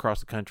just live across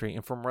the country,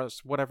 and from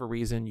whatever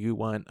reason you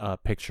want a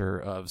picture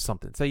of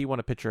something. Say you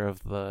want a picture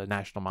of the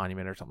National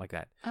Monument or something like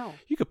that. Oh.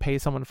 You could pay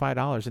someone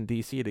 $5 in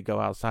DC to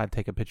go outside,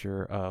 take a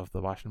picture of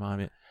the Washington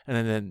Monument,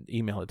 and then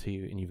email it to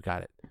you, and you've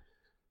got it.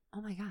 Oh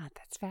my God,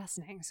 that's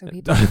fascinating. So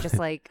people are just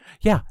like...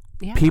 yeah.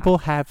 People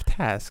have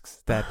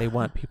tasks that they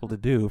want people to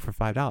do for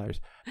 $5.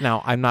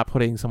 Now, I'm not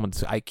putting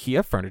someone's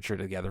IKEA furniture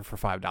together for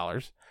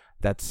 $5.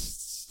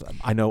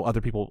 I know other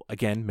people,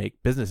 again,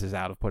 make businesses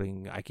out of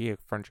putting IKEA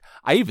furniture.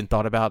 I even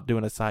thought about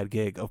doing a side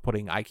gig of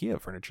putting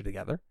IKEA furniture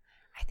together.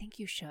 I think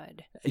you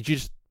should. You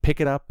just pick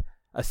it up,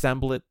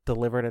 assemble it,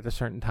 deliver it at a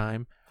certain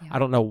time. Yeah. I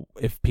don't know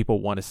if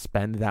people want to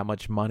spend that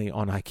much money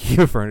on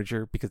IKEA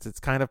furniture because it's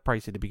kind of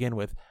pricey to begin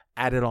with.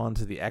 Added on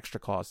to the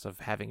extra costs of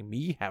having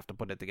me have to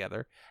put it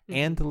together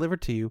and deliver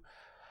to you.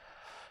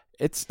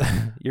 It's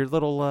your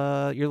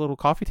little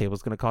coffee table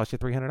is going to cost you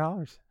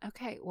 $300.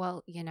 Okay,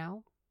 well,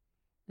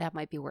 that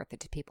might be worth it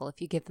to people if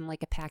you give them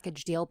like a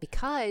package deal,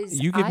 because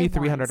you give me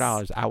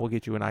 $300, I will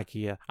get you an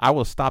IKEA. I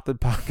will stop the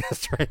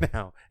podcast right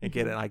now and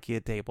get an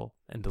IKEA table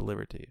and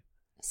deliver it to you.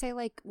 Say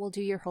like we'll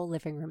do your whole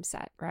living room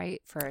set,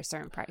 right, for a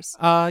certain price.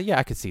 Yeah,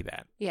 I could see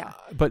that. Yeah.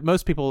 But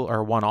most people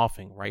are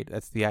one-offing, right?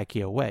 That's the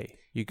IKEA way.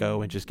 You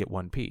go and just get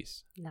one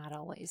piece. Not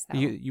always, though.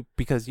 You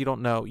because you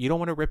don't know. You don't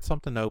want to rip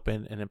something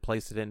open and then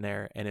place it in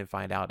there and then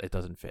find out it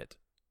doesn't fit.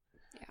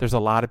 Yeah. There's a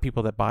lot of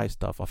people that buy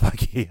stuff off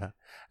IKEA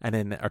and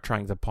then are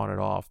trying to pawn it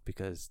off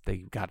because they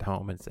got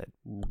home and said,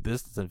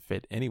 this doesn't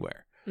fit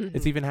anywhere. Mhm.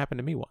 It's even happened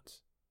to me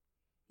once.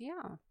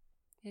 Yeah.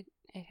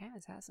 It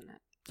has, hasn't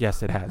it?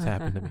 Yes, it has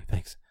happened to me.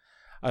 Thanks.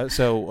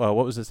 So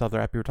what was this other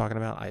app you were talking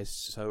about? I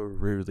so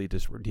rudely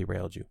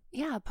derailed you.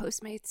 Yeah,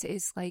 Postmates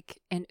is like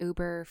an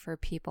Uber for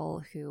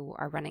people who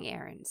are running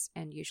errands,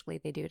 and usually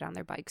they do it on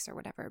their bikes or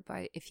whatever.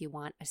 But if you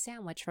want a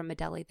sandwich from a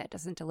deli that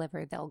doesn't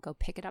deliver, they'll go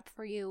pick it up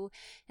for you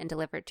and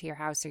deliver it to your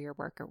house or your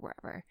work or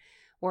wherever.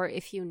 Or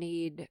if you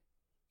need,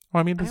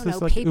 Well, I mean, I this don't is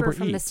know, like paper Uber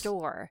from the Eats.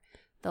 store,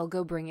 they'll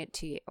go bring it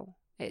to you.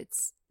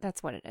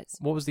 That's what it is.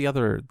 What was the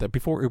other?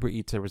 Before Uber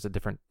Eats, there was a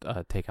different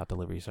takeout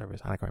delivery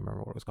service. I can't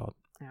remember what it was called.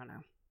 I don't know.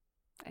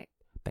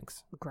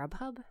 Thanks.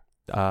 Grubhub?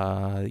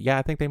 Yeah,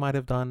 I think they might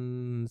have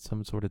done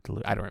some sort of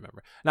delivery. I don't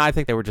remember. No, I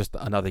think they were just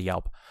another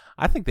Yelp.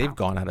 I think they've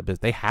gone out of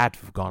business. They had to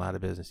have gone out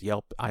of business.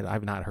 Yelp.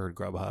 I've not heard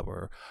Grubhub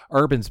or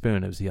Urban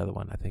Spoon. It was the other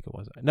one. I think it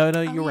was. No,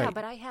 you're right.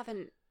 But I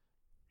haven't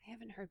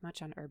heard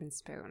much on Urban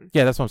Spoon.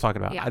 Yeah, that's what I'm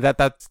talking about. Yeah.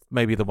 That's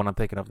maybe the one I'm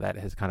thinking of that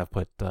has kind of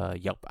put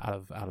Yelp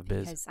out of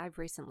biz. Because I've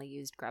recently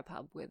used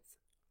Grubhub with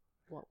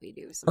what we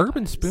do sometimes.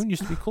 Urban Spoon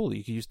used to be cool.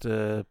 You used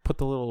to put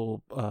the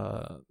little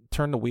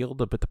turn the wheel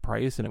to put the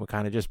price, and it would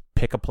kind of just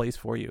pick a place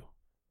for you.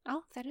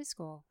 Oh, that is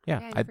cool. Yeah,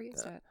 I never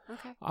used it.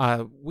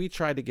 Okay. We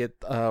tried to get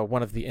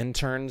one of the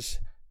interns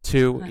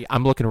to.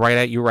 I'm looking right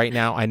at you right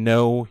now. I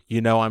know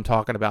you know I'm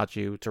talking about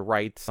you, to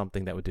write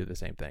something that would do the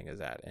same thing as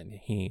that, and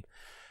he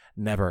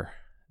never,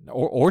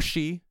 or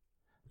she,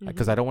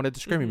 because I don't want to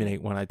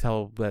discriminate when I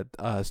tell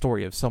that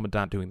story of someone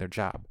not doing their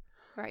job.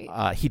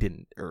 Right. He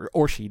didn't,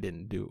 or she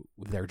didn't do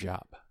their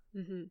job.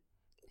 Mm-hmm.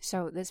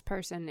 So this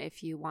person,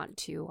 if you want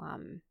to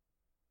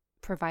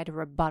provide a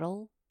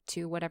rebuttal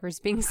to whatever's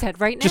being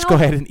said right now, Just go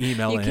ahead and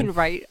email you in. can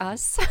write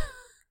us.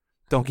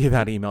 Don't give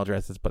out email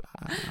addresses, but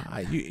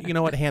you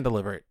know what? Hand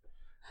deliver it.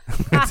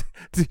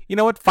 You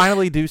know what?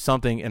 Finally do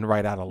something and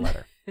write out a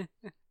letter.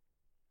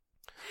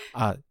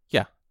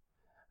 Yeah.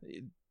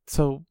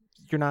 So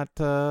you're not.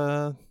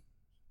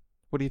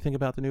 What do you think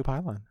about the new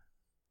pylon?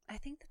 I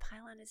think the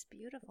pylon is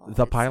beautiful.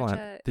 The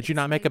pylon. Did you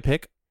not make a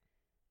pic?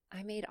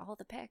 I made all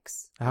the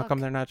pics. How come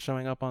Look, they're not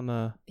showing up on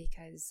the?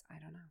 Because I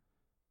don't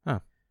know.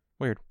 Oh,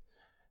 weird.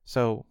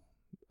 So,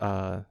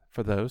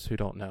 for those who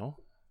don't know,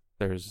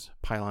 there's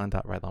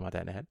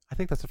pylon.redllama.net. I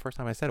think that's the first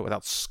time I said it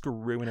without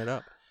screwing it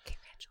up.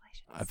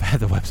 Congratulations. I've had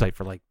the website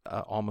for like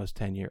almost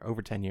 10 years,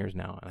 over 10 years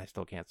now, and I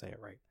still can't say it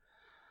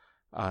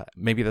right.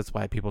 Maybe that's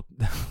why people,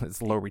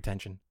 it's low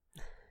retention.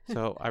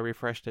 So I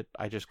refreshed it.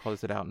 I just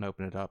closed it out and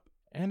opened it up,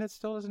 and it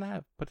still doesn't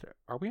have. But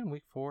are we on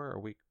week 4 or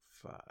week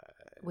 5?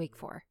 Week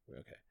 4.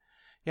 Okay.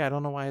 Yeah, I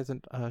don't know why it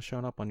hasn't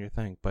shown up on your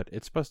thing, but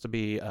it's supposed to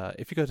be,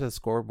 if you go to the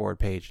scoreboard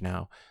page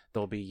now,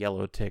 there'll be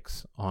yellow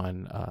ticks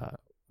on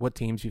what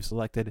teams you've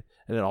selected,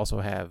 and it also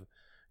have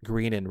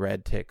green and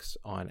red ticks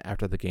on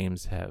after the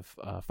games have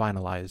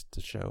finalized to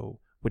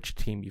show which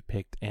team you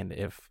picked and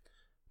if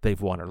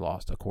they've won or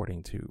lost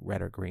according to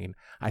red or green.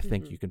 I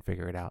think you can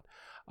figure it out.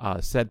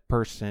 Said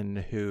person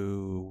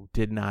who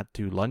did not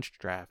do lunch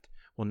draft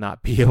will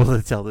not be able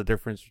to tell the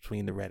difference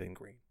between the red and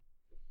green,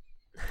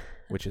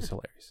 which is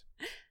hilarious.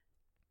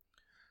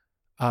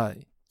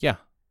 Yeah.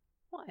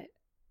 What?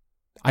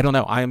 I don't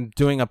know. I'm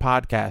doing a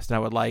podcast and I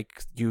would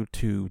like you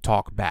to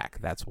talk back.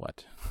 That's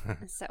what.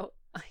 So,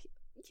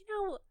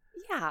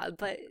 yeah,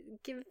 but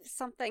give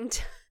something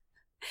to...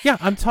 Yeah,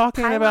 I'm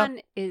talking about... Pylon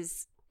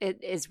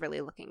is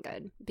really looking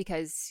good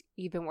because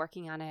you've been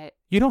working on it.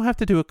 You don't have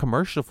to do a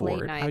commercial for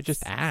Late it. nights. I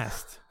just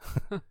asked.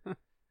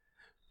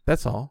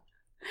 That's all.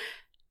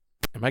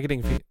 Am I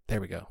getting...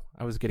 There we go.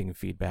 I was getting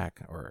feedback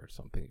or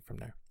something from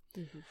there.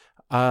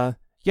 Mm-hmm.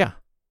 Yeah.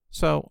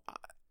 So...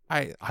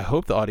 I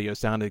hope the audio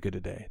sounded good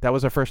today. That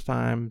was our first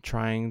time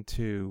trying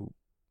to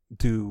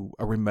do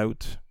a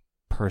remote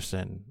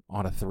person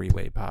on a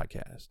 3-way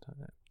podcast.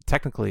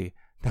 Technically,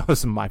 that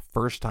was my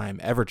first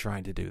time ever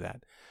trying to do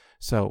that.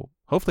 So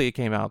hopefully it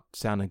came out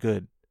sounding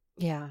good.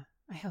 Yeah,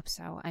 I hope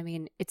so. I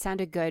mean, it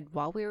sounded good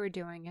while we were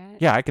doing it.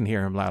 Yeah, I can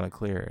hear him loud and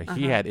clear. He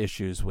Uh-huh. had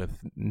issues with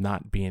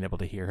not being able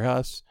to hear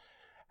us,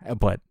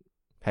 but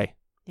hey,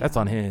 that's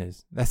on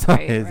his. That's on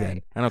his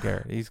end. I don't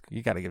care.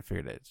 You got to get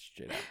figured that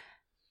shit out.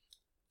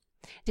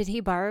 Did he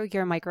borrow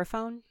your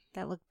microphone?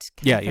 That looked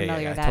Yeah.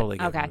 familiar. I totally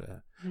get okay.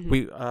 it.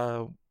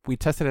 Mhm. We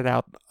tested it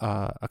out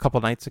a couple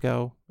nights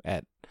ago.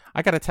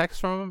 I got a text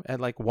from him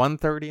at like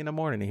 1:30 in the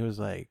morning. He was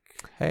like,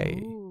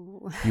 "Hey,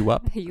 Ooh. you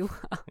up? You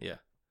Yeah.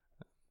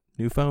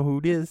 New phone,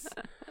 who dis?"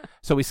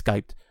 So we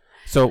Skyped.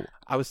 So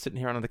I was sitting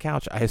here on the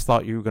couch. I just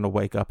thought you were gonna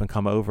wake up and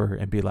come over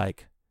and be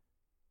like,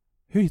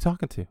 "Who are you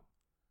talking to?"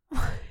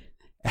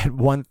 At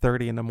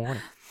 1:30 in the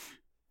morning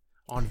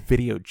on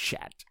video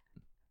chat.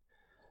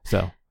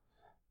 So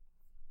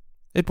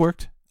it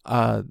worked.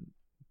 I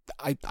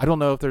don't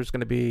know if there's going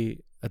to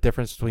be a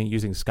difference between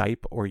using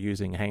Skype or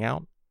using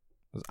Hangout.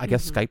 I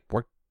guess Skype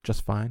worked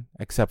just fine,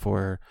 except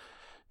for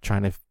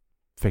trying to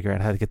figure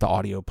out how to get the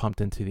audio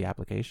pumped into the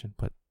application.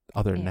 But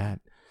other than that,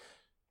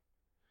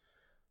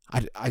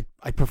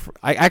 I prefer.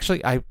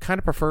 I kind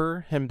of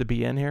prefer him to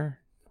be in here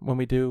when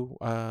we do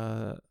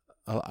a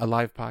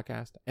live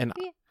podcast, and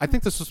I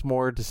think this was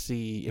more to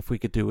see if we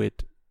could do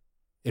it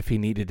if he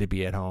needed to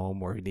be at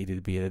home or he needed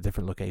to be at a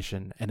different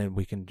location, and then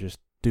we can just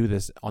do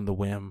this on the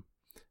whim.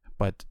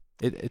 But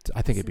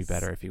I think it'd be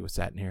better if he was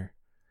sat in here.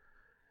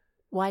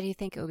 Why do you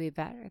think it would be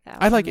better, though?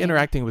 I like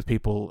interacting with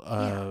people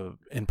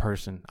in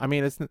person. I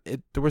mean,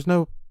 there was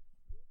no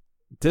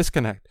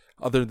disconnect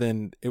other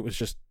than it was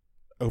just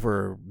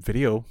over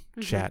video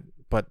chat.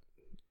 But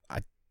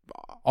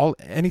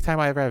anytime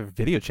I ever have a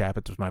video chat,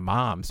 it's with my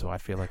mom, so I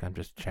feel like I'm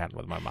just chatting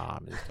with my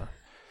mom and stuff.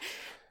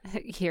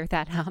 Hear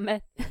that,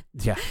 Ahmed?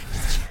 Yeah.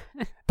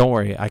 Don't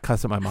worry, I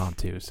cuss at my mom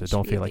too, so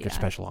don't feel like a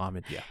special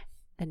Ahmed. Yeah.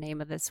 The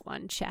name of this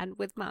one, Chat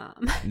with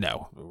Mom.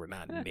 No, we're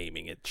not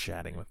naming it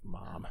Chatting with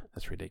Mom.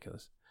 That's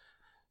ridiculous.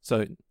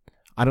 So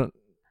I don't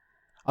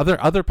other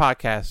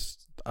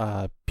podcasts,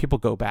 people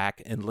go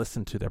back and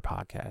listen to their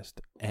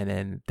podcast and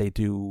then they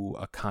do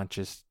a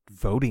conscious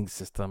voting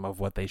system of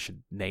what they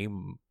should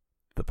name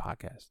the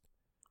podcast.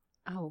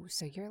 Oh,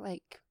 so you're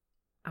like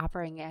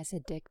operating as a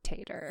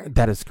dictator.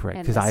 That is correct,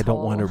 because I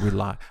don't want to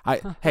rely.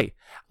 I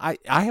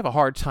have a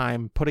hard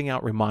time putting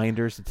out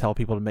reminders to tell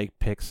people to make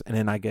picks, and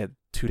then I get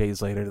 2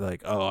 days later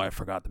like, oh, I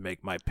forgot to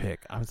make my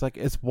pick. I was like,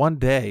 it's one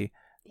day.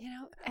 You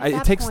know,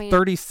 it takes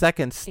 30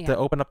 seconds to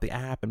open up the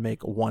app and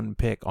make one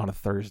pick on a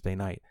Thursday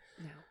night.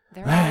 No,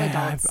 they're all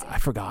adults. I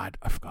forgot.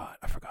 I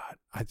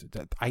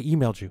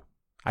emailed you.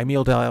 I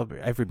emailed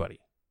everybody.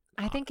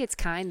 I think it's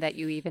kind that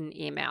you even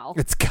email.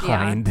 It's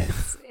kind. Yeah,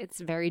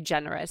 it's very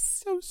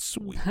generous. So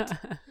sweet.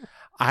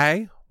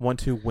 I want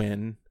to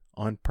win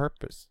on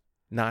purpose,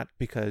 not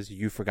because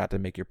you forgot to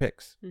make your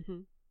picks. Mm-hmm.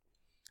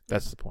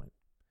 That's the point.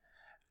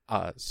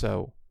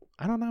 So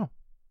I don't know.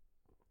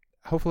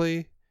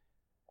 Hopefully,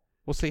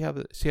 we'll see how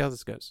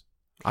this goes.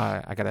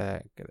 I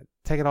gotta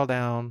take it all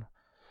down,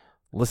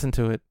 listen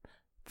to it,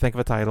 think of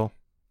a title.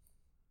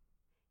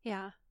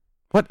 Yeah.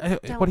 What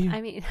do you?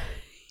 I mean.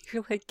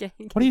 You're like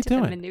getting what are you into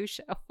doing? the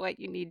minutia of what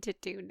you need to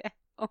do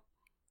now.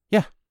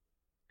 Yeah.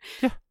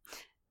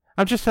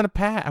 I'm just trying to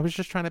pad. I was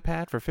just trying to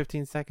pad for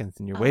 15 seconds,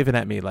 and you're waving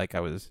at me like I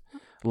was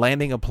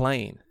landing a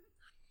plane.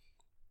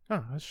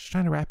 Oh, I was just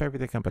trying to wrap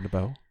everything up in a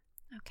bow.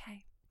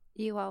 Okay.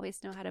 You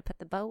always know how to put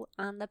the bow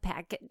on the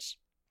package.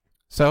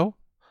 So,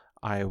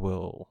 I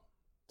will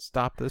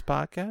stop this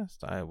podcast.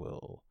 I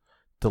will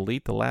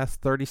delete the last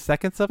 30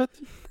 seconds of it.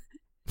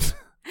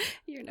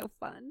 You're no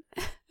fun.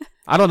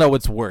 I don't know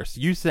what's worse.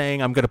 You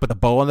saying I'm going to put the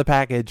bow on the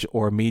package,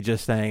 or me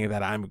just saying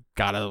that I'm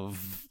got to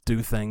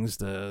do things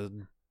to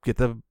get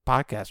the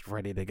podcast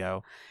ready to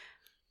go.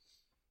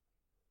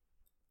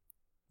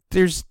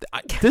 This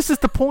is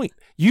the point.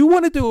 You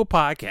want to do a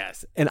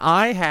podcast, and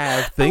I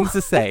have things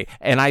to say,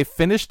 and I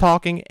finish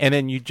talking, and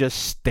then you just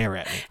stare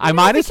at me.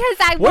 What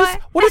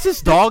is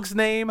this dog's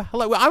name?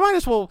 Hello, I might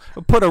as well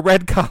put a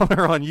red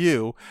collar on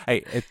you.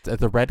 Hey,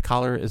 the red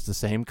collar is the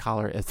same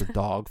color as the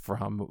dog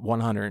from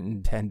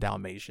 110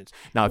 Dalmatians.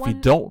 Now, if you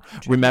don't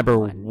remember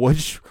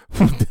which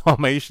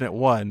Dalmatian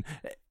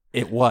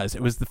it was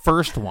the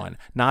first one,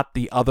 not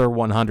the other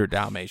 100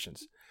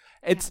 Dalmatians.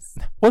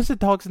 What's the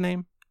dog's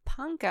name?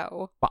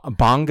 Pongo.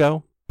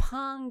 Bongo?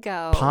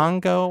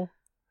 Pongo.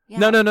 Yeah.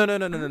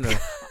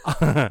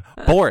 No.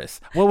 Boris.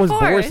 What was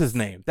Boris's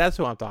name? That's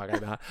who I'm talking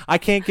about. I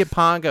can't get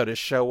Pongo to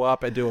show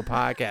up and do a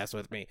podcast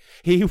with me.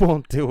 He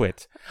won't do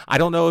it. I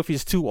don't know if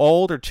he's too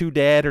old or too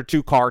dead or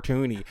too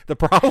cartoony. The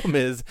problem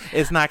is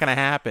it's not going to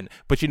happen.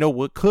 But you know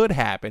what could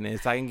happen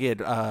is I can get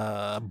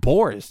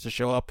Boris to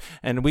show up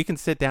and we can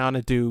sit down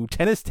and do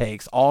tennis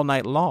takes all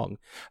night long.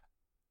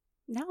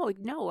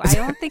 No, I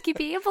don't think you'd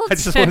be able to. I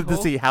just wanted to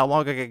see how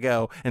long I could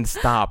go and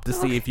stop to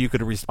see if you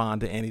could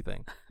respond to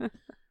anything.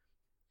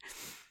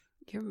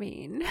 You're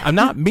mean. I'm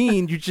not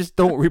mean. You just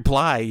don't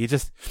reply. You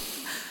just...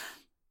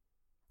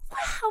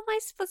 How am I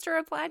supposed to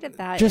reply to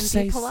that? Just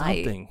and say be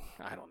polite? Something.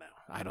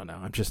 I don't know.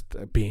 I'm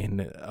just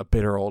being a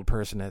bitter old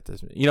person at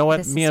this. You know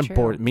what? Me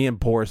and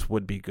Boris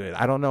would be good.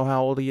 I don't know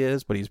how old he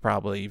is, but he's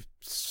probably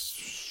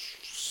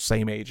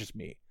same age as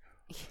me.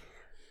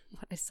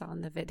 What I saw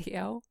in the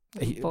video,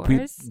 he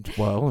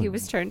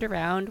was turned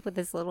around with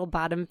his little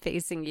bottom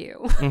facing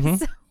you.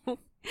 Mm-hmm.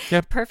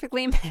 So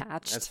perfectly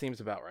matched. That seems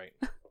about right.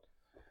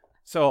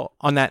 So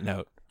on that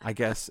note, I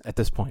guess at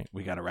this point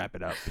we got to wrap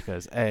it up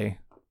because A,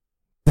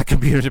 the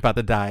computer's about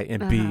to die,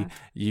 and B,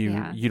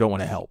 you don't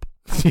want to help.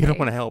 Okay. You don't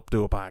want to help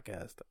do a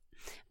podcast.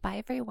 Bye,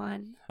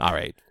 everyone. All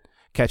right.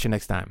 Catch you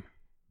next time.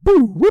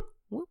 Boo whoop.